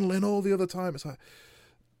this adrenaline all the other time. It's like,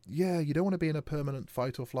 yeah, you don't want to be in a permanent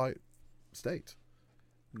fight or flight state.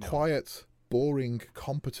 No. Quiet, boring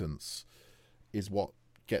competence is what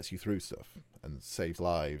gets you through stuff and saves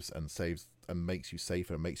lives and makes you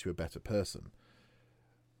safer and makes you a better person.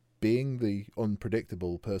 Being the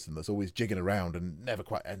unpredictable person that's always jigging around and never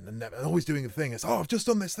quite and always doing the thing. It's, I've just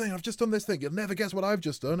done this thing. You'll never guess what I've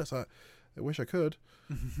just done. It's like, I wish I could,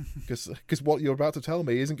 because what you're about to tell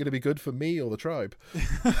me isn't going to be good for me or the tribe.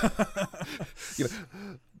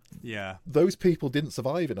 Yeah, those people didn't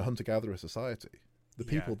survive in a hunter-gatherer society. The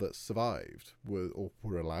people that survived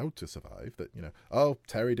were allowed to survive. That,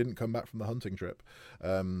 Terry didn't come back from the hunting trip.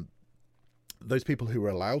 Those people who were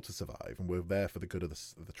allowed to survive and were there for the good of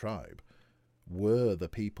the tribe were the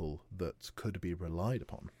people that could be relied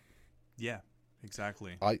upon. Yeah,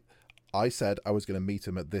 exactly. I said I was going to meet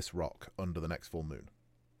him at this rock under the next full moon.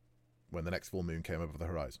 When the next full moon came over the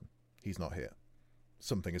horizon, he's not here.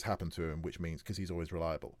 Something has happened to him, which means, because he's always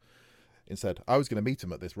reliable. Instead, I was going to meet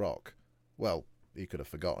him at this rock. Well, he could have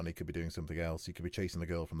forgotten. He could be doing something else. He could be chasing the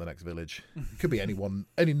girl from the next village. It could be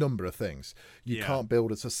any number of things. You can't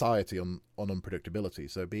build a society on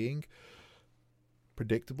unpredictability. So being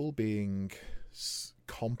predictable, being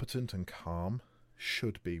competent and calm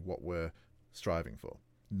should be what we're striving for,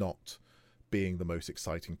 not being the most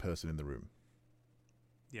exciting person in the room.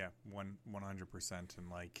 Yeah, 100%. And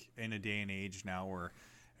like in a day and age now where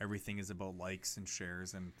everything is about likes and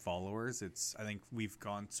shares and followers, I think we've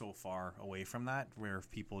gone so far away from that, where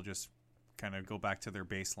people just kind of go back to their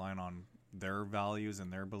baseline on their values and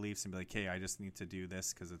their beliefs and be like, hey, I just need to do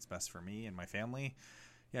this because it's best for me and my family.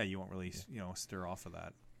 Yeah, you won't really stir off of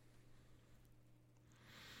that.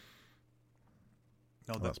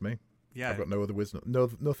 No, that's me. Yeah, I've got no other wisdom.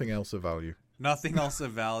 Nothing else of value. Nothing else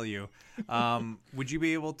of value. Would you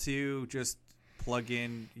be able to just plug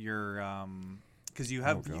in your because you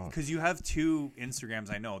have two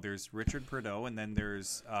Instagrams? I know there's Richard Prideaux, and then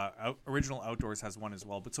there's Original Outdoors has one as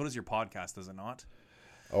well. But so does your podcast, does it not?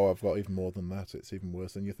 Oh, I've got even more than that. It's even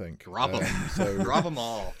worse than you think. Drop them. Drop them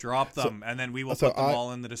all. Drop them, and then we will put them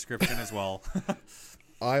all in the description as well.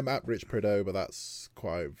 I'm at Rich Prideaux, but that's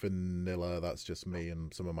quite vanilla. That's just me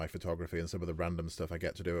and some of my photography and some of the random stuff I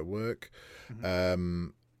get to do at work. Mm-hmm.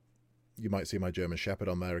 You might see my German Shepherd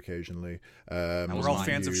on there occasionally. We're all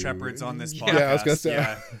fans of shepherds on this podcast. Yeah, I was going to say.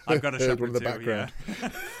 Yeah, I've got a shepherd in the background.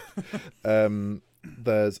 Yeah.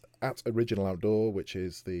 There's at Original Outdoor, which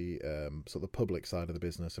is the sort of public side of the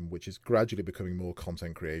business, and which is gradually becoming more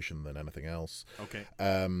content creation than anything else. Okay.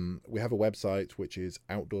 We have a website which is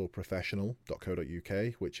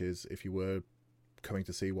outdoorprofessional.co.uk, which is, if you were coming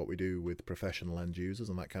to see what we do with professional end users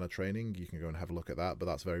and that kind of training, you can go and have a look at that, but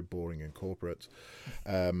that's very boring and corporate.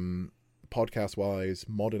 Podcast wise,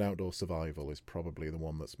 Modern Outdoor Survival is probably the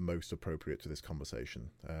one that's most appropriate to this conversation.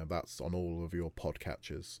 That's on all of your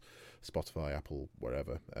podcatchers, Spotify, Apple,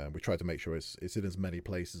 wherever. We try to make sure it's in as many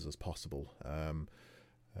places as possible. And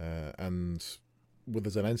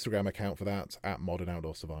there's an Instagram account for that at Modern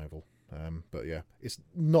Outdoor Survival. But yeah, it's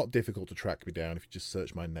not difficult to track me down if you just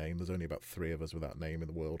search my name. There's only about 3 of us with that name in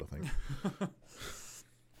the world, I think.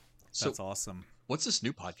 That's awesome. What's this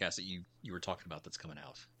new podcast that you were talking about that's coming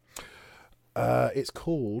out? It's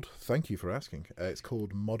called, thank you for asking, it's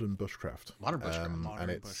called Modern Bushcraft. Modern Bushcraft. Modern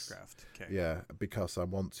Bushcraft. Okay. Yeah, because I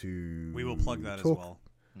want to. We will plug that as well.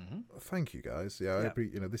 Mm-hmm. Thank you, guys. Yeah,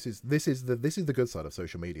 yeah. This is the good side of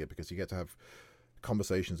social media, because you get to have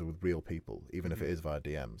conversations with real people, even if it is via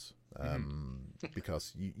DMs.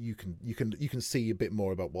 Because you can see a bit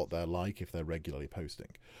more about what they're like if they're regularly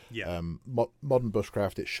posting. Yeah. Modern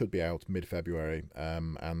Bushcraft, it should be out mid-February,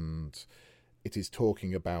 and it is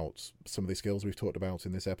talking about some of the skills we've talked about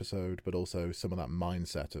in this episode, but also some of that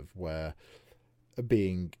mindset of where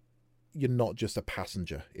you're not just a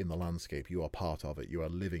passenger in the landscape, you are part of it, you are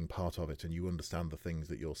living part of it, and you understand the things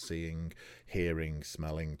that you're seeing, hearing,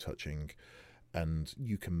 smelling, touching, and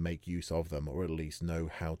you can make use of them, or at least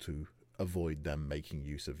know how to avoid them making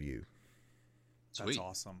use of you. That's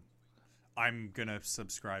awesome. I'm going to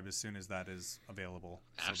subscribe as soon as that is available.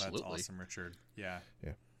 Absolutely. So that's awesome, Richard. Yeah.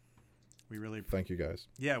 Yeah. We really thank you, guys.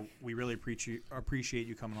 Yeah, we really appreciate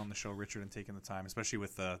you coming on the show, Richard, and taking the time, especially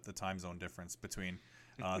with the time zone difference between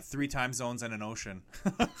 3 time zones and an ocean.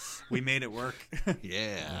 We made it work.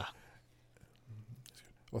 Yeah.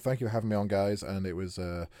 Well, thank you for having me on, guys, and it was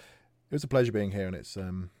a pleasure being here, and it's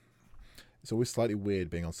always slightly weird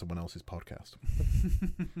being on someone else's podcast.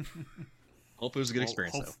 Hope it was a good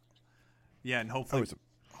experience, though. Yeah, and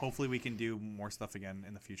hopefully we can do more stuff again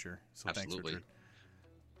in the future. So absolutely. Thanks, Richard.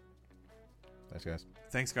 Thanks, guys.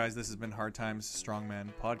 Thanks, guys. This has been Hard Times Strong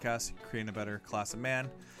Men Podcast, creating a better class of man.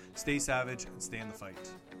 Stay savage and stay in the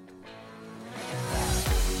fight.